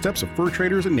in the footsteps of fur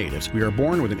traders and natives. We are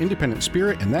born with an independent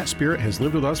spirit, and that spirit has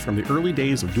lived with us from the early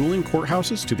days of dueling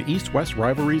courthouses to the east-west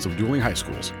rivalries of dueling high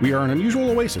schools. We are an unusual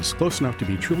oasis, close enough to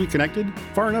be truly connected,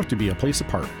 far enough to be a place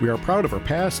apart. We are proud of our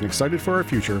past and excited for our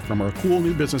future, from our cool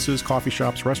new businesses, coffee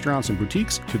shops, restaurants, and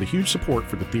boutiques, to the huge support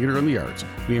for the theater and the arts.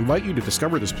 We invite you to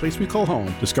discover this place we call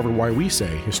home, discover why we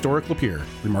say historic Lapeer,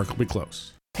 remarkably close.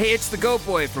 Hey, it's the Goat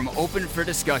Boy from Open for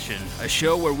Discussion, a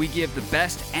show where we give the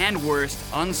best and worst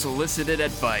unsolicited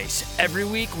advice. Every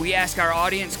week, we ask our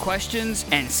audience questions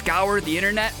and scour the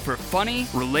internet for funny,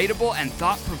 relatable, and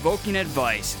thought-provoking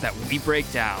advice that we break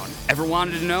down. Ever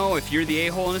wanted to know if you're the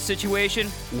a-hole in a situation?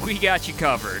 We got you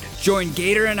covered. Join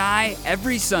Gator and I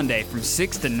every Sunday from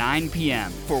 6 to 9 p.m.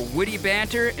 for witty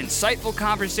banter, insightful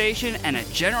conversation, and a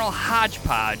general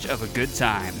hodgepodge of a good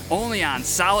time. Only on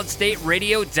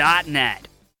SolidStateRadio.net.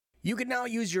 You can now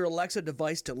use your Alexa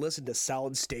device to listen to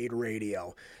Solid State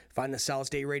Radio. Find the Solid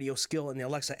State Radio skill in the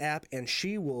Alexa app, and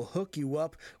she will hook you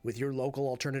up with your local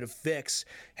alternative fix.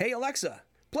 Hey, Alexa,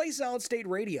 play Solid State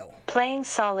Radio. Playing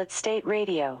Solid State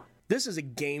Radio. This is a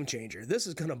game changer. This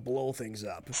is going to blow things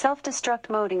up.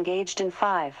 Self-destruct mode engaged in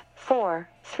 5, 4,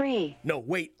 3. No,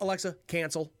 wait, Alexa,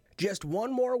 cancel. Just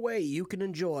one more way you can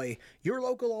enjoy your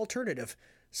local alternative,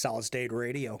 Solid State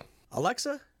Radio.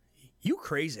 Alexa, you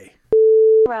crazy.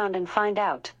 Around and find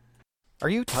out. Are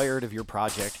you tired of your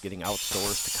project getting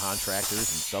outsourced to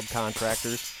contractors and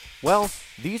subcontractors? Well,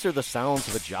 these are the sounds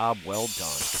of a job well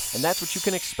done, and that's what you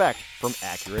can expect from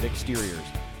Accurate Exteriors.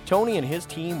 Tony and his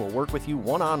team will work with you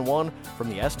one-on-one from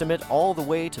the estimate all the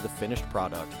way to the finished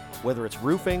product. Whether it's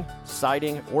roofing,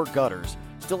 siding, or gutters,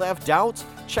 still have doubts?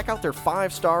 Check out their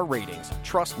 5-star ratings.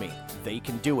 Trust me, they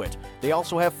can do it. They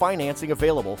also have financing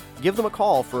available. Give them a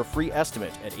call for a free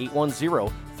estimate at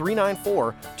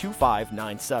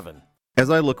 810-394-2597. As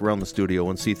I look around the studio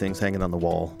and see things hanging on the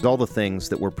wall, all the things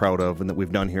that we're proud of and that we've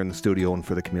done here in the studio and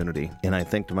for the community, and I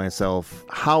think to myself,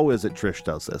 how is it Trish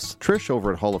does this? Trish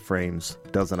over at Hall of Frames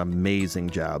does an amazing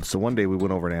job. So one day we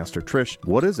went over and asked her, Trish,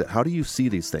 what is it? How do you see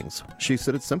these things? She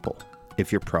said it's simple. If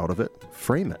you're proud of it,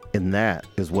 frame it. And that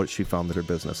is what she founded her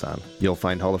business on. You'll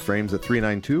find Hall of Frames at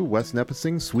 392 West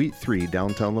Nipissing, Suite 3,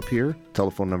 downtown Lapeer.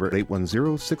 Telephone number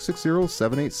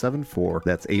 810-660-7874.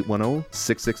 That's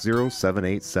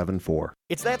 810-660-7874.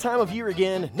 It's that time of year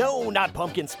again. No, not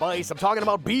pumpkin spice. I'm talking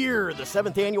about beer. The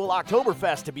 7th annual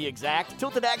Oktoberfest, to be exact.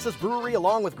 Tilted Axis Brewery,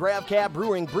 along with Grab Cab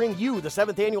Brewing, bring you the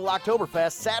 7th annual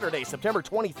Oktoberfest Saturday, September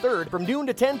 23rd, from noon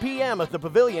to 10 p.m. at the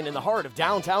Pavilion in the heart of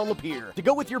downtown Lapeer. To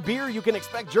go with your beer, you can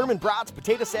expect German brats,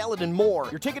 potato salad, and more.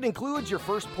 Your ticket includes your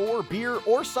first pour, beer,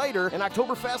 or cider, an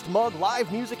Oktoberfest mug,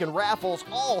 live music, and raffles,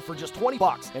 all for just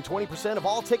 $20. And 20% of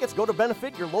all tickets go to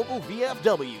benefit your local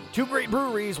VFW. Two great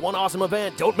breweries, one awesome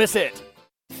event. Don't miss it.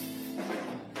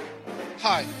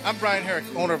 Hi, I'm Brian Herrick,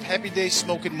 owner of Happy Days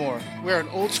Smoke and More. We're an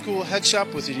old school head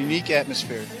shop with a unique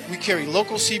atmosphere. We carry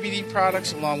local CBD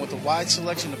products along with a wide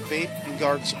selection of vape and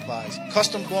garden supplies,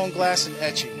 custom blown glass and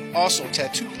etching, also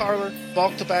tattoo parlor,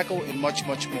 bulk tobacco, and much,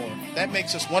 much more. That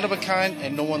makes us one of a kind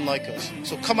and no one like us.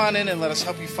 So come on in and let us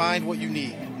help you find what you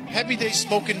need. Happy Days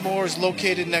Smoke and More is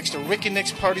located next to Rick and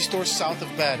Nick's Party Store south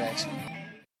of Bad Axe.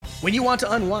 When you want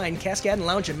to unwind, Cascadon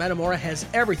Lounge in Metamora has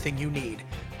everything you need.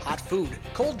 Hot food,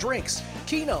 cold drinks,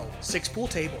 keno, 6 pool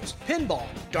tables, pinball,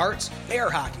 darts, air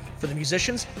hockey. For the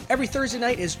musicians, every Thursday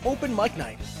night is open mic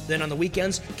night. Then on the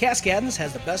weekends, Cascadon's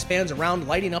has the best bands around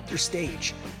lighting up their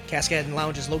stage. Cascadon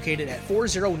Lounge is located at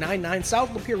 4099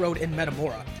 South Lapeer Road in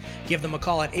Metamora. Give them a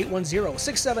call at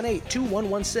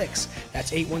 810-678-2116. That's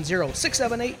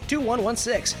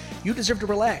 810-678-2116. You deserve to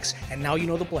relax, and now you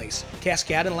know the place.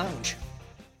 Cascadon Lounge.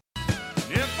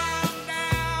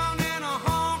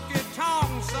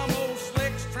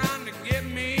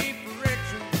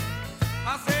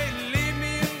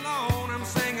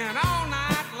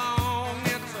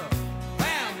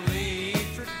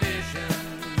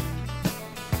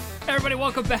 Everybody,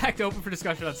 welcome back to Open for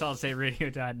Discussion on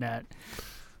SolidStateRadio.net.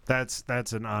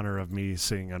 That's in honor of me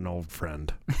seeing an old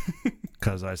friend.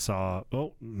 Because I saw,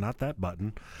 not that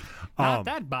button. Not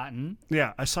that button.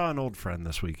 Yeah, I saw an old friend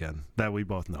this weekend that we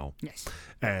both know. Yes.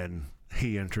 And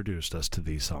he introduced us to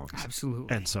these songs.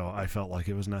 Absolutely. And so I felt like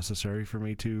it was necessary for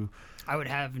me to... I would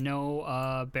have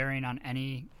no bearing on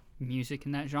any music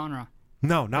in that genre.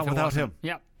 No, not without him.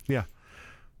 Yep. Yeah.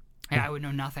 Yeah, I would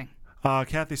know nothing.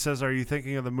 Kathy says, are you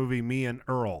thinking of the movie Me and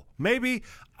Earl? Maybe.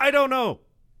 I don't know.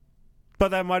 But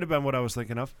that might have been what I was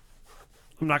thinking of.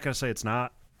 I'm not going to say it's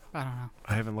not. I don't know.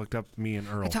 I haven't looked up Me and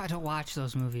Earl. I don't watch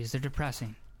those movies. They're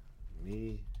depressing.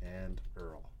 Me and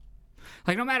Earl.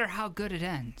 Like, no matter how good it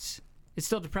ends, it's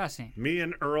still depressing. Me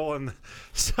and Earl and...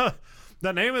 So,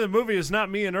 the name of the movie is not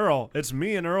Me and Earl. It's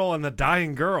Me and Earl and the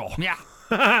Dying Girl. Yeah.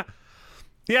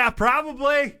 Yeah,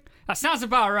 probably. That sounds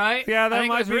about right. Yeah, that I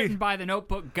think might it was be. written by the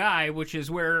Notebook guy, which is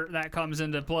where that comes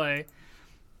into play.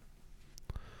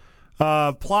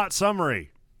 Plot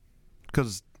summary.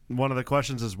 Because one of the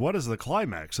questions is, what is the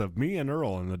climax of Me and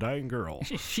Earl and the Dying Girl?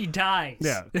 She dies.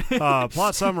 Yeah.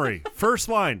 Plot summary. First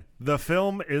line. The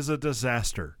film is a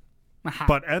disaster,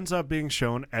 but ends up being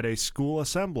shown at a school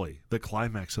assembly, the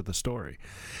climax of the story.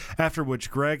 After which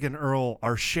Greg and Earl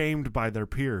are shamed by their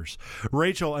peers.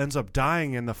 Rachel ends up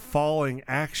dying in the falling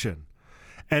action.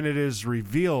 And it is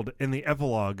revealed in the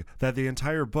epilogue that the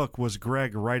entire book was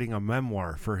Greg writing a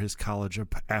memoir for his college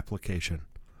application.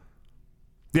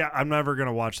 Yeah, I'm never going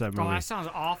to watch that movie. Oh, that sounds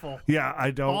awful. Yeah,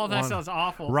 I don't All that sounds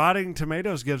awful. Rotten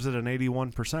Tomatoes gives it an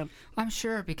 81%. I'm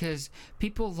sure, because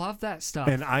people love that stuff.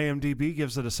 And IMDb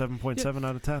gives it a 7.7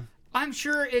 out of 10. I'm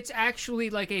sure it's actually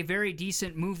like a very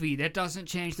decent movie. That doesn't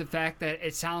change the fact that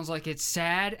it sounds like it's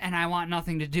sad, and I want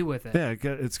nothing to do with it. Yeah,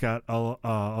 it's got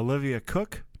Olivia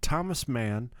Cook, Thomas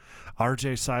Mann,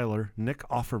 R.J. Seiler, Nick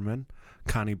Offerman,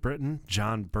 Connie Britton,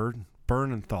 John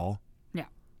Bernenthal,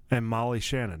 and Molly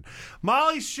Shannon.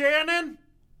 Molly Shannon?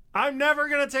 I'm never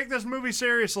going to take this movie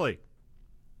seriously.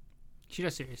 She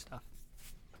does serious stuff.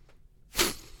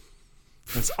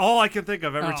 That's all I can think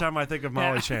of every time I think of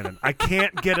Molly Shannon. I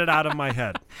can't get it out of my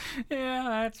head. Yeah,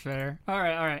 that's fair. All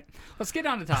right. Let's get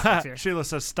on to topics here. Sheila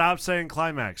says, stop saying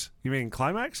climax. You mean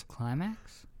climax?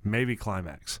 Climax? Maybe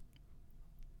climax.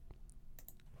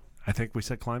 I think we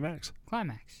said climax.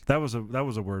 Climax. That was a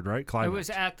word, right? Climax. It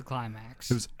was at the climax.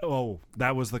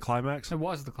 That was the climax? It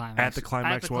was the climax. At the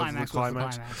climax was the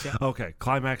climax? Yeah. Okay,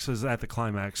 climax is at the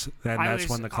climax, and that's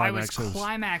when the climax is. I was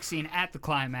climaxing at the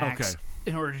climax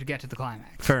in order to get to the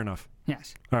climax. Fair enough.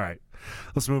 Yes. All right.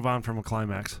 Let's move on from a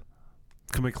climax.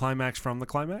 Can we climax from the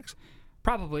climax?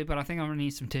 Probably, but I think I'm going to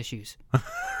need some tissues.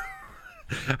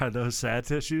 Are those sad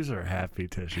tissues or happy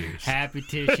tissues? Happy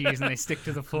tissues, and they stick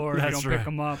to the floor if you don't pick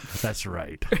them up. That's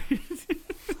right.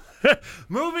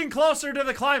 Moving closer to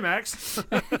the climax.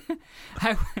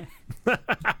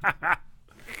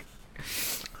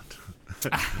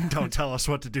 Don't tell us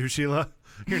what to do, Sheila.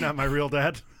 You're not my real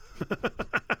dad.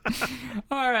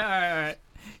 All right.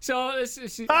 So this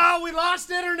is... Oh, we lost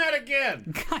internet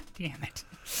again. God damn it.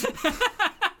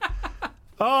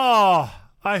 Oh,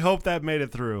 I hope that made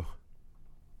it through.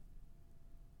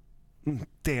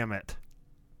 Damn it.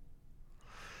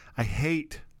 I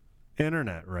hate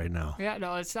internet right now. Yeah,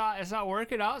 no, it's not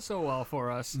working out so well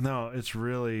for us. No, it's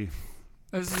really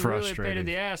This is frustrating. really a pain in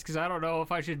the ass because I don't know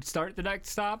if I should start the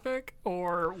next topic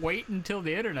or wait until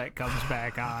the internet comes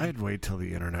back on. I'd wait till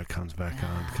the internet comes back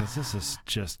on because this is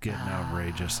just getting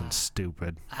outrageous and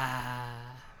stupid.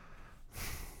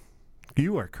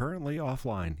 You are currently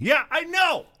offline. Yeah, I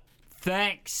know!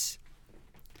 Thanks.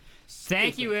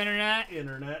 Thank you, internet.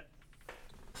 Internet.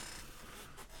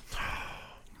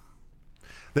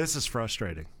 This is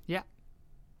frustrating. Yeah.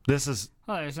 This is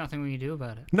Oh, there's nothing we can do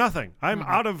about it. nothing. I'm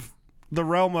out of the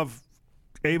realm of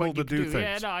able What to you do can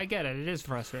things. Yeah, no, I get it. It is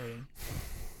frustrating.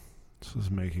 This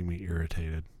is making me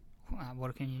irritated.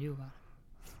 What can you do about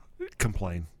it?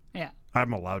 Complain. Yeah.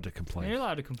 I'm allowed to complain. You're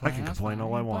allowed to complain. I can That's complain fine.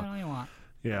 all I You can want. complain all you want.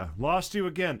 Yeah, lost you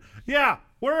again. Yeah,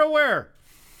 we're aware.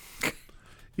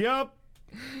 Yup.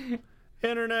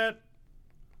 Internet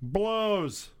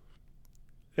blows.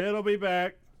 It'll be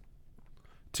back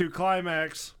to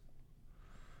climax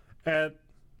at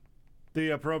the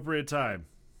appropriate time.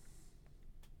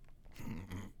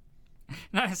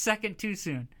 Not a second too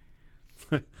soon.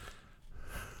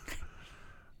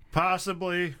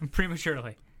 Possibly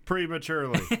Prematurely.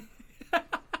 prematurely.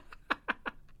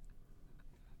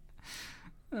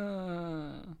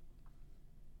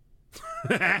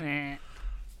 Eh.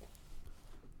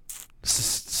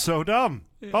 So dumb.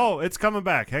 Oh, it's coming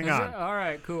back. Hang Is on. it? All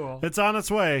right, cool. It's on its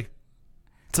way.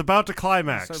 It's about to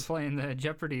climax. Start playing the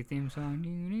Jeopardy theme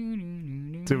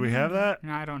song. Do we have that?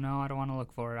 I don't know. I don't want to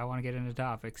look for it. I want to get into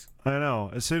topics. I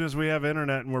know. As soon as we have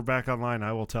internet and we're back online,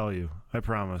 I will tell you. I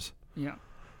promise. Yeah.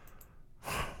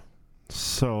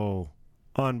 So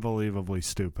unbelievably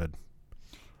stupid.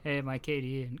 Hey, my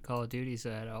KD in Call of Duty's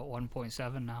at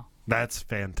 1.7 now. That's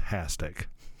fantastic.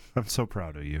 I'm so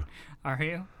proud of you. Are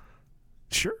you?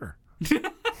 Sure.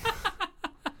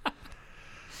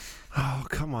 Oh,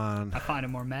 come on. I find it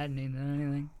more maddening than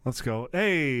anything. Let's go.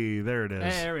 Hey, there it is.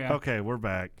 Hey, there we are. Okay, we're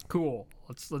back. Cool.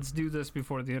 Let's do this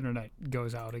before the internet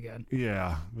goes out again.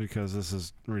 Yeah, because this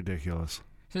is ridiculous.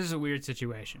 This is a weird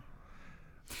situation.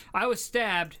 I was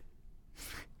stabbed.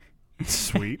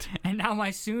 Sweet. And now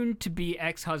my soon-to-be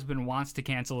ex-husband wants to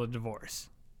cancel a divorce.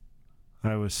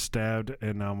 I was stabbed,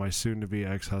 and now my soon-to-be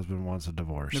ex-husband wants a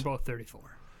divorce. They're both 34.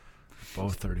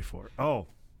 Both 34. Oh,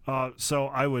 so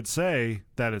I would say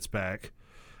that it's back.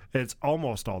 It's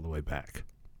almost all the way back.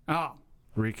 Oh.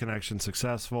 Reconnection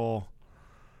successful.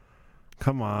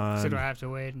 Come on. So do I have to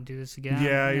wait and do this again?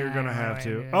 Yeah, you're going to have wait,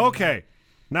 to. yeah. Okay.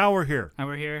 Now we're here. Now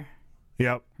we're here?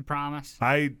 Yep. I promise?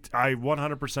 I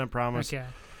 100% promise. Okay.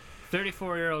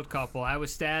 34-year-old couple. I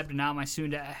was stabbed, and now my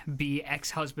soon-to-be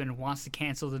ex-husband wants to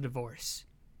cancel the divorce.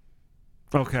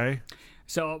 Okay.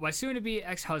 So my soon-to-be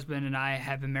ex-husband and I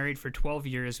have been married for 12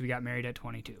 years. We got married at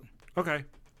 22. Okay.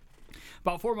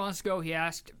 About 4 months ago, he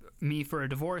asked me for a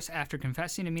divorce after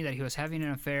confessing to me that he was having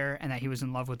an affair and that he was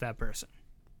in love with that person.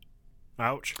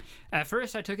 Ouch. At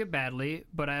first, I took it badly,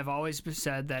 but I have always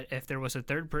said that if there was a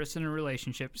third person in a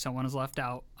relationship, someone is left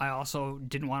out. I also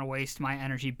didn't want to waste my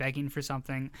energy begging for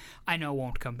something I know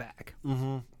won't come back.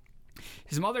 Mm-hmm.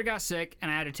 His mother got sick, and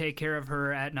I had to take care of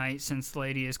her at night since the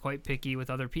lady is quite picky with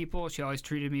other people. She always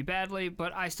treated me badly,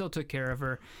 but I still took care of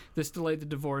her. This delayed the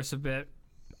divorce a bit.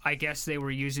 I guess they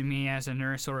were using me as a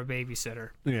nurse or a babysitter.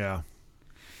 Yeah.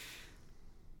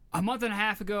 A month and a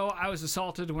half ago, I was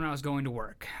assaulted when I was going to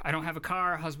work. I don't have a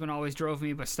car. Husband always drove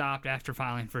me, but stopped after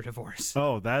filing for divorce.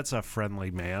 Oh, that's a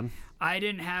friendly man. I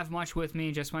didn't have much with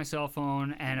me, just my cell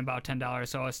phone and about $10,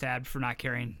 so I was stabbed for not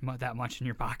carrying that much in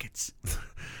your pockets.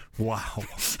 Wow.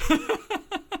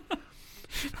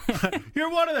 You're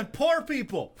one of the poor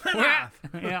people. Yeah.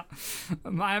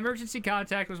 My emergency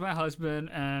contact was my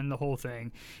husband and the whole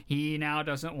thing. He now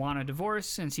doesn't want a divorce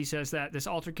since he says that this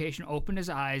altercation opened his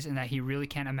eyes and that he really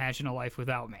can't imagine a life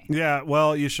without me. Yeah,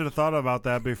 well, you should have thought about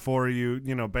that before you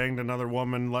banged another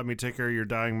woman, let me take care of your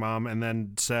dying mom, and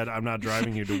then said, I'm not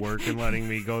driving you to work and letting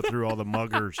me go through all the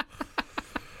muggers.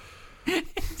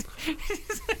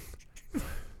 It's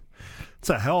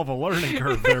a hell of a learning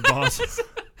curve there, boss.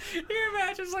 Can you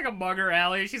imagine it's like a mugger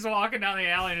alley? She's walking down the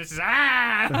alley and it's just,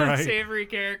 Right. savory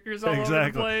characters all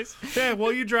over the place. Yeah,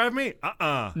 will you drive me?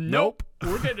 Nope.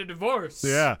 We're getting a divorce.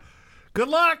 Yeah. Good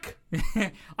luck.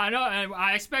 I know.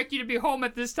 I expect you to be home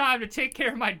at this time to take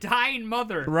care of my dying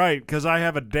mother. Right, because I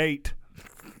have a date.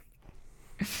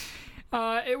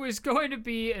 It was going to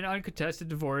be an uncontested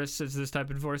divorce, since this type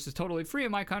of divorce is totally free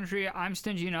in my country. I'm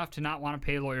stingy enough to not want to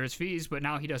pay lawyers' fees, but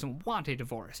now he doesn't want a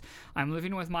divorce. I'm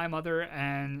living with my mother,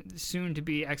 and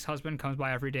soon-to-be ex-husband comes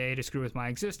by every day to screw with my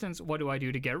existence. What do I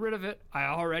do to get rid of it? I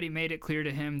already made it clear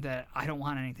to him that I don't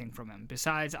want anything from him.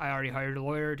 Besides, I already hired a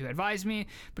lawyer to advise me,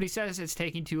 but he says it's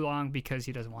taking too long because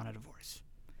he doesn't want a divorce.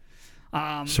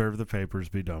 Serve the papers,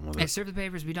 be done with it. Serve the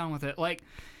papers, be done with it. Like,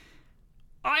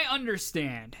 I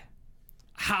understand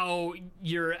how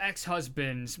your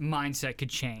ex-husband's mindset could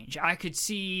change. I could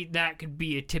see that could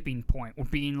be a tipping point, or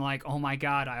being like, oh my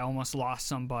God, I almost lost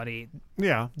somebody.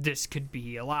 Yeah. This could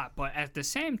be a lot. But at the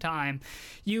same time,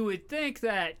 you would think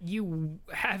that you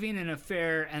having an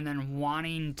affair and then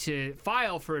wanting to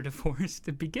file for a divorce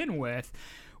to begin with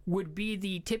would be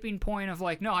the tipping point of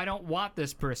like, no, I don't want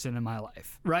this person in my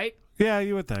life, right? Yeah,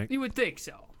 you would think. You would think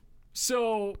so.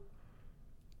 So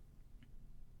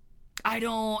I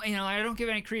don't give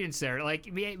any credence there. Like,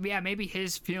 yeah, maybe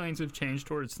his feelings have changed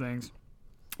towards things.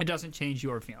 It doesn't change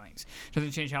your feelings. It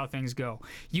doesn't change how things go.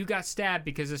 You got stabbed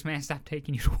because this man stopped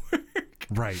taking you to work.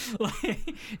 Right.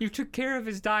 Like, you took care of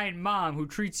his dying mom who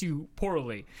treats you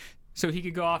poorly so he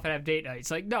could go off and have date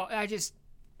nights. Like, no,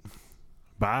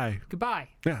 Bye. Goodbye.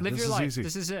 Yeah, Live this your is life. easy.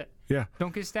 This is it. Yeah.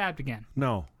 Don't get stabbed again.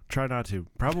 No, try not to.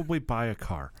 Probably buy a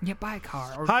car. Yeah, buy a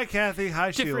car. Or Hi, Kathy.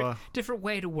 Hi, Sheila. Different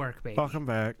way to work, baby. Welcome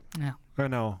back. Yeah. I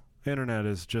know. Internet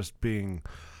is just being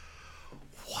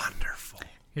wonderful.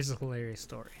 Here's a hilarious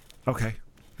story. Okay.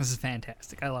 This is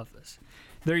fantastic. I love this.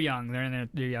 They're young. They're in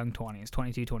their young 20s,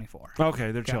 22, 24.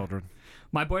 Okay, they're children.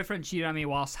 My boyfriend cheated on me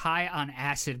whilst high on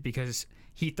acid because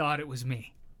he thought it was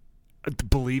me.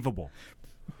 Believable.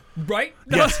 Right?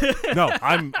 Yes. No,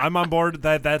 I'm on board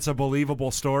that that's a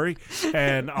believable story,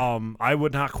 and I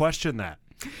would not question that.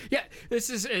 Yeah,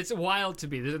 it's wild to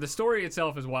me. The story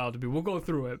itself is wild to me. We'll go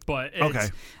through it, but it's, okay.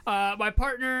 My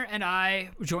partner and I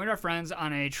joined our friends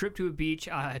on a trip to a beach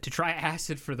to try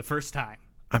acid for the first time.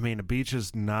 I mean, a beach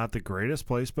is not the greatest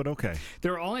place, but okay.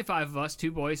 There were only 5 of us,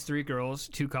 2 boys, 3 girls,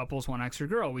 2 couples, 1 extra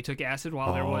girl. We took acid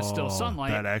while there was still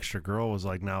sunlight. That extra girl was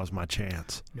like, now's my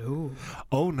chance. No.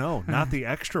 Oh, no, not the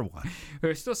extra one. There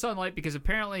was still sunlight because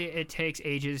apparently it takes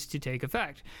ages to take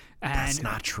effect. And that's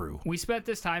not true. We spent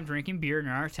this time drinking beer in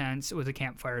our tents with a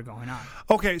campfire going on.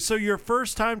 Okay, so your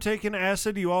first time taking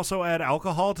acid, you also add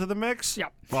alcohol to the mix?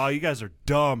 Yep. Wow, you guys are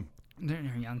dumb. They're in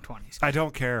their young 20s. I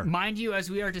don't care. Mind you,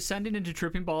 as we are descending into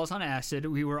tripping balls on acid,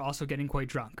 we were also getting quite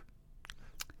drunk.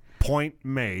 Point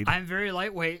made. I'm very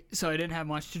lightweight, so I didn't have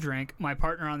much to drink. My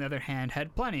partner, on the other hand,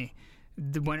 had plenty.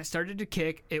 When it started to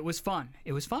kick, it was fun.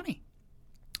 It was funny.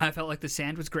 I felt like the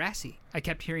sand was grassy. I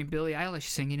kept hearing Billie Eilish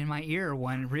singing in my ear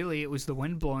when really it was the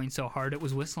wind blowing so hard it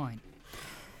was whistling.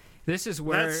 This is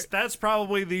where... That's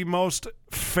probably the most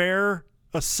fair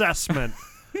assessment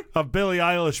of Billie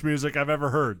Eilish music I've ever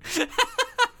heard.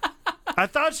 I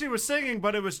thought she was singing,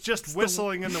 but it was just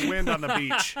whistling in the wind on the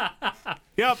beach.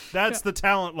 Yep, that's the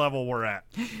talent level we're at.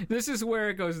 This is where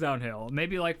it goes downhill.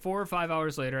 Maybe like 4 or 5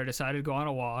 hours later, I decided to go on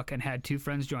a walk and had 2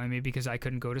 friends join me because I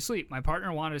couldn't go to sleep. My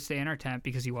partner wanted to stay in our tent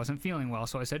because he wasn't feeling well,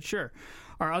 so I said sure.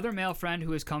 Our other male friend who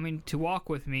was coming to walk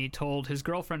with me told his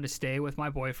girlfriend to stay with my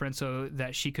boyfriend so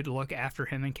that she could look after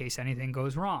him in case anything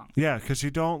goes wrong. Yeah, because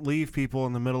you don't leave people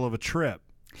in the middle of a trip.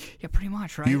 Yeah, pretty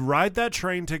much, right? You ride that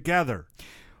train together.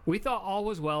 We thought all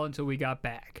was well until we got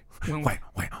back. Wait.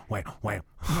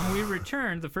 When we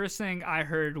returned, the first thing I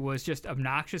heard was just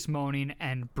obnoxious moaning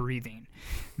and breathing.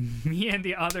 Me and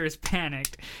the others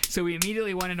panicked, so we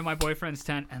immediately went into my boyfriend's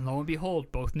tent, and lo and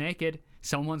behold, both naked,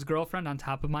 someone's girlfriend on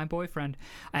top of my boyfriend.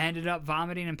 I ended up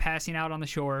vomiting and passing out on the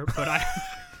shore, but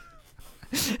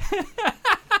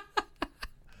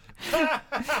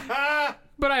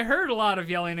I heard a lot of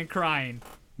yelling and crying.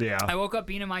 Yeah. I woke up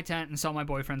being in my tent and saw my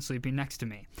boyfriend sleeping next to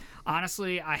me.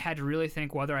 Honestly, I had to really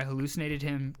think whether I hallucinated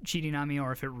him cheating on me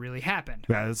or if it really happened.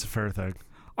 Yeah, that's a fair thing.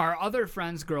 Our other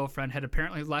friend's girlfriend had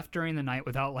apparently left during the night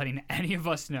without letting any of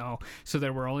us know, so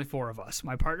there were only 4 of us.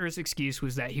 My partner's excuse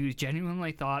was that he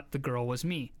genuinely thought the girl was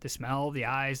me. The smell, the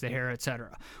eyes, the hair,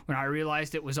 etc. When I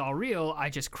realized it was all real, I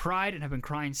just cried and have been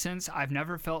crying since. I've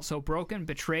never felt so broken,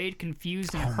 betrayed,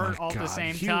 confused, and hurt all at the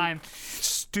same time.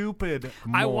 Stupid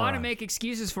moron. I want to make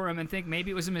excuses for him and think maybe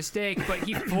it was a mistake, but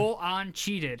he full-on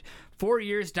cheated. 4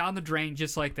 years down the drain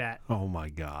just like that. Oh, my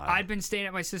God. I'd been staying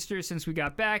at my sister's since we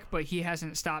got back, but he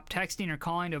hasn't stopped texting or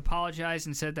calling to apologize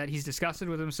and said that he's disgusted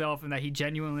with himself and that he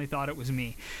genuinely thought it was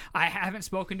me. I haven't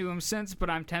spoken to him since,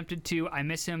 but I'm tempted to. I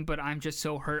miss him, but I'm just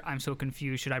so hurt. I'm so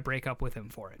confused. Should I break up with him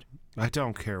for it? I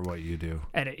don't care what you do.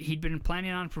 Edit. He'd been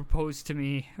planning on propose to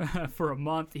me for a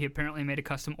month. He apparently made a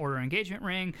custom order engagement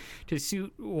ring to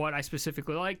suit what I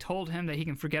specifically like. Told him that he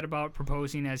can forget about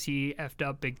proposing as he effed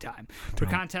up big time. For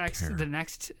context, the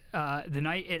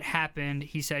night it happened,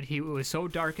 he said it was so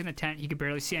dark in the tent he could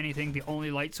barely see anything. The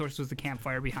only light source was the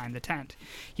campfire behind the tent.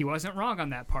 He wasn't wrong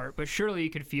on that part, but surely you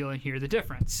could feel and hear the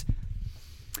difference.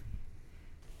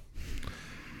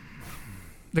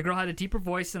 The girl had a deeper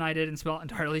voice than I did and smelled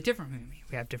entirely different from me.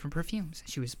 We have different perfumes.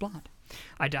 She was blonde.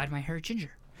 I dyed my hair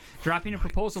ginger. Dropping a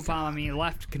proposal bomb on me,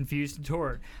 left confused and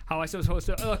torn. How was I supposed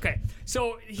to... Okay,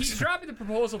 so he's dropping the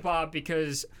proposal bomb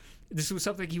because this was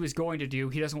something he was going to do.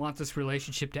 He doesn't want this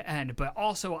relationship to end. But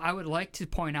also, I would like to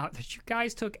point out that you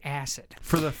guys took acid.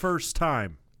 For the first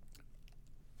time.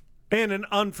 In an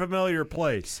unfamiliar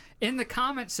place. In the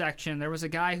comment section, there was a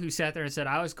guy who sat there and said,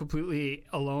 I was completely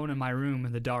alone in my room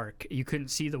in the dark. You couldn't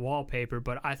see the wallpaper,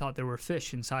 but I thought there were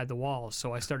fish inside the walls,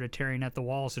 so I started tearing at the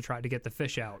walls to try to get the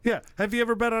fish out. Yeah. Have you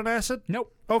ever been on acid?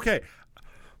 Nope. Okay.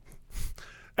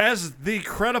 As the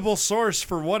credible source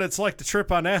for what it's like to trip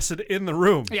on acid in the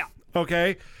room. Yeah.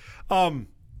 Okay.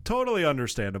 Totally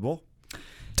understandable.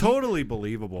 Totally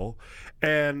believable.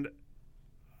 And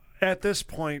at this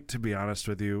point, to be honest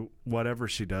with you, whatever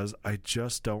she does, I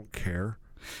just don't care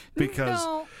because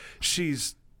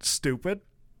she's stupid.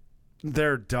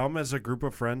 They're dumb as a group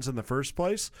of friends in the first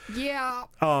place. Yeah.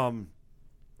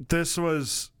 This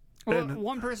was... Well,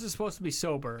 one person's supposed to be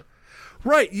sober.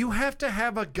 Right. You have to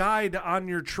have a guide on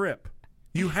your trip.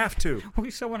 You have to.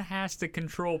 Someone has to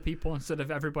control people instead of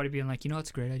everybody being like, it's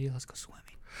a great idea. Let's go swimming.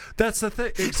 That's the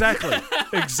thing. Exactly.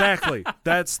 Exactly.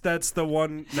 That's the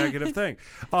one negative thing.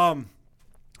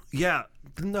 Yeah.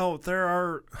 No,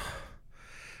 they're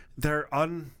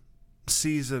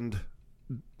unseasoned,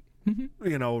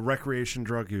 recreation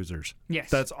drug users. Yes.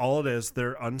 That's all it is.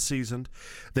 They're unseasoned.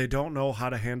 They don't know how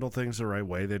to handle things the right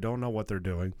way. They don't know what they're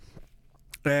doing.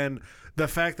 And the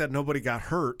fact that nobody got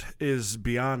hurt is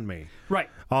beyond me. Right.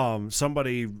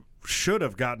 Somebody should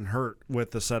have gotten hurt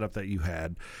with the setup that you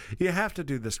had. You have to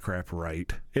do this crap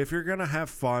right. If you're going to have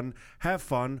fun,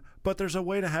 but there's a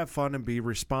way to have fun and be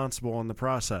responsible in the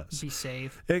process. Be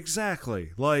safe.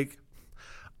 Exactly. Like,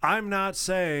 I'm not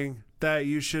saying that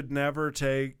you should never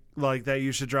that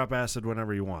you should drop acid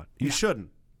whenever you want. You shouldn't.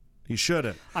 You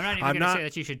shouldn't. I'm not even going to say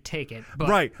that you should take it. But.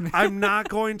 Right. I'm not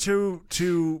going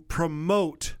to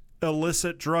promote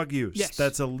illicit drug use. Yes.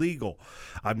 That's illegal.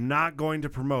 I'm not going to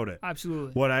promote it.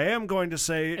 Absolutely. What I am going to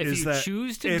say is that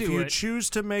if you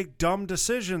choose to make dumb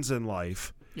decisions in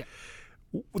life,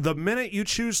 the minute you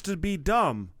choose to be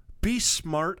dumb, be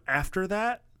smart after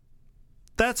that.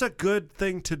 That's a good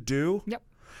thing to do. Yep.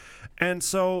 And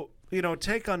so,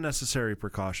 take unnecessary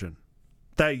precaution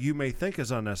that you may think is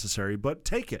unnecessary, but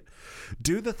take it.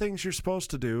 Do the things you're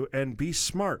supposed to do and be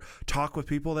smart. Talk with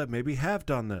people that maybe have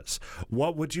done this.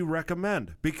 What would you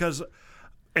recommend? Because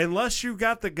unless you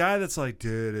got the guy that's like,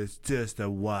 dude, it's just a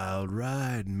wild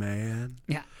ride, man.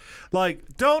 Yeah.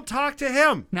 Like, don't talk to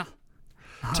him. No.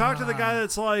 Talk to the guy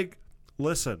that's like,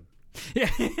 listen. Yeah.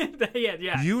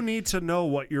 Yeah. You need to know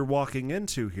what you're walking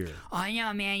into here. Oh,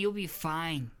 yeah, man, you'll be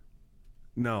fine.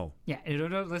 No. Yeah,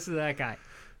 don't listen to that guy.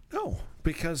 No,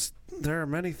 because there are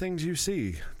many things you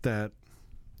see that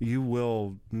you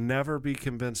will never be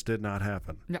convinced did not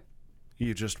happen. No.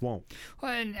 You just won't.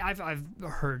 Well, and I've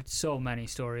heard so many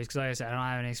stories because, like I said, I don't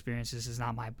have any experience. This is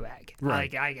not my bag.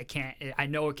 Right. Like I can't. I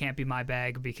know it can't be my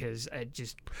bag because I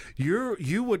just.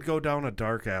 You would go down a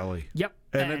dark alley. Yep.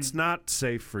 And it's not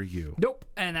safe for you. Nope.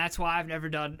 And that's why I've never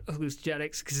done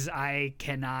hallucinogenics because I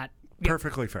cannot.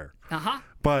 Perfectly fair.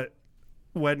 But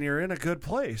when you're in a good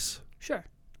place, sure,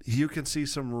 you can see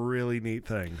some really neat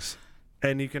things,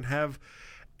 and you can have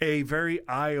a very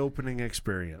eye-opening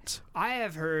experience. I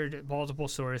have heard multiple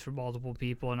stories from multiple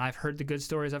people, and I've heard the good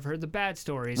stories. I've heard the bad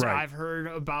stories. Right. I've heard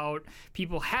about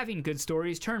people having good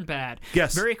stories turn bad.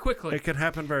 Yes. Very quickly. It can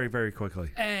happen very, very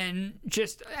quickly. And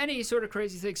just any sort of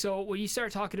crazy thing. So when you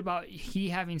start talking about he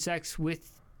having sex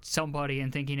with somebody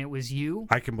and thinking it was you,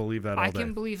 I can believe that all day. I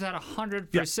can believe that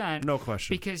 100%. Yeah, no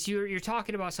question. Because you're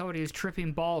talking about somebody who's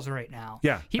tripping balls right now.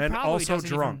 Yeah, he and probably also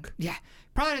doesn't drunk.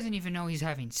 Probably doesn't even know he's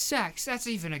having sex. That's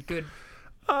even a good...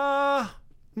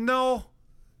 No.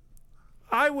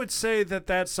 I would say that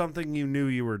that's something you knew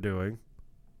you were doing.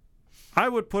 I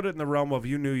would put it in the realm of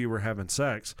you knew you were having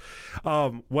sex.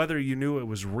 Whether you knew it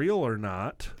was real or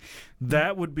not,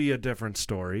 that would be a different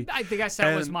story. I guess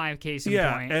that was my case in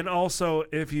point. Yeah, and also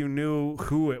if you knew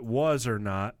who it was or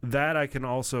not, that I can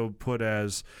also put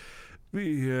as,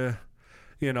 a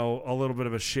little bit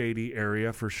of a shady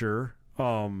area for sure.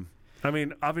 I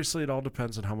mean, obviously it all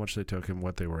depends on how much they took and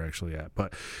what they were actually at.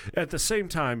 But at the same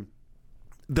time,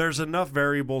 there's enough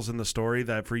variables in the story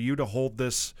that for you to hold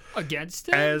this against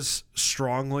it as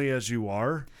strongly as you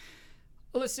are,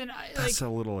 listen, that's a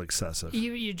little excessive.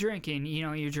 You're drinking,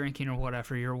 you're drinking or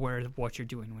whatever. You're aware of what you're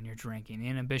doing when you're drinking. The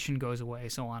inhibition goes away,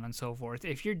 so on and so forth.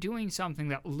 If you're doing something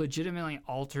that legitimately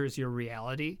alters your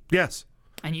reality, yes,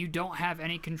 and you don't have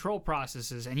any control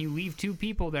processes, and you leave two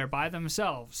people there by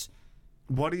themselves,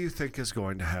 what do you think is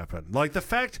going to happen? Like the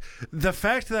fact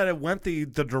that it went the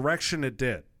direction it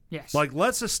did. Yes. Like,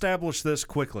 let's establish this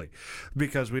quickly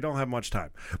because we don't have much time.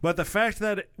 But the fact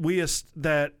that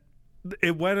that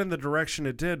it went in the direction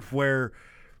it did, where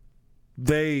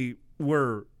they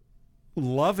were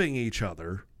loving each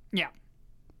other, yeah,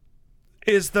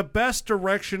 is the best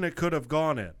direction it could have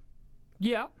gone in.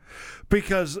 Yeah.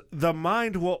 Because the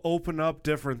mind will open up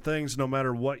different things no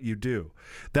matter what you do.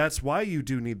 That's why you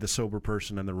do need the sober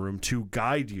person in the room to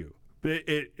guide you.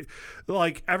 It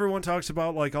like everyone talks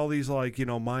about like all these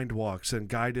mind walks and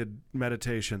guided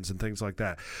meditations and things like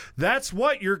that. That's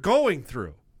what you're going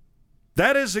through.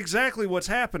 That is exactly what's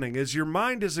happening, is your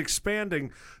mind is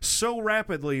expanding so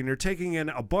rapidly and you're taking in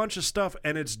a bunch of stuff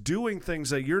and it's doing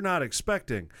things that you're not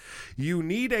expecting. You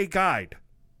need a guide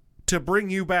to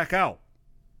bring you back out.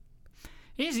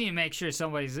 You just need to make sure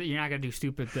you're not going to do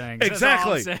stupid things.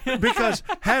 Exactly. Because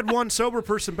had one sober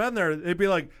person been there, they'd be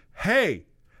like, hey,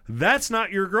 that's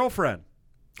not your girlfriend.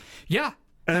 Yeah.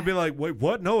 And they'd be like, wait,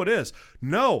 what? No, it is.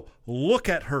 No, look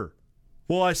at her.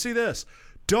 Well, I see this.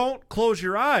 Don't close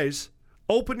your eyes.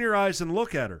 Open your eyes and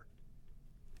look at her.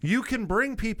 You can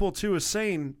bring people to a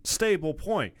sane, stable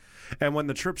point. And when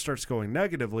the trip starts going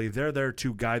negatively, they're there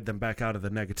to guide them back out of the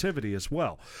negativity as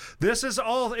well. This is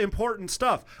all important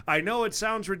stuff. I know it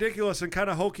sounds ridiculous and kind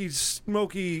of hokey,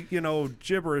 smoky,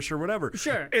 gibberish or whatever.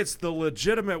 Sure. It's the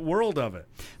legitimate world of it.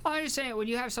 I'm just saying, when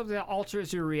you have something that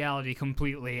alters your reality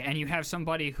completely, and you have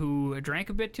somebody who drank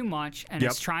a bit too much and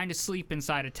is trying to sleep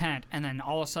inside a tent, and then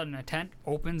all of a sudden a tent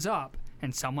opens up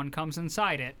and someone comes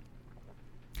inside it,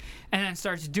 and then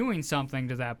starts doing something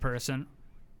to that person,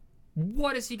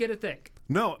 what is he going to think?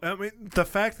 No, I mean, the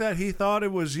fact that he thought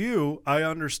it was you, I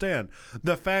understand.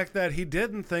 The fact that he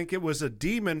didn't think it was a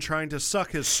demon trying to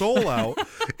suck his soul out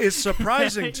is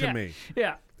surprising to me.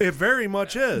 Yeah. It very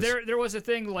much is. There was a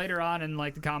thing later on in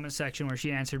the comment section where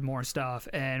she answered more stuff,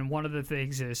 and one of the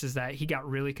things is that he got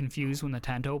really confused when the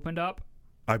tent opened up.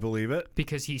 I believe it.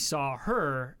 Because he saw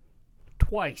her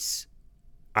twice.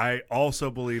 I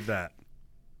also believe that.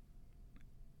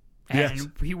 And yes.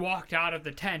 He walked out of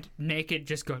the tent naked,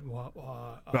 just going, what?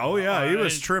 Oh, yeah, he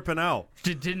was tripping out.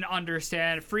 Didn't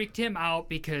understand. It freaked him out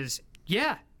because,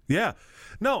 yeah. Yeah.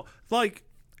 No,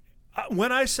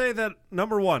 when I say that,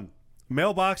 number one,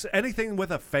 mailbox, anything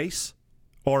with a face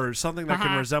or something that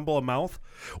can resemble a mouth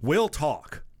will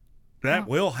talk. That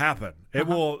will happen. It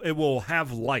will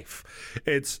have life.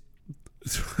 It's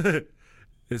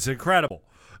incredible.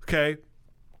 Okay?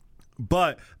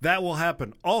 But that will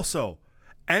happen. Also,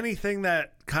 anything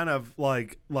that kind of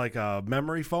like a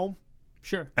memory foam,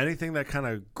 sure. Anything that kind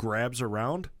of grabs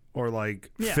around or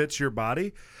fits your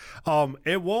body,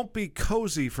 it won't be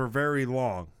cozy for very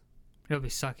long. It'll be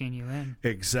sucking you in.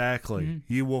 Exactly.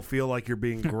 Mm-hmm. You will feel like you're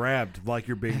being grabbed, like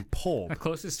you're being pulled. The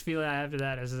closest feeling I have to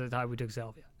that is the time we took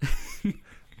salvia.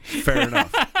 Fair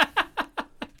enough.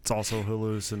 It's also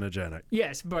hallucinogenic.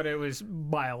 Yes, but it was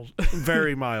mild.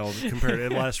 Very mild compared.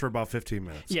 It lasts for about 15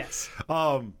 minutes. Yes.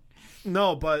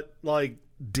 No, but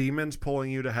demons pulling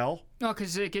you to hell. No,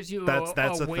 because it gives you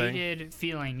a weighted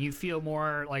feeling. You feel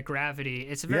more like gravity.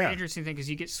 It's a very interesting thing because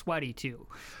you get sweaty too.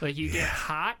 You get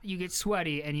hot, you get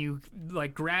sweaty, and you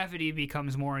gravity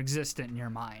becomes more existent in your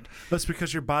mind. That's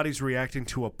because your body's reacting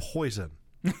to a poison.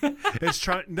 It's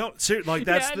trying. No, seriously,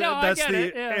 that's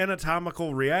the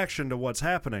anatomical reaction to what's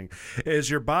happening.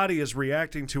 Is your body is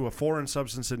reacting to a foreign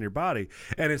substance in your body,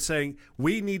 and it's saying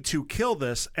we need to kill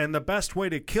this, and the best way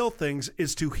to kill things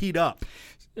is to heat up.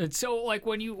 And so,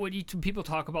 when people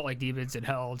talk about demons in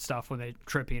hell and stuff when they're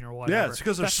tripping or whatever, yeah, it's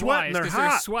because they're sweating, they're hot.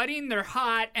 They're sweating, they're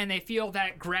hot, and they feel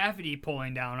that gravity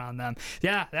pulling down on them.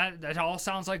 Yeah, that all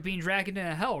sounds like being dragged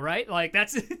into hell, right?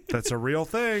 That's a real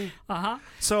thing.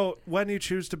 So when you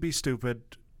choose to be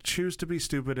stupid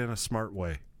in a smart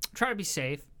way. Try to be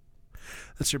safe.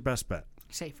 That's your best bet.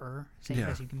 safer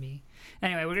as you can be.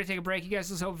 Anyway, we're going to take a break. You guys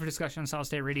listen over for discussion on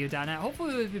solidstateradio.net.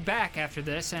 Hopefully we'll be back after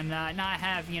this and not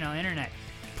have, internet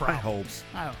problems.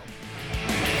 I hope.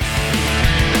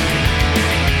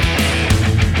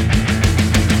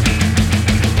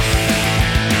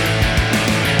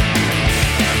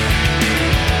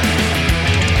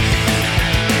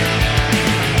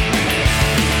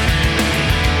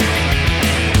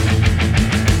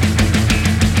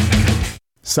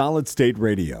 Solid State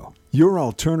Radio, your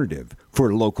alternative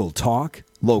for local talk,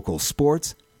 local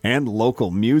sports, and local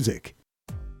music.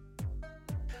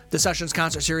 The Sessions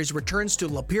Concert Series returns to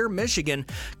Lapeer, Michigan,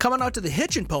 coming out to the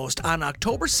Hitchin Post on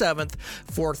October 7th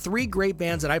for 3 great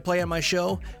bands that I play on my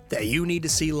show that you need to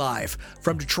see live.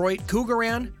 From Detroit,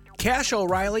 Cougaran, Cash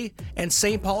O'Reilly, and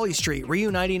St. Pauli Street,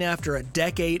 reuniting after a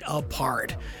decade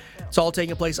apart. It's all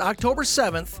taking place October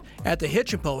 7th at the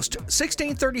Hitchin Post,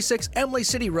 1636 Emily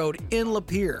City Road in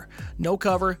Lapeer. No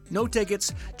cover, no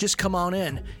tickets, just come on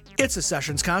in. It's a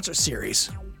Sessions Concert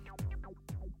Series.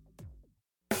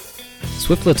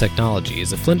 Swiftlet Technology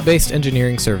is a Flint-based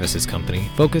engineering services company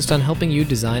focused on helping you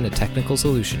design a technical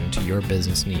solution to your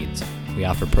business needs. We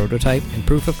offer prototype and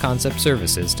proof of concept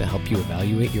services to help you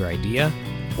evaluate your idea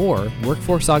or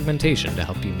workforce augmentation to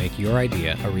help you make your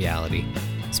idea a reality.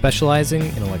 Specializing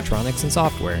in electronics and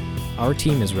software, our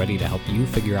team is ready to help you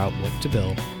figure out what to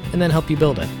build and then help you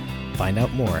build it. Find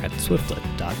out more at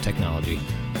swiftlet.technology.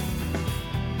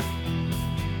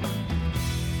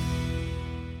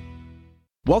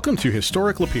 Welcome to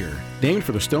historic Lapeer. Named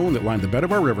for the stone that lined the bed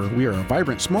of our river, we are a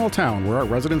vibrant small town where our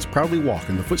residents proudly walk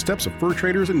in the footsteps of fur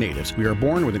traders and natives. We are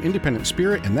born with an independent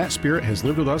spirit, and that spirit has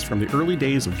lived with us from the early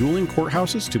days of dueling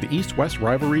courthouses to the east-west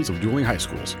rivalries of dueling high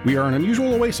schools. We are an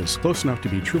unusual oasis, close enough to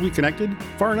be truly connected,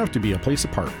 far enough to be a place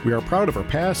apart. We are proud of our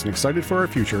past and excited for our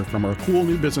future, from our cool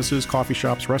new businesses, coffee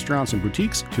shops, restaurants, and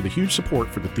boutiques to the huge support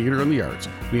for the theater and the arts.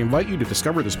 We invite you to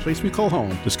discover this place we call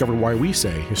home, discover why we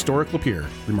say historic Lapeer,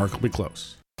 remarkably close.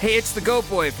 Hey, it's the Goat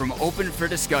Boy from Open for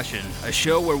Discussion, a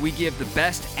show where we give the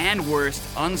best and worst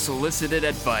unsolicited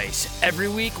advice. Every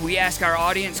week, we ask our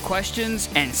audience questions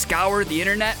and scour the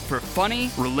internet for funny,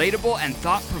 relatable, and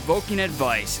thought-provoking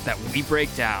advice that we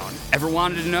break down. Ever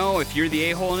wanted to know if you're the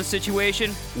a-hole in a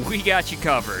situation? We got you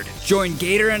covered. Join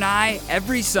Gator and I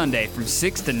every Sunday from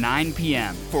 6 to 9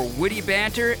 p.m. for witty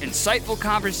banter, insightful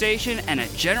conversation, and a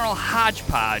general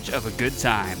hodgepodge of a good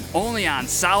time. Only on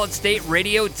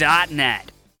SolidStateRadio.net.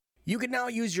 You can now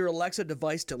use your Alexa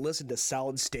device to listen to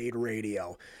Solid State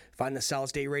Radio. Find the Solid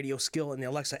State Radio skill in the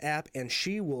Alexa app, and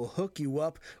she will hook you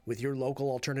up with your local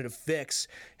alternative fix.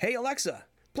 Hey, Alexa,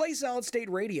 play Solid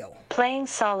State Radio. Playing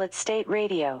Solid State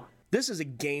Radio. This is a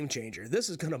game changer. This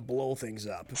is going to blow things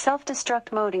up.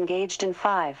 Self-destruct mode engaged in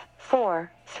 5,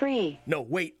 4, 3. No,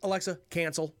 wait, Alexa,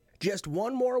 cancel. Just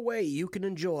one more way you can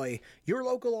enjoy your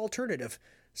local alternative,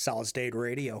 Solid State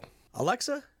Radio.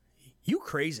 Alexa, you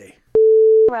crazy.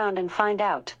 Around and find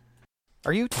out.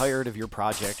 Are you tired of your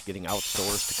project getting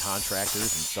outsourced to contractors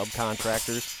and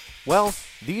subcontractors? Well,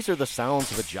 these are the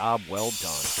sounds of a job well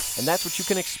done, and that's what you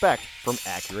can expect from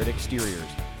Accurate Exteriors.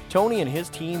 Tony and his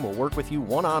team will work with you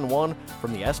one-on-one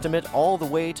from the estimate all the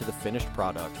way to the finished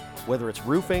product. Whether it's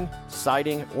roofing,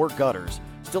 siding, or gutters,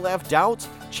 still have doubts?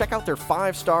 Check out their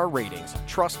 5-star ratings.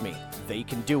 Trust me, they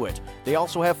can do it. They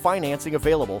also have financing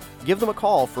available. Give them a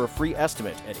call for a free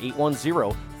estimate at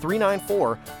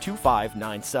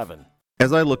 810-394-2597.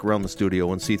 As I look around the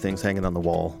studio and see things hanging on the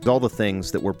wall, all the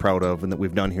things that we're proud of and that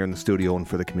we've done here in the studio and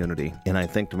for the community, and I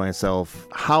think to myself,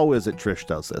 how is it Trish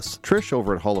does this? Trish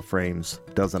over at Hall of Frames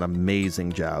does an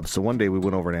amazing job. So one day we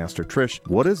went over and asked her, Trish,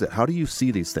 what is it? How do you see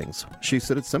these things? She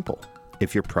said it's simple.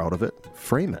 If you're proud of it,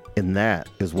 frame it. And that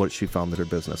is what she founded her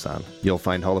business on. You'll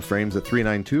find Hall of Frames at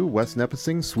 392 West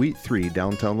Nipissing, Suite 3,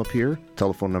 downtown Lapeer.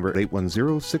 Telephone number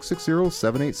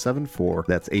 810-660-7874.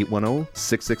 That's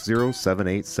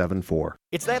 810-660-7874.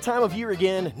 It's that time of year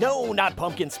again. No, not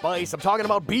pumpkin spice. I'm talking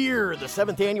about beer. The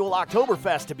 7th annual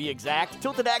Oktoberfest, to be exact.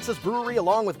 Tilted Axis Brewery,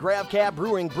 along with GravCab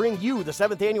Brewing, bring you the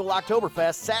 7th annual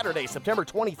Oktoberfest Saturday, September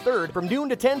 23rd, from noon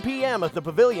to 10 p.m. at the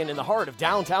Pavilion in the heart of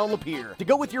downtown Lapeer. To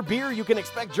go with your beer, you can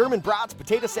expect German brats,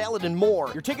 potato salad, and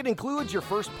more. Your ticket includes your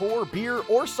first pour, beer,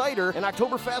 or cider, an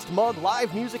Oktoberfest mug,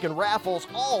 live music, and raffles,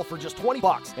 all for just $20.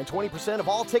 And 20% of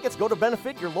all tickets go to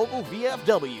benefit your local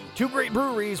VFW. 2 great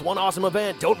breweries, 1 awesome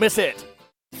event. Don't miss it.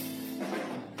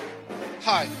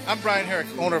 Hi, I'm Brian Herrick,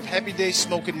 owner of Happy Days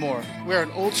Smoke and More. We're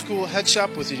an old school head shop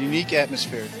with a unique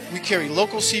atmosphere. We carry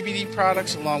local CBD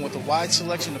products along with a wide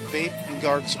selection of vape and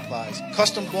garden supplies,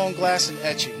 custom blown glass and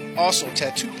etching, also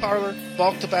tattoo parlor,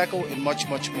 bulk tobacco, and much,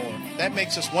 much more. That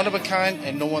makes us one of a kind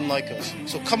and no one like us.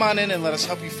 So come on in and let us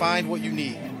help you find what you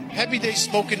need. Happy Day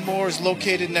Smoking More is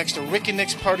located next to Rick and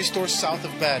Nick's Party Store south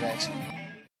of Bad Axe.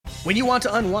 When you want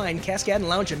to unwind, Cascade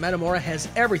Lounge in Metamora has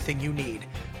everything you need.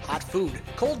 Hot food,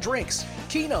 cold drinks,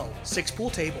 keno, 6 pool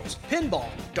tables, pinball,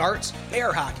 darts,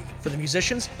 air hockey. For the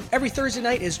musicians, every Thursday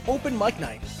night is open mic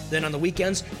night. Then on the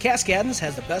weekends, Cascadens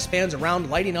has the best bands around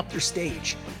lighting up their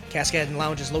stage. Cascade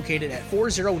Lounge is located at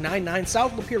 4099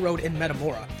 South Lapeer Road in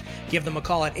Metamora. Give them a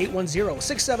call at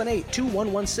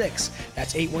 810-678-2116.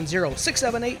 That's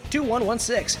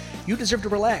 810-678-2116. You deserve to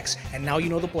relax, and now you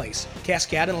know the place.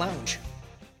 Cascade Lounge.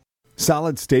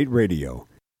 Solid State Radio.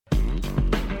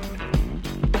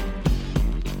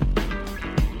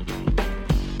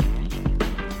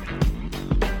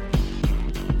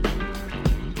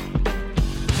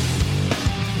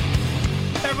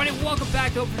 Welcome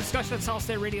back to Open Discussion at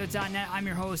SolidStateRadio.net. I'm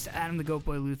your host, Adam the Goat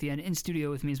Boy Luthien. In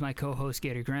studio with me is my co-host,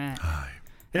 Gator Grant. Hi.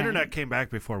 Internet came back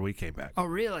before we came back. Oh,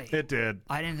 really? It did.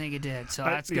 I didn't think it did, so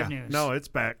that's good news. No, it's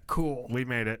back. Cool. We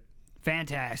made it.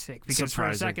 Fantastic. Because for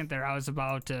a second there, I was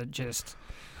about to just...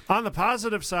 On the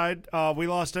positive side, we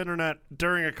lost internet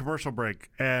during a commercial break,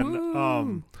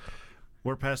 and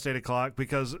we're past 8 o'clock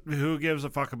because who gives a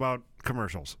fuck about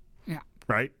commercials? Yeah.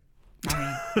 Right?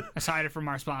 I mean, aside from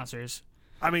our sponsors.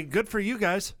 I mean, good for you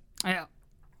guys. Yeah.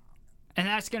 And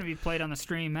that's going to be played on the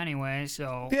stream anyway,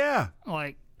 so... Yeah.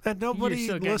 Like, and nobody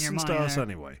listens to us there.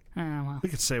 anyway. Well, we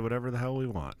can say whatever the hell we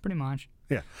want. Pretty much.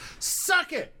 Yeah.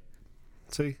 Suck it!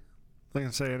 See? I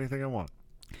can say anything I want.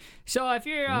 So if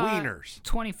you're Wieners.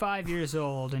 25 years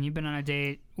old and you've been on a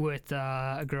date with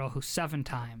a girl who's 7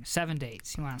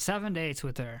 dates. You went on 7 dates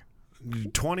with her.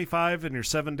 You're 25 and you're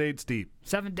 7 dates deep.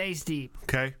 7 days deep.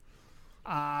 Okay.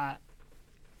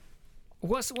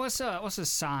 What's a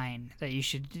sign that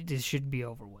this should be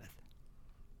over with?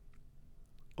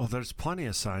 Well, there's plenty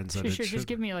of signs that it should. Just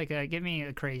give me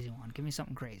a crazy one. Give me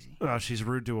something crazy. She's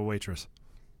rude to a waitress.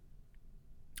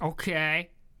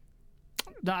 Okay.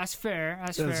 That's fair.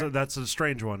 That's fair. That's a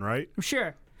strange one, right?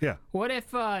 Sure. Yeah. What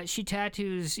if she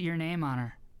tattoos your name on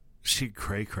her? She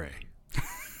cray cray.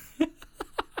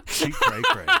 She cray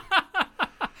cray.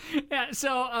 Yeah.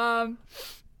 So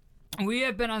we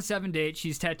have been on 7 dates.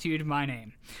 She's tattooed my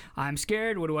name. I'm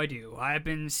scared. What do? I have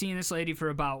been seeing this lady for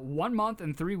about 1 month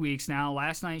and 3 weeks now.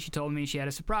 Last night she told me she had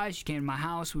a surprise. She came to my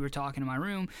house. We were talking in my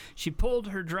room. She pulled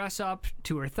her dress up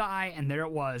to her thigh, and there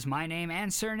it was, my name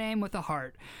and surname with a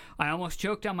heart. I almost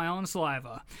choked on my own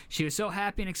saliva. She was so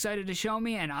happy and excited to show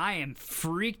me, and I am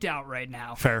freaked out right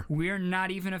now. Fair. We're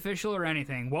not even official or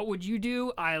anything. What would you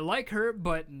do? I like her,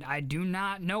 but I do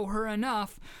not know her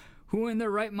enough. Who in their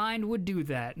right mind would do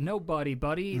that? Nobody,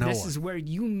 buddy. No This one. is where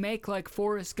you make like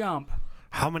Forrest Gump.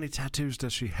 How many tattoos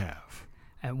does she have?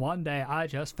 And one day I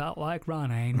just felt like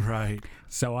running. Right.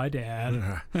 So I did.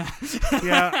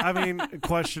 Yeah, I mean, the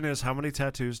question is, how many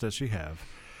tattoos does she have?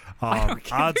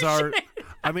 Odds are,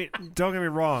 I mean, don't get me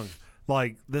wrong.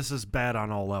 Like, this is bad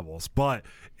on all levels. But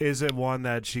is it one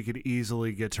that she could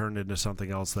easily get turned into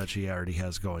something else that she already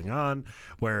has going on,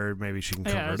 where maybe she can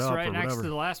cover it that's up right or next whatever? to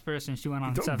the last person she went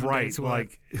on 7 Right, dates with.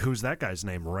 like, who's that guy's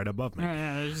name right above me?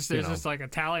 Yeah, there's just like a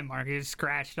tally mark. It's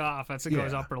scratched off. That's it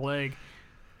goes up her leg.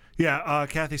 Yeah,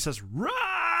 Kathy says,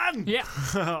 run!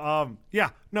 Yeah. Yeah,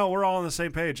 no, we're all on the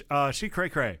same page. She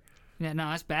cray-cray. Yeah, no,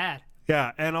 that's bad.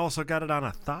 Yeah, and also got it on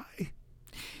a thigh.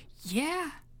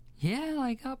 Yeah. Yeah,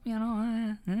 like up,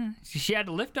 She had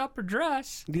to lift up her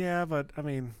dress. Yeah, but, I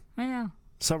mean, Yeah.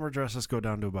 summer dresses go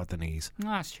down to about the knees.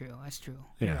 No, that's true. That's true.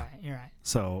 Yeah. You're right.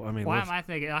 So, I mean... Why am I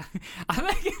thinking? I'm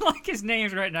thinking like his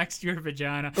name's right next to your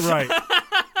vagina. Right.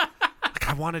 Like,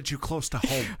 I wanted you close to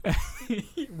home.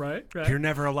 Right. You're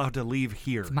never allowed to leave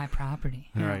here. It's my property.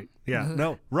 All right. Yeah.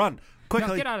 No, run. Quickly.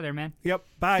 No, get out of there, man. Yep.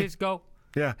 Bye. Just go.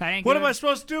 Yeah. That ain't What good. am I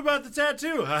supposed to do about the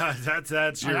tattoo?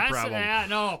 That's your problem. Yeah,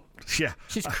 no. Yeah.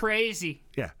 She's crazy.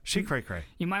 Yeah. She cray-cray.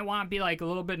 You might want to be like a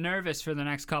little bit nervous for the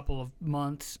next couple of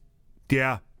months.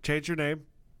 Yeah. Change your name.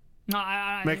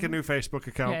 No, Make a new Facebook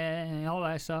account. Yeah, all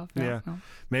that stuff. Yeah. No.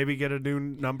 Maybe get a new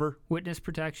number. Witness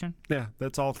protection. Yeah.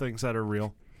 That's all things that are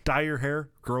real. Dye your hair.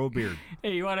 Grow a beard.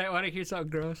 Hey, you want to hear something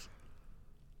gross?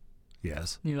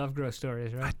 Yes. You love gross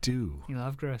stories, right? I do. You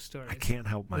love gross stories. I can't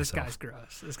help myself.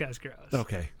 This guy's gross.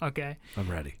 Okay. Okay. I'm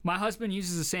ready. My husband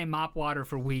uses the same mop water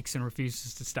for weeks and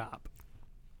refuses to stop.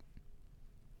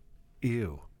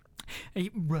 Ew.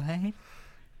 Right?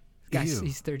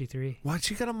 He's 33. What's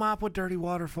she gonna mop with dirty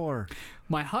water for?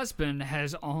 My husband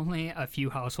has only a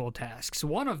few household tasks.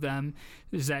 One of them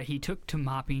is that he took to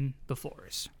mopping the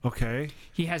floors. Okay.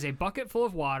 He has a bucket full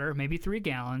of water, maybe 3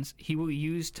 gallons, he will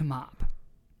use to mop.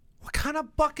 What kind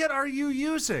of bucket are you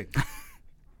using?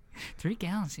 3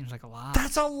 gallons seems like a lot.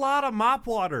 That's a lot of mop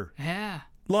water. Yeah.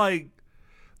 Like,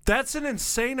 That's an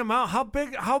insane amount.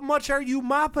 How much are you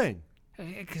mopping?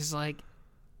 Because, like,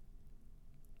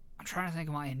 I'm trying to think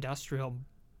of my industrial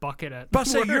bucket at But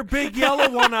say work. your big yellow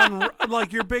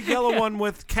one your big yellow one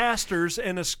with casters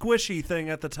and a squishy thing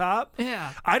at the top.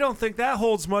 Yeah. I don't think that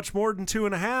holds much more than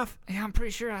 2.5. Yeah, I'm pretty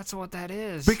sure that's what that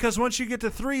is. Because once you get to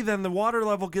 3, then the water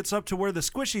level gets up to where the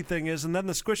squishy thing is, and then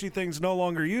the squishy thing's no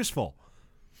longer useful.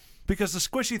 Because the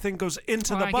squishy thing goes into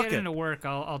the when I bucket. get into work,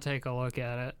 I'll take a look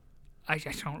at it. I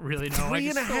don't really know.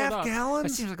 3.5 gallons?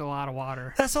 That seems like a lot of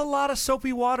water. That's a lot of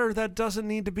soapy water that doesn't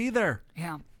need to be there.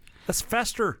 Yeah. That's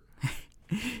fester.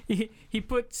 He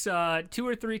puts 2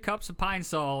 or 3 cups of Pine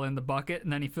Sol in the bucket,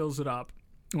 and then he fills it up.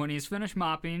 When he's finished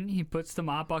mopping, he puts the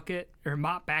mop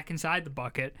back inside the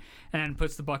bucket, and then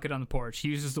puts the bucket on the porch. He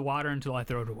uses the water until I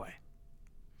throw it away.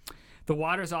 The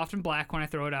water is often black when I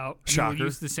throw it out. Shocker. He'll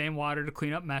use the same water to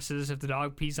clean up messes. If the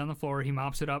dog pees on the floor, he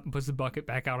mops it up and puts the bucket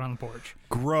back out on the porch.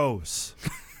 Gross.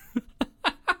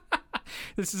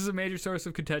 This is a major source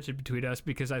of contention between us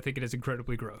because I think it is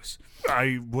incredibly gross.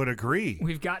 I would agree.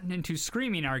 We've gotten into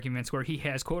screaming arguments where he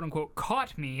has, quote-unquote,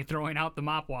 caught me throwing out the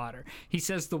mop water. He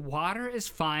says the water is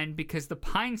fine because the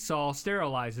Pine Sol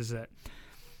sterilizes it.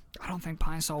 I don't think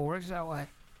Pine Sol works that way.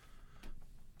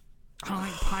 I don't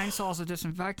think Pine Sol's a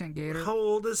disinfectant, Gator. How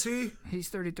old is he? He's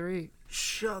 33.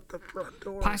 Shut the front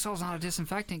door. Pine Sol's not a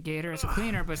disinfectant, Gator. It's a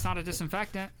cleaner, but it's not a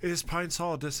disinfectant. Is Pine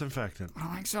Sol a disinfectant? I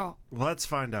don't think so. Let's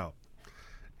find out.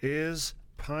 Is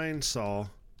Pine Sol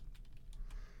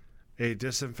a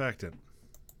disinfectant?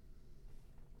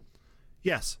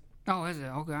 Yes. Oh, is it?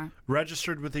 Okay.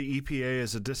 Registered with the EPA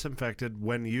as a disinfectant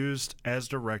when used as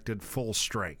directed full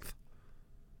strength.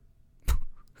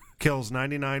 Kills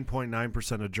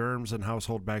 99.9% of germs and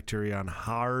household bacteria on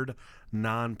hard,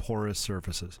 non-porous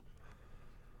surfaces.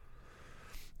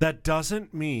 That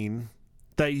doesn't mean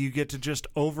that you get to just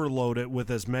overload it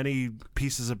with as many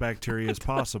pieces of bacteria as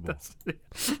possible.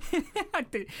 I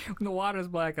think when the water's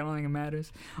black, I don't think it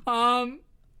matters.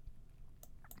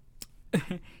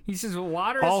 He says, well,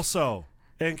 water is... Also,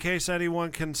 in case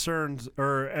anyone concerned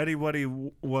or anybody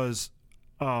was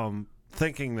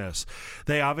thinking this,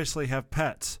 they obviously have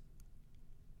pets.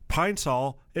 Pine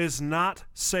Sol is not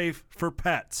safe for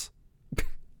pets. I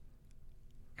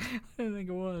didn't think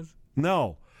it was.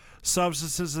 No.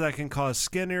 Substances that can cause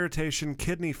skin irritation,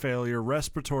 kidney failure,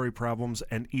 respiratory problems,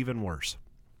 and even worse.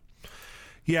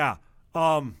 Yeah.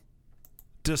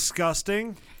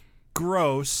 Disgusting,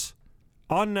 gross,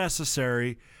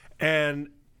 unnecessary, and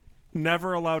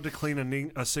never allowed to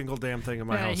clean a single damn thing in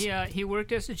my house. He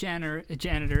worked as a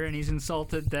janitor, and he's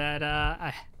insulted that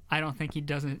I don't think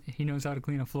he knows how to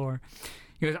clean a floor.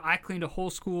 He goes, I cleaned a whole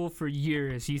school for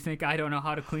years. You think I don't know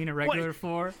how to clean a regular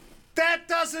floor? That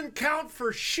doesn't count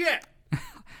for shit.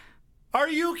 Are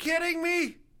you kidding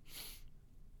me?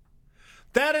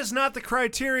 That is not the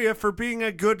criteria for being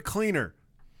a good cleaner.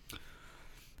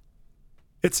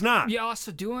 It's not. You're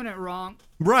also doing it wrong.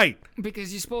 Right.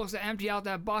 Because you're supposed to empty out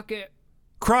that bucket.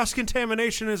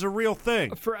 Cross-contamination is a real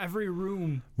thing. For every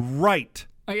room. Right.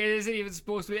 Like, it isn't even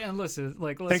supposed to be. And listen,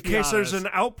 let's be honest. In case there's an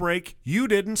outbreak, you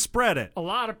didn't spread it. A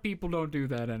lot of people don't do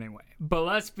that anyway. But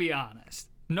let's be honest.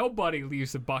 Nobody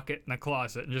leaves a bucket in a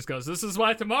closet and just goes, this is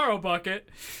my tomorrow bucket.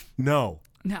 No.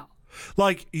 No.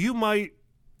 Like, you might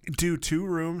do 2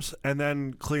 rooms and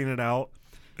then clean it out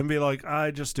and be like,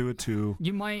 I just do it 2.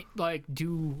 You might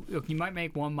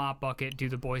make one mop bucket, do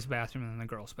the boys' bathroom and then the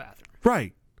girls' bathroom.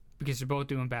 Right. Because they're both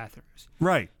doing bathrooms.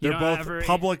 Right. They're both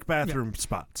public bathroom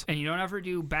spots. And you don't ever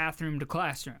do bathroom to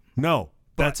classroom. No.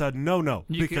 That's a no-no.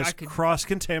 Because could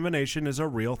cross-contamination is a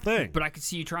real thing. But I could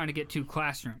see you trying to get 2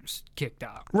 classrooms kicked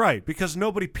out. Right. Because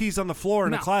nobody pees on the floor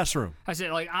in a classroom. I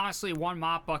said, like, honestly, one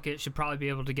mop bucket should probably be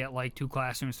able to get, like, 2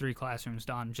 classrooms, 3 classrooms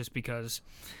done just because.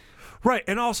 Right.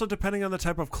 And also depending on the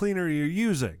type of cleaner you're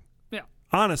using. Yeah.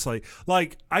 Honestly,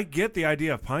 like, I get the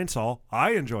idea of Pine Sol.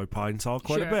 I enjoy Pine Sol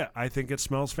quite a bit. I think it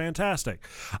smells fantastic.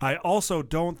 I also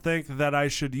don't think that I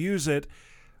should use it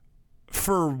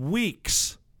for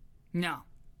weeks. No.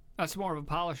 That's more of a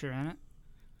polisher, isn't it?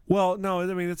 Well, no, I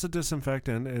mean, it's a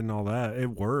disinfectant and all that.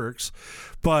 It works.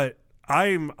 But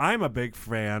I'm a big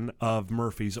fan of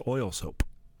Murphy's oil soap.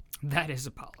 That is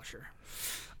a polisher.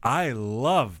 I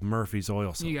love Murphy's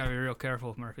oil soap. You got to be real careful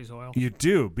with Murphy's oil. You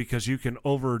do, because you can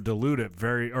over-dilute it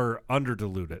or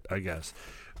under-dilute it, I guess,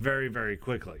 very, very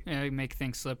quickly. Yeah, you make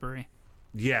things slippery.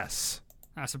 Yes.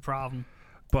 That's a problem.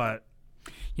 But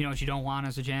you know what you don't want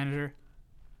as a janitor?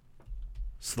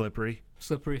 Slippery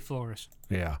floors.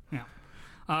 Yeah. Yeah.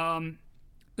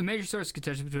 The major source of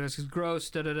contention between us is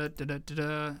gross.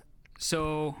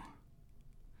 So,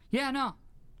 yeah, no.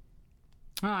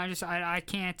 No, I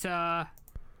can't.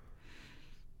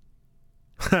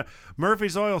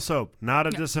 Murphy's oil soap, not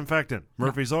a disinfectant.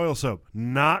 Murphy's oil soap,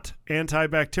 not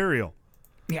antibacterial.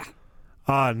 Yeah.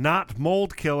 Not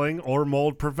mold killing or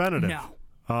mold preventative.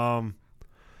 No.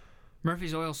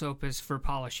 Murphy's oil soap is for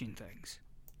polishing things.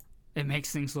 It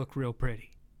makes things look real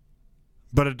pretty.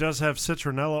 But it does have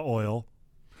citronella oil.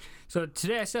 So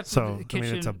today I stepped into the kitchen. I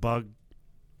mean, it's a bug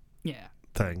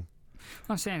thing.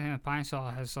 I'm saying that Pine Sol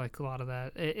has like a lot of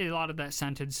that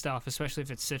scented stuff, especially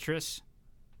if it's citrus.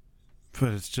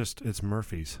 But it's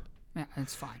Murphy's. Yeah,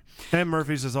 it's fine. And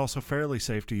Murphy's is also fairly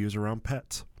safe to use around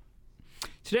pets.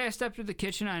 Today I stepped into the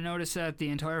kitchen and I noticed that the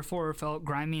entire floor felt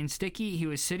grimy and sticky. He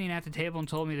was sitting at the table and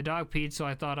told me the dog peed, so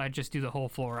I thought I'd just do the whole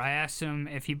floor. I asked him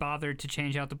if he bothered to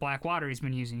change out the black water he's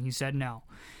been using. He said no.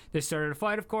 This started a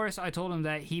fight, of course. I told him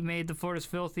that he made the floors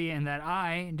filthy and that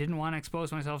I didn't want to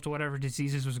expose myself to whatever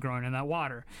diseases was growing in that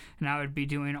water. And I would be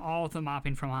doing all of the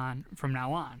mopping from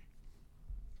now on.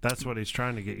 That's what he's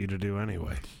trying to get you to do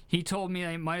anyway. He told me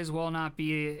I might as well not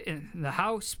be in the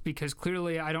house because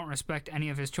clearly I don't respect any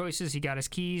of his choices. He got his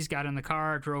keys, got in the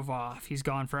car, drove off. He's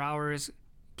gone for hours,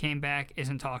 came back,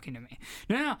 isn't talking to me.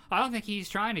 No, I don't think he's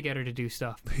trying to get her to do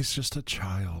stuff. He's just a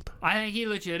child. I think he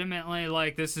legitimately,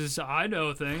 I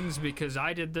know things because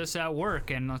I did this at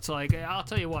work. And it's like, I'll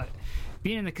tell you what,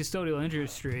 being in the custodial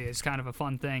industry is kind of a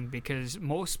fun thing because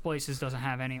most places doesn't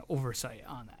have any oversight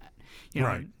on that. You know,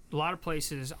 right. A lot of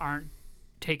places aren't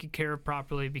taken care of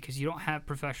properly because you don't have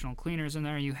professional cleaners in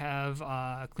there. You have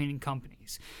cleaning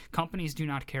companies. Companies do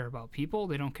not care about people.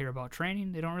 They don't care about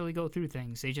training. They don't really go through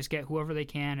things. They just get whoever they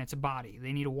can. It's a body.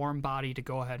 They need a warm body to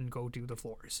go ahead and go do the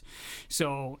floors.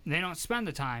 So they don't spend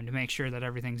the time to make sure that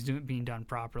everything's being done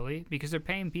properly because they're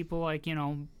paying people like,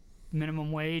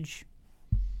 minimum wage.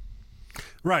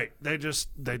 Right. They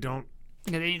don't.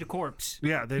 They need a corpse.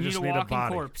 Yeah, they just need a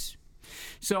body. Corpse.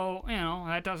 So,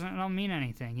 that don't mean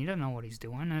anything. He doesn't know what he's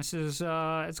doing. This is,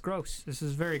 it's gross. This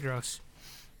is very gross.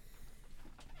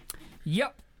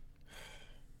 Yep.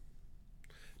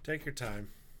 Take your time.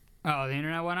 Oh, the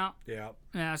internet went out? Yeah.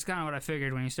 Yeah, that's kind of what I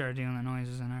figured when you started doing the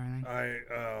noises and everything.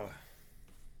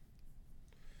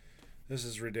 This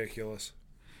is ridiculous.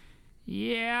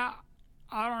 Yeah,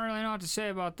 I don't really know what to say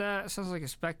about that. It sounds like a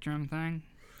Spectrum thing.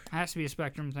 It has to be a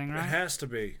Spectrum thing, right? It has to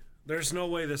be. There's no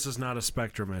way this is not a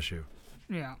Spectrum issue.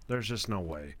 Yeah. There's just no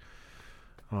way.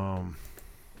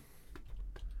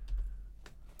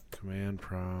 Command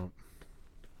prompt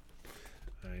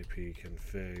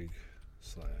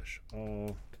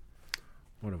ipconfig/all.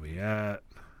 What are we at?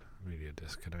 Media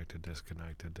disconnected.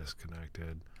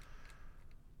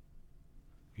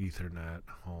 Ethernet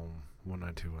home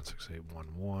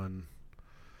 192.168.1.1.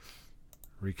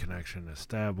 Reconnection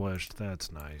established.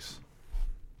 That's nice.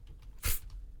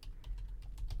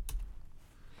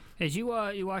 Did you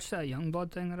watch that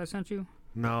Youngblood thing that I sent you?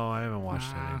 No, I haven't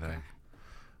watched anything. Okay.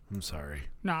 I'm sorry.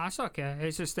 No, it's okay.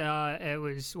 It's just it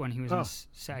was when he was in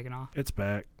Saginaw. It's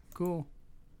back. Cool.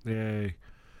 Yay.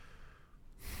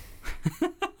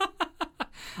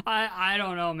 I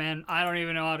don't know, man. I don't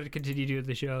even know how to continue doing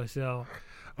the show, so.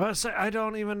 I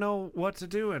don't even know what to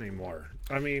do anymore.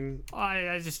 I mean,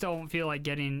 I just don't feel like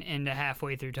getting into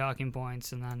halfway through talking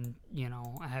points and then,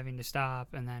 having to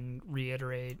stop and then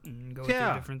reiterate and go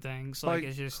through different things. Like,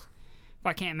 it's just, if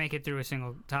I can't make it through a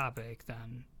single topic,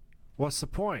 then. What's the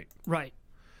point? Right.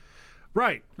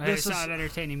 It's not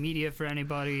entertaining media for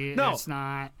anybody. No. It's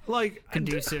not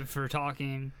conducive for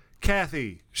talking.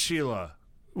 Kathy, Sheila,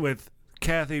 with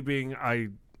Kathy being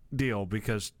ideal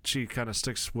because she kind of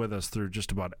sticks with us through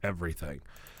just about everything.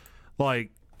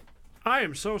 I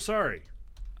am so sorry.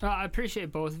 I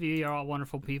appreciate both of you. You're all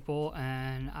wonderful people,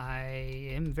 and I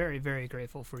am very, very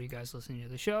grateful for you guys listening to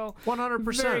the show.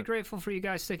 100%. Very grateful for you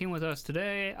guys sticking with us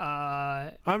today.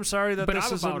 I'm sorry that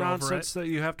this is a nonsense that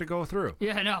you have to go through.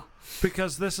 Yeah, I know.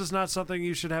 Because this is not something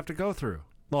you should have to go through.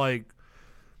 We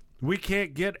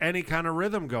can't get any kind of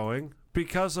rhythm going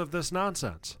because of this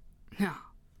nonsense. Yeah.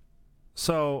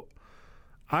 So,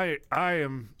 I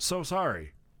am so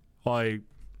sorry.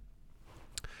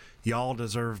 Y'all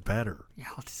deserve better.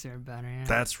 Y'all deserve better, yeah.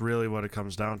 That's really what it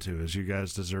comes down to, is you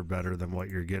guys deserve better than what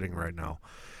you're getting right now.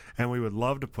 And we would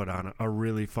love to put on a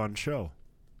really fun show.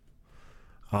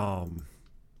 I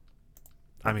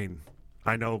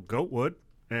know Goat would,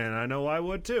 and I know I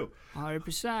would too.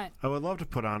 100%. I would love to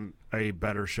put on a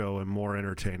better show and more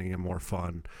entertaining and more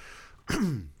fun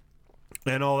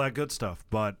and all that good stuff.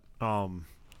 But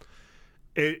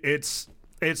it's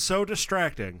so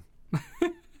distracting.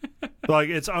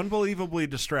 It's unbelievably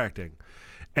distracting.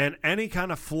 And any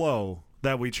kind of flow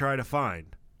that we try to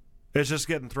find is just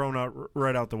getting thrown out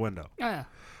right out the window. Yeah.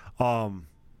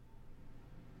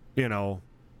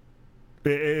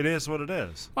 It is what it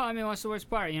is. Well, I mean, what's the worst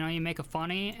part? You make a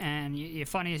funny, and your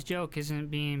funniest joke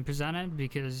isn't being presented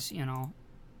because,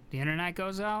 the internet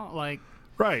goes out.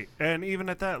 Right. And even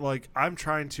at that, I'm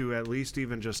trying to at least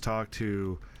even just talk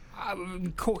to...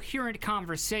 coherent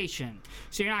conversation.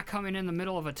 So you're not coming in the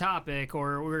middle of a topic,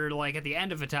 or we're, at the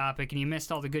end of a topic, and you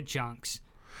missed all the good chunks.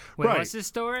 Wait, right. What's this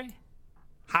story?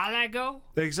 How'd that go?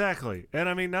 Exactly. And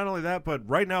I mean, not only that, but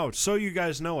right now, so you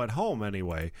guys know at home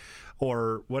anyway,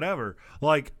 or whatever,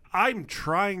 I'm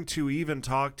trying to even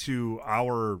talk to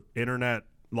our internet,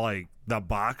 the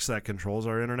box that controls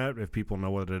our internet, if people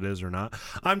know what it is or not.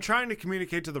 I'm trying to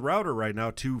communicate to the router right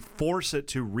now to force it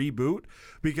to reboot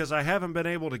because I haven't been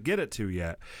able to get it to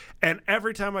yet. And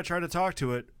every time I try to talk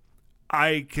to it,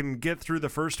 I can get through the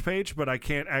first page, but I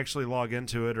can't actually log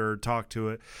into it or talk to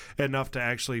it enough to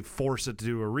actually force it to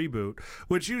do a reboot,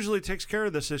 which usually takes care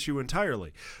of this issue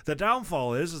entirely. The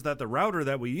downfall is that the router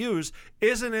that we use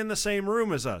isn't in the same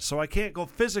room as us, so I can't go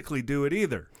physically do it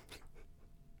either.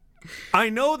 I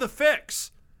know the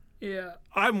fix. Yeah.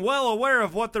 I'm well aware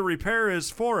of what the repair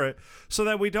is for it so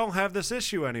that we don't have this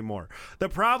issue anymore. The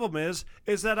problem is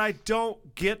that I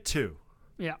don't get to.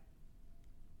 Yeah.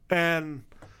 And...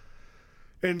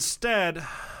 instead,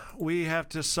 we have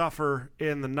to suffer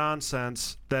in the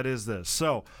nonsense that is this.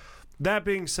 So, that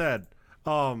being said,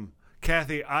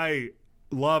 Kathy, I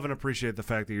love and appreciate the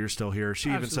fact that you're still here. She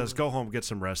even says, go home, get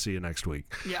some rest, see you next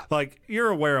week. Yeah. You're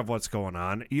aware of what's going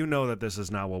on. You know that this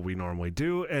is not what we normally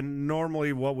do, and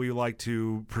normally what we like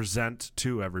to present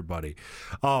to everybody.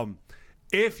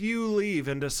 If you leave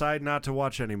and decide not to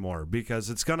watch anymore, because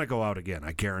it's going to go out again,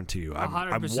 I guarantee you.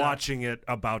 I'm watching it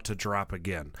about to drop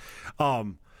again.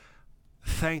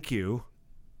 Thank you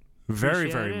very,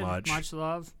 very much. Much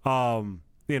love.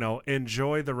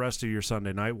 Enjoy the rest of your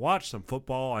Sunday night. Watch some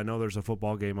football. I know there's a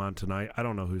football game on tonight. I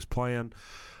don't know who's playing.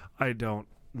 I don't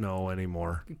know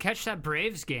anymore. Catch that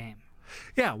Braves game.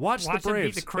 Yeah, watch the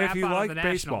Braves. Beat the crap if you out like of the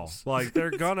baseball, Nationals.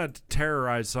 they're gonna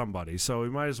terrorize somebody, so we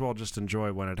might as well just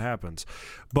enjoy when it happens.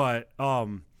 But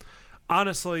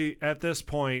honestly, at this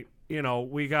point,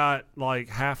 we got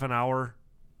half an hour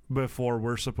before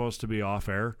we're supposed to be off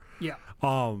air. Yeah.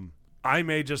 I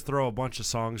may just throw a bunch of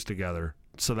songs together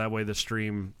so that way the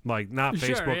stream, not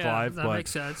Facebook Live, that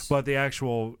makes sense. but the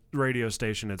actual radio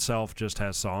station itself just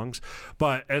has songs.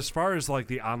 But as far as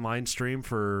the online stream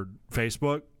for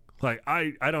Facebook.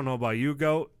 I don't know about you,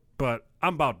 Goat, but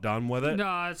I'm about done with it.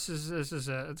 No, this is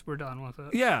it. We're done with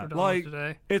it. Yeah, we're done with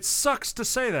today. It sucks to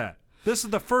say that. This is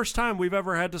the first time we've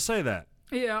ever had to say that.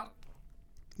 Yeah.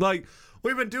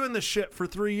 We've been doing this shit for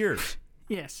 3 years.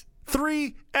 Yes.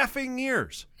 3 effing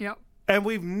years. Yep. And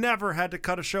we've never had to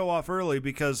cut a show off early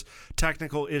because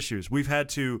technical issues. We've had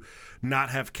to not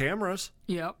have cameras.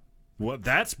 Yep. Well,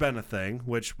 that's been a thing,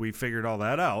 which we figured all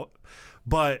that out.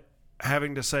 But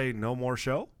having to say no more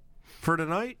show for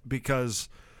tonight because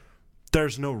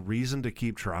there's no reason to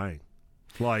keep trying.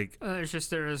 There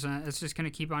isn't. It's just going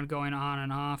to keep on going on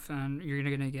and off, and you're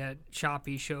going to get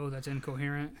choppy show that's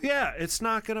incoherent. Yeah, it's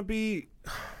not going to be.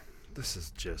 This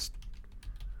is just.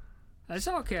 It's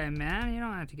okay, man. You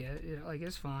don't have to get it.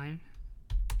 It's fine.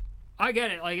 I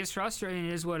get it. It's frustrating.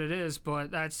 It is what it is,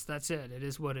 but that's it. It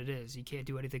is what it is. You can't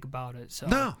do anything about it. So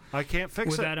no, I can't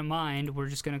fix with it. With that in mind, we're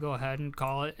just going to go ahead and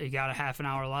call it. You got a half an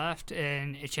hour left,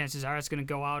 and chances are it's going to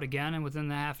go out again. And within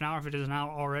the half an hour, if it isn't out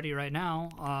already right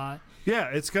now. Yeah,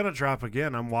 it's going to drop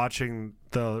again. I'm watching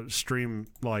the stream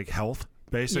health,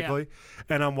 basically,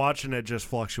 and I'm watching it just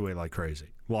fluctuate like crazy.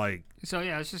 So,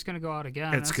 yeah, it's just going to go out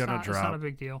again. It's going to drop. It's not a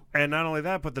big deal. And not only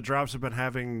that, but the drops have been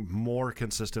happening more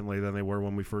consistently than they were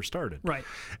when we first started. Right.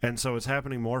 And so it's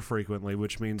happening more frequently,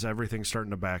 which means everything's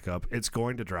starting to back up. It's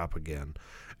going to drop again.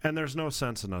 And there's no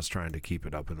sense in us trying to keep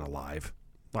it up and alive.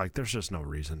 There's just no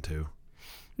reason to.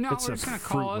 No, it's we're just going to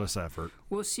call it. Fruitless effort.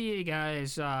 We'll see you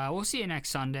guys. We'll see you next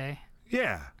Sunday.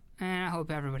 Yeah. And I hope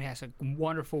everybody has a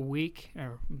wonderful week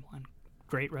or one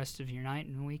great rest of your night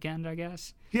and weekend, I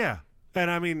guess. Yeah. And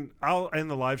I mean, I'll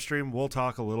end the live stream. We'll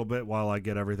talk a little bit while I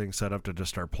get everything set up to just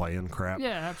start playing crap.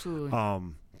 Yeah, absolutely.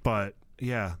 But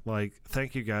yeah,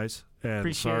 thank you guys. And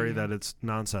Appreciate sorry you. that it's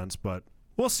nonsense, but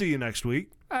we'll see you next week.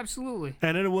 Absolutely.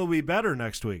 And it will be better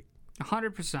next week.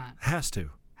 100%. Has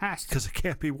to. Because it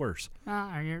can't be worse.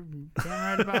 You're damn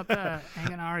right about that.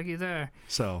 Ain't gonna argue there.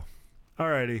 So,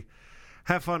 alrighty.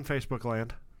 Have fun, Facebook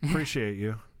land. Appreciate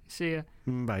you. See ya.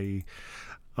 Bye.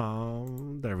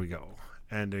 There we go.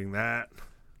 Ending that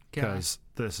because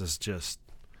this is just.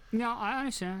 No, I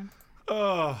understand.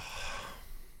 Oh,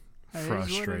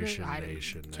 frustration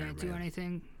nation. I can't do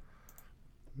anything.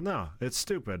 No, it's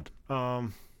stupid.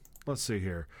 Let's see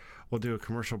here. We'll do a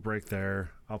commercial break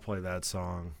there. I'll play that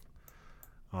song.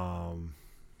 Yeah,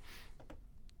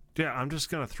 I'm just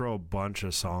gonna throw a bunch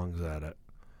of songs at it.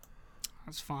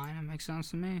 That's fine. It makes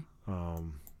sense to me.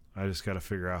 I just got to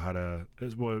figure out how to.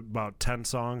 Is what about 10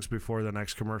 songs before the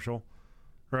next commercial,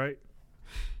 right?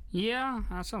 Yeah,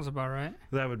 that sounds about right.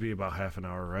 That would be about half an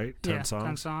hour, right? 10 songs.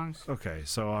 10 songs. Okay,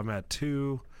 so I'm at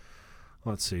 2.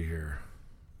 Let's see here.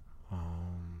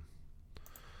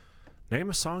 Name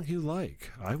a song you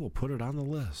like. I will put it on the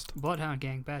list. Bloodhound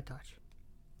Gang, Bad Touch.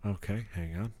 Okay,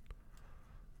 hang on.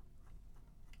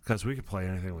 Because we can play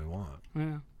anything we want.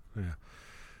 Yeah. Yeah.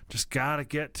 Just gotta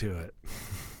get to it.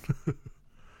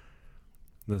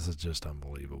 This is just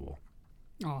unbelievable.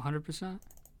 Oh, 100%.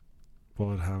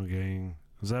 Bloodhound Gang.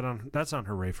 Is that on? That's on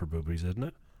Hooray for Boobies, isn't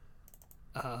it?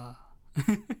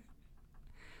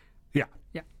 Yeah.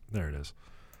 Yeah. There it is.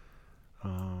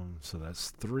 So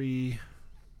that's 3.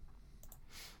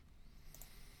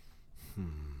 Let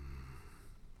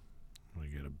me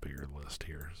get a bigger list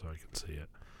here so I can see it.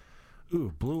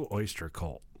 Ooh, Blue Oyster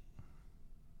Cult.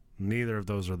 Neither of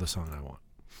those are the song I want.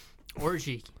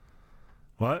 Orgy.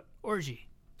 What? Orgy.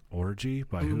 Orgy?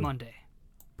 By Blue who? Monday.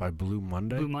 By Blue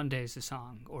Monday? Blue Monday is the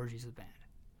song. Orgy's the band.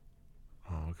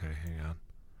 Oh, okay. Hang on.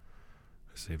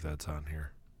 Let's see if that's on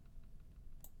here.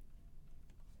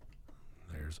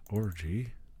 There's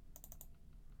Orgy.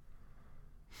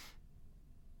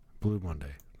 Blue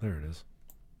Monday. There it is.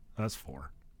 That's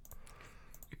 4.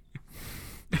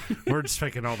 We're just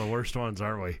picking all the worst ones,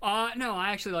 aren't we? No,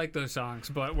 I actually like those songs,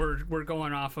 but we're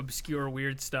going off obscure,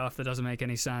 weird stuff that doesn't make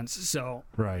any sense. So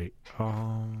right.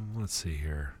 Let's see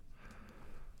here.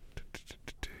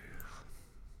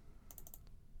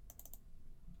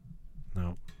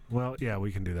 No. Well, yeah,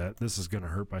 we can do that. This is gonna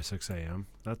hurt by 6 a.m.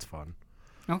 That's fun.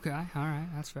 Okay. All right.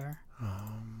 That's fair. How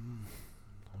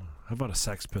about a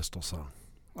Sex Pistol song?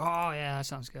 Oh yeah, that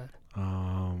sounds good.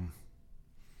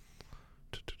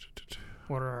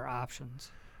 What are our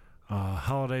options?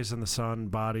 Holidays in the Sun,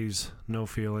 Bodies, No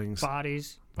Feelings.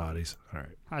 Bodies. Bodies. All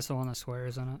right. That's the one that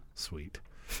swears in it. Sweet.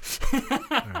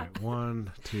 All right.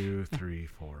 1, 2, 3,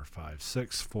 4, 5,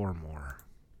 6. 4 more.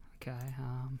 Okay.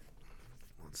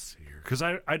 Let's see here. Because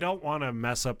I don't want to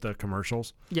mess up the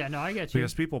commercials. Yeah, no, I get you.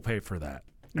 Because people pay for that.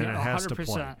 And yeah, it has 100%. to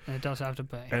play. It does have to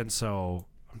pay. And so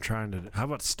I'm trying to. How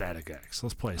about Static X?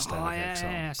 Let's play a Static X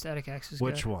song. Yeah, Static X is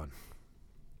Which good. one?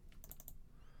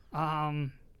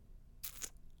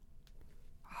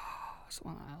 What's the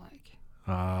one that I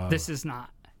like? This Is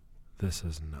Not. This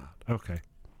Is Not. Okay.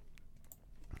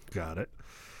 Got it.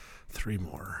 3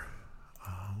 more.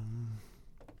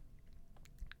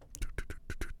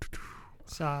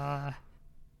 The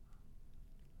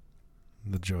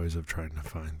joys of trying to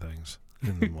find things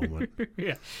in the moment.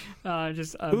 Yeah.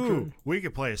 Ooh, we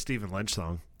could play a Stephen Lynch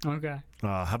song. Okay.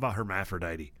 How about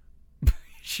Hermaphrodite?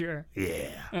 Sure.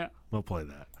 Yeah. We'll play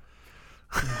that.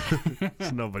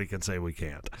 So nobody can say we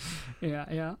can't.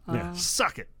 Yeah. Yeah.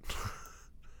 Suck it.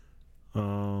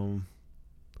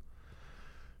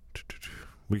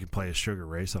 We can play a Sugar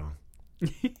Ray song.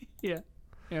 Yeah,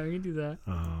 we can do that.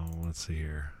 Let's see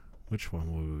here. Which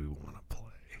one would we want to play?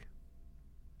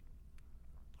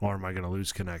 Or am I going to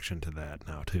lose connection to that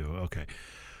now too? Okay.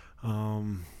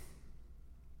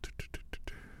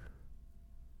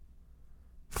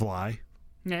 Fly.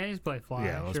 Yeah, just play Fly.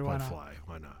 Yeah, let's sure, play why not? Fly.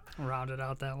 Why not? Round it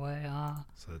out that way.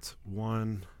 So that's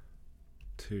 1,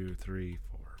 2, 3,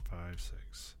 4, 5,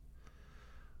 6.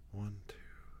 1, 2,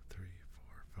 3,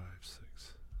 4, 5,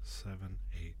 6, 7,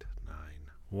 8, 9.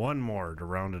 One more to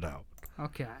round it out.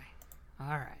 Okay.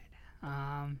 All right.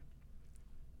 I'm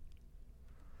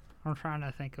trying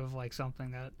to think of like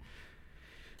something that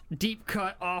deep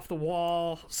cut off the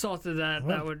wall, something that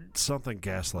would something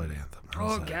Gaslight Anthem.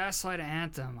 How's that? Gaslight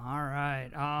Anthem. All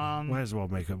right. Might as well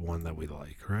make it one that we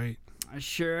like, right?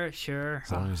 Sure.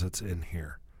 As long as it's in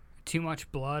here. Too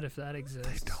Much Blood, if that exists.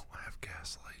 They don't have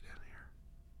Gaslight in here.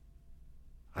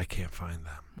 I can't find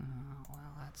them. Oh,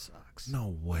 well, that sucks.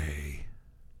 No way.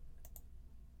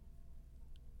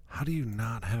 How do you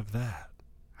not have that?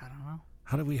 I don't know.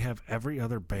 How do we have every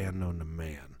other band known to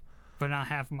man? But not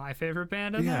have my favorite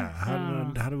band in there? Yeah,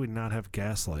 how do we not have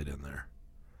Gaslight in there?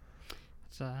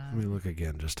 It's, let me look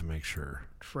again just to make sure.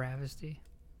 Travesty.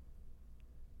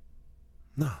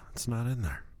 No, it's not in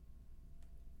there.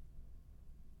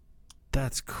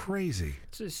 That's crazy.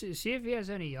 So, see if he has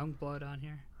any young blood on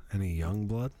here. Any young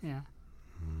blood? Yeah.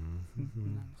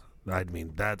 I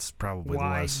mean, that's probably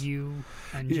less.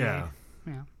 Y-U-N-J. Yeah.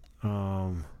 Yeah.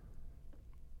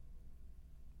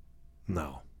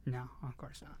 No. No, of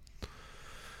course not.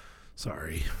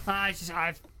 Sorry. I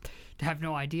have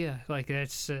no idea. Like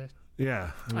that's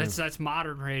yeah. I mean, that's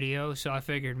modern radio, so I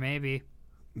figured maybe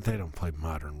they don't play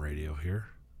modern radio here.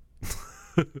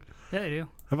 Yeah, they do.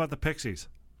 How about the Pixies?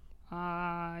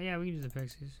 Yeah, we can do the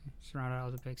Pixies. Surround it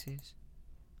out with the Pixies.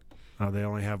 Oh, they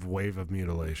only have Wave of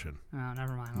Mutilation. Oh,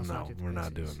 never mind. Let's not do the we're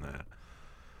not Pixies. doing that.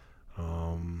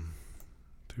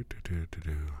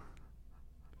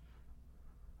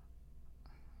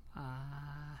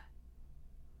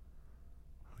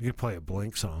 You can play a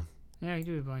Blink song. Yeah, you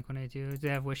can do a Blink-182. Do they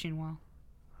have Wishing Well?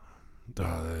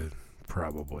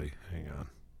 Probably. Hang on.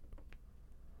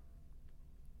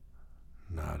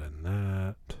 Not in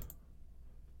that.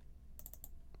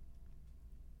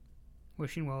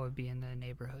 Wishing Well would be in the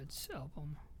Neighborhoods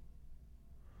album.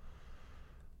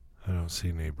 I don't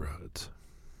see Neighborhoods.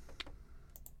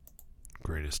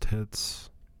 Greatest Hits.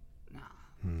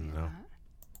 No.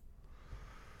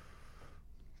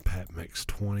 Pat Mix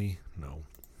 20. No.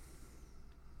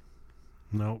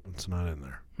 Nope, it's not in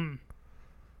there.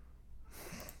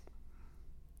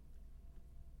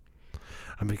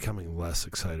 I'm becoming less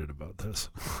excited about this.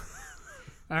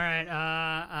 All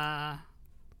right.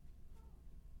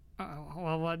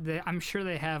 Well, I'm sure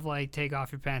they have like Take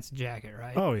Off Your Pants and Jacket,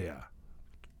 right? Oh yeah.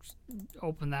 Just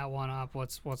open that one up.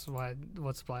 What's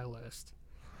my list?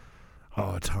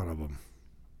 Oh, a ton of them.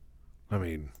 I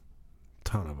mean,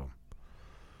 ton of them.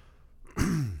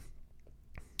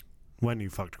 When You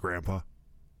Fucked Grandpa.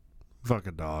 Fuck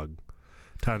a dog.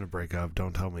 Time to break up.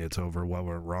 Don't tell me it's over. What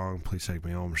went wrong? Please take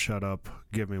me home. Shut up.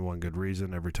 Give me one good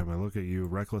reason. Every time I look at you.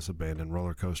 Reckless Abandon.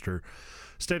 Roller Coaster.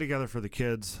 Stay Together for the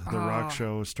Kids. The Rock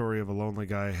Show. Story of a Lonely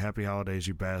Guy. Happy Holidays,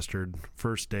 You Bastard.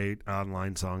 First Date.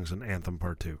 Online Songs. And Anthem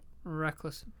Part 2.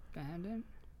 Reckless Abandon?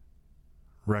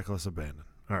 Reckless Abandon.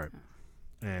 All right.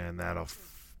 And that'll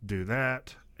do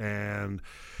that. And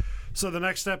so the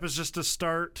next step is just to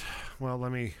start. Well,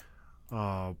 let me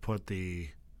put the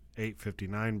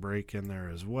 8:59 break in there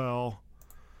as well.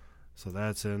 So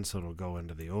that's in, so it'll go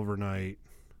into the overnight.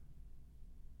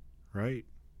 Right?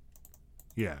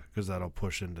 Yeah, because that'll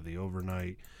push into the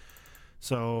overnight.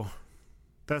 So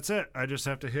that's it. I just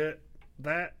have to hit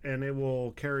that, and it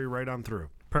will carry right on through.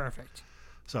 Perfect.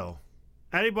 So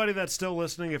anybody that's still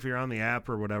listening, if you're on the app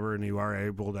or whatever and you are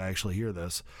able to actually hear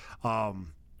this,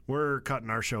 we're cutting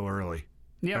our show early.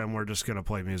 Yep. And we're just going to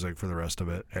play music for the rest of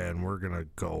it, and we're going to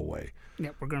go away.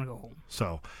 Yep, we're going to go home.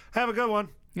 So have a good one.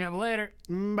 Yeah, later.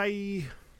 Bye.